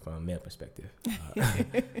 From a male perspective.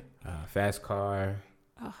 Fast car,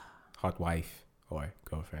 hot wife or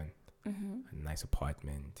girlfriend, a nice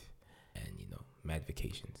apartment, and mad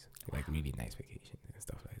vacations, like really nice vacations and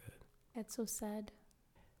stuff like that. That's so sad.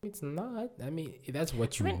 It's not. I mean, if that's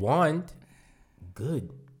what you want,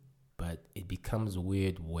 good. But it becomes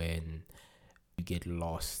weird when you get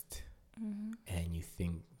lost and you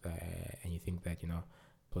think that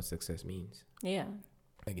what success means. Yeah.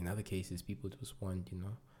 Like in other cases, people just want,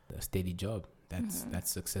 a steady job. That's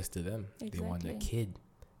success to them. Exactly. They want a kid.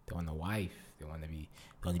 They want a wife. They want to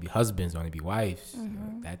be husbands. They want to be wives.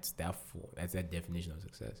 That's that definition of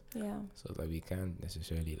success. Yeah. So it's like we can't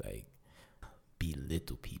necessarily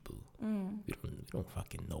belittle people. We don't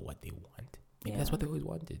fucking know what they want. Maybe that's what they always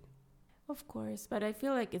wanted. Of course, but I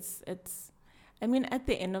feel like it's. I mean, at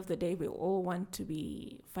the end of the day, we all want to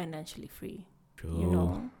be financially free.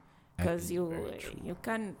 True. Because you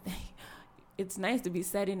can't. It's nice to be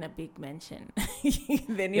set in a big mansion.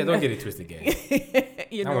 Then don't get it twisted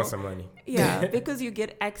again. I want some money. Yeah, because you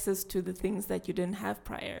get access to the things that you didn't have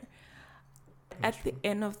prior. At the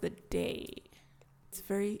end of the day,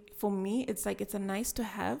 for me, it's like it's a nice to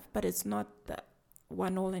have, but it's not the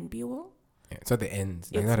one all and be all. Yeah, it's not the ends.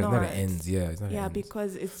 It's not the ends. Yeah, it's not. Yeah,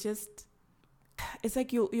 because it's just. It's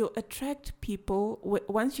like you'll attract people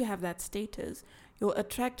once you have that status. You'll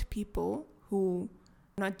attract people who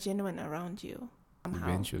are not genuine around you somehow.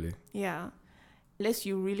 Eventually. Yeah. Unless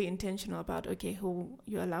you're really intentional about, who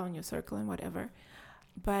you allow in your circle and whatever.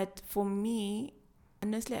 But for me,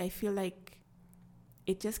 honestly, I feel like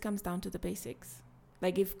it just comes down to the basics.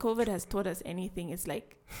 Like if COVID has taught us anything, it's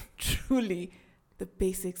like truly the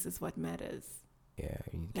basics is what matters. Yeah.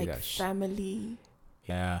 Like family.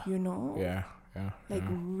 Yeah. You know? Yeah. Like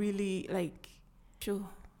really, like, sure,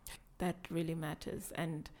 that really matters.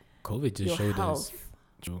 And COVID just showed us.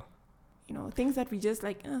 True. You know, things that we just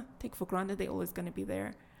like take for granted, they're always going to be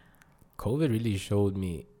there. COVID really showed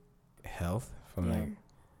me health from like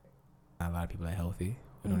a lot of people are healthy.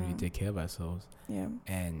 We don't really take care of ourselves. Yeah.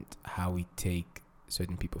 And how we take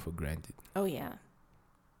certain people for granted. Oh, yeah.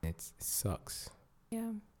 It sucks.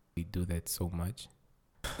 Yeah. We do that so much.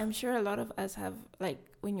 I'm sure a lot of us have, like,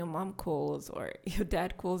 when your mom calls or your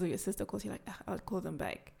dad calls or your sister calls, you're like, I'll call them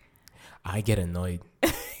back. I get annoyed.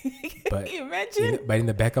 But can you imagine? But in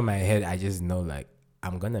the back of my head, I just know, like,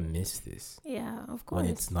 I'm going to miss this. Yeah, of course.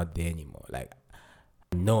 When it's not there anymore. Like,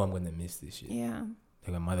 I know I'm going to miss this shit. Yeah.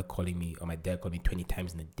 Like my mother calling me or my dad calling me 20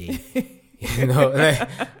 times in a day. You know, like,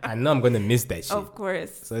 I know I'm going to miss that shit. Of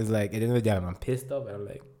course. So it's like, at the end of the day, I'm pissed off and I'm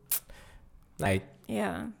like,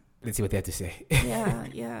 yeah. Let's see what they have to say. Yeah,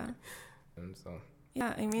 yeah. So.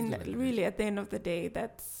 Yeah, I mean, really, at the end of the day,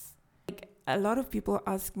 that's like a lot of people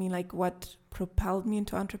ask me like what propelled me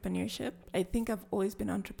into entrepreneurship. I think I've always been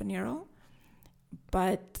entrepreneurial,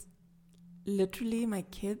 but literally my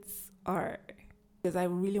kids are, because I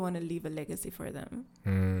really want to leave a legacy for them.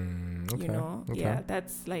 Okay. You know, yeah,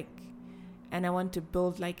 that's like, and I want to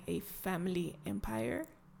build like a family empire.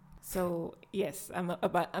 So yes, I'm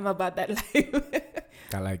about that life.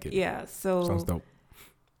 I like it. Yeah, so sounds dope.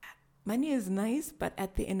 Money is nice, but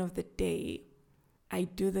at the end of the day, I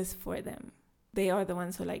do this for them. They are the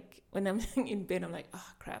ones who, like, when I'm in bed, I'm like, oh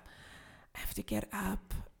crap, I have to get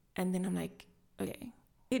up. And then I'm like, okay,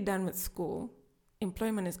 get done with school.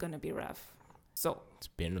 Employment is going to be rough. So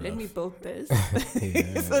let me build this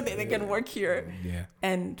so that they can work here. Yeah.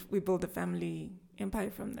 And we build a family empire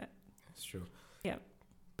from that. That's true. Yeah.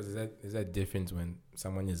 Is that difference when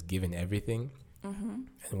someone is given everything and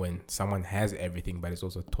when someone has everything, but it's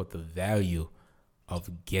also taught the value of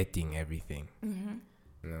getting everything? You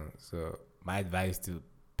know, so my advice to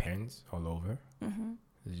parents all over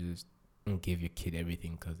is just don't give your kid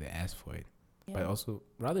everything because they asked for it, but also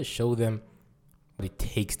rather show them what it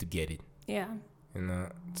takes to get it. Yeah. You know,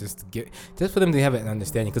 just for them to have an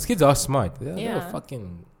understanding, because kids are smart. They're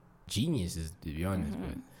fucking geniuses, to be honest.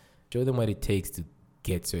 But show them what it takes to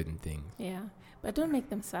get certain things. Yeah, but don't make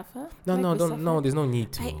them suffer. No, there's no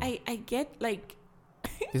need to. I get like.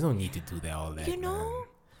 There's no need to do that. All that. You know,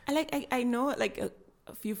 I know like a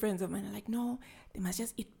few friends of mine are like, no, they must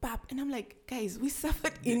just eat pap, and I'm like, guys, we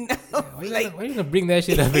suffered enough. Why are you gonna bring that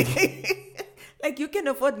shit up again? Like, you can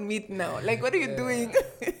afford meat now. Like, what are you doing?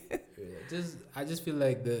 I just feel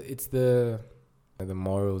like it's the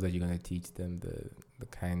morals that you're gonna teach them, the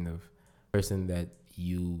kind of person that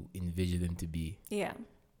you envision them to be. Yeah.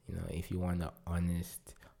 You know, if you want an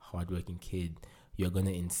honest, hardworking kid, you're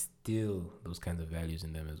gonna instill those kinds of values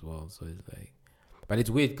in them as well. So it's like, but it's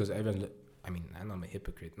weird because everyone. I mean, I know I'm a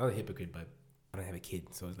hypocrite. Not a hypocrite, but I don't have a kid,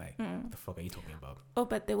 so it's like, what the fuck are you talking about? Oh,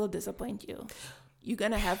 but they will disappoint you. You're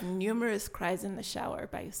gonna have numerous cries in the shower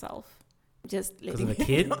by yourself. Just letting you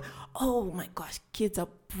kid know. Oh my gosh, kids are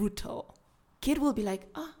brutal. Kid will be like,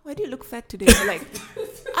 why do you look fat today? You're like,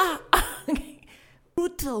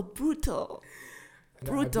 brutal.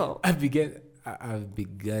 I've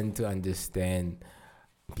begun to understand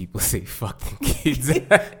people say fucking kids.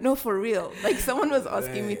 No, for real. Like, someone was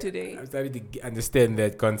asking me today. I'm starting to understand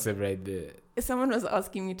that concept right there. Someone was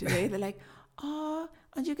asking me today. They're like,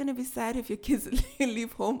 aren't you gonna be sad if your kids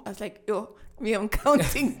leave home? I was like, I'm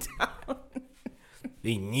counting down.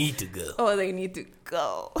 They need to go. Oh, they need to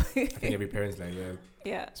go. I think every parent's like that.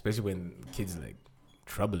 Yeah. Especially when kids like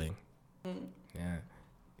troubling. Yeah.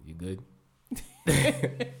 You good?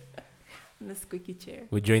 In the squeaky chair.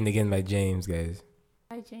 We're joined again by James, guys.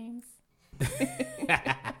 Hi, James.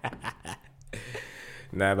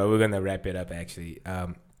 Nah, but we're gonna wrap it up actually.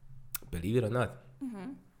 Believe it or not.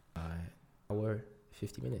 Hour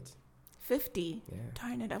 50 minutes. 50? Yeah.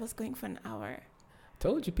 Darn it, I was going for an hour.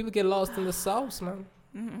 Told you, people get lost in the sauce, man.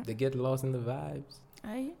 They get lost in the vibes.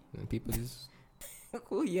 Aye. And people just...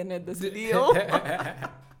 Who this deal?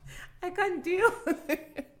 I can't deal.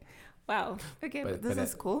 Wow. Okay, but this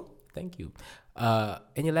is cool. Thank you.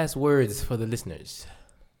 Any last words for the listeners?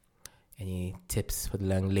 Any tips for the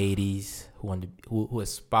young ladies who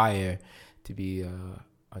aspire to be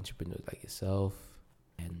entrepreneurs like yourself?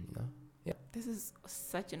 And yeah. This is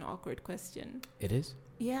such an awkward question. It is?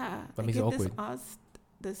 Yeah. What makes it awkward? Asked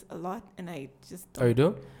this a lot, and I just don't. Oh, you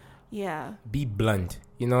do? Yeah. Be blunt.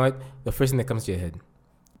 You know what? The first thing that comes to your head.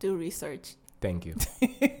 Do research. Thank you.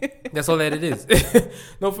 That's all that it is.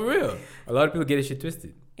 No, for real. A lot of people get this shit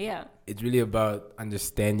twisted. Yeah. It's really about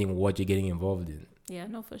understanding what you're getting involved in. Yeah,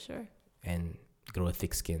 no, for sure. And grow a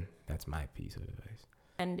thick skin. That's my piece of advice.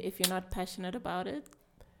 And if you're not passionate about it,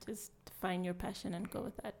 just find your passion and go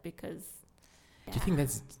with that, because... Do you think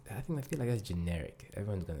that's... I feel like that's generic.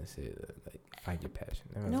 Everyone's going to say that, like, find your passion.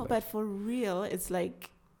 Everyone's no, but for real, it's like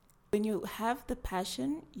when you have the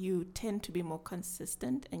passion, you tend to be more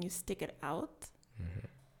consistent and you stick it out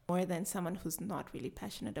more than someone who's not really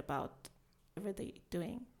passionate about whatever they're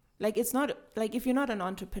doing. Like, it's not... Like, if you're not an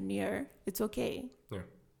entrepreneur, it's okay. Yeah.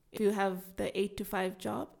 If you have the 8 to 5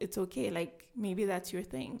 job, it's okay. Like, maybe that's your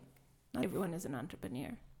thing. Not everyone is an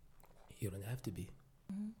entrepreneur. You don't have to be.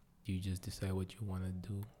 You just decide what you want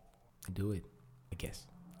to do it, I guess.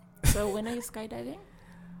 So when are you skydiving?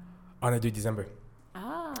 I want to do December.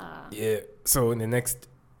 Ah. Yeah. So in the next...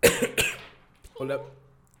 Hold up.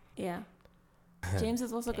 Yeah. James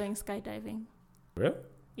is also going skydiving. Bro?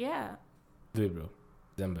 Yeah. Do it, bro.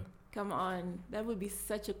 December. Come on. That would be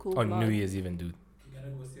such a cool On vlog. New Year's even, dude. You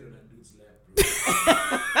gotta go sit on that dude's lap, bro.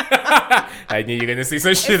 I knew you were going to say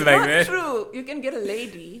some shit It's like not that. true. You can get a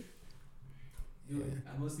lady. I'm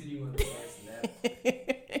not sitting on the guy's lap.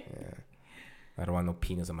 Yeah. I don't want no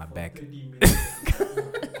penis on my back. 30 minutes.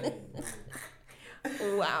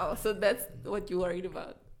 Wow. So that's what you're worried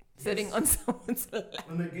about. Sitting on someone's lap.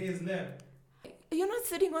 On the guy's lap. You're not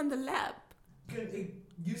sitting on the lap.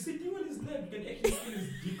 You sitting on his lap, you can actually feel his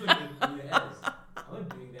dick on your ass. I'm not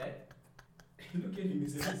doing that. Look at him,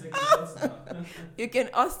 he's a second house now. You can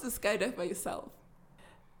ask to skydive by yourself.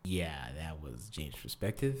 Yeah, that was James'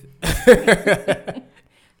 perspective.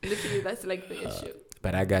 Literally, that's like the issue.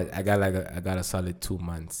 But I got a solid 2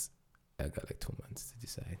 months. I got like 2 months to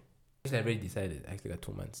decide. Actually, I already decided. I actually got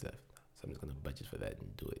 2 months left. So I'm just going to budget for that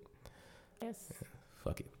and do it. Yes. Yeah,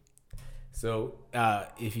 fuck it. So,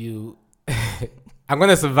 if you... I'm going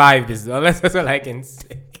to survive this. That's all I can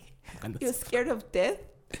say. You're scared of death?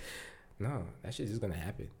 No, that shit's just going to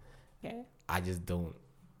happen. Okay. I just don't...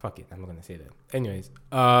 Fuck it. I'm not going to say that. Anyways.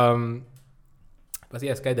 But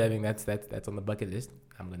yeah, skydiving, that's on the bucket list.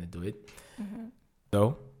 I'm going to do it. Mm-hmm.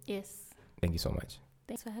 So, Yes. thank you so much.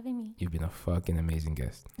 Thanks for having me. You've been a fucking amazing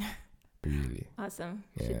guest. Really. Awesome.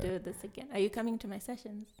 Yeah. Should do this again. Are you coming to my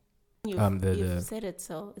sessions? You've said it,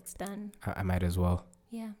 so it's done. I might as well.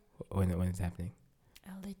 Yeah. When it's happening.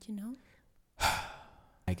 I'll let you know.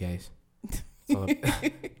 Hi, guys.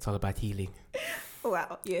 It's all about healing.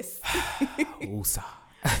 Wow. Yes. Usa.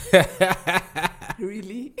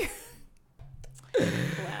 Really?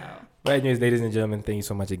 Wow. But anyways, ladies and gentlemen, thank you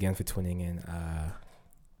so much again for tuning in.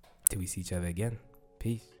 Till we see each other again.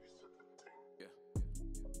 Peace.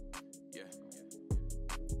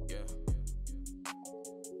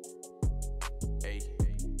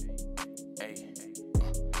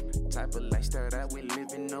 Type of lifestyle that we're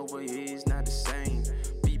living over here is not the same.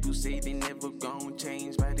 People say they never gon'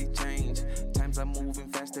 change, but they change. Times are moving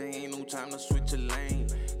faster, ain't no time to switch a lane.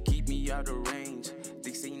 Keep me out of range,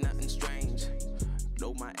 they say nothing strange.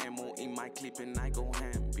 Load my ammo in my clip and I go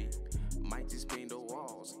ham beat. Might just paint the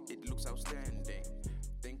walls, it looks outstanding.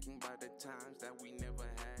 Thinking about the times that we never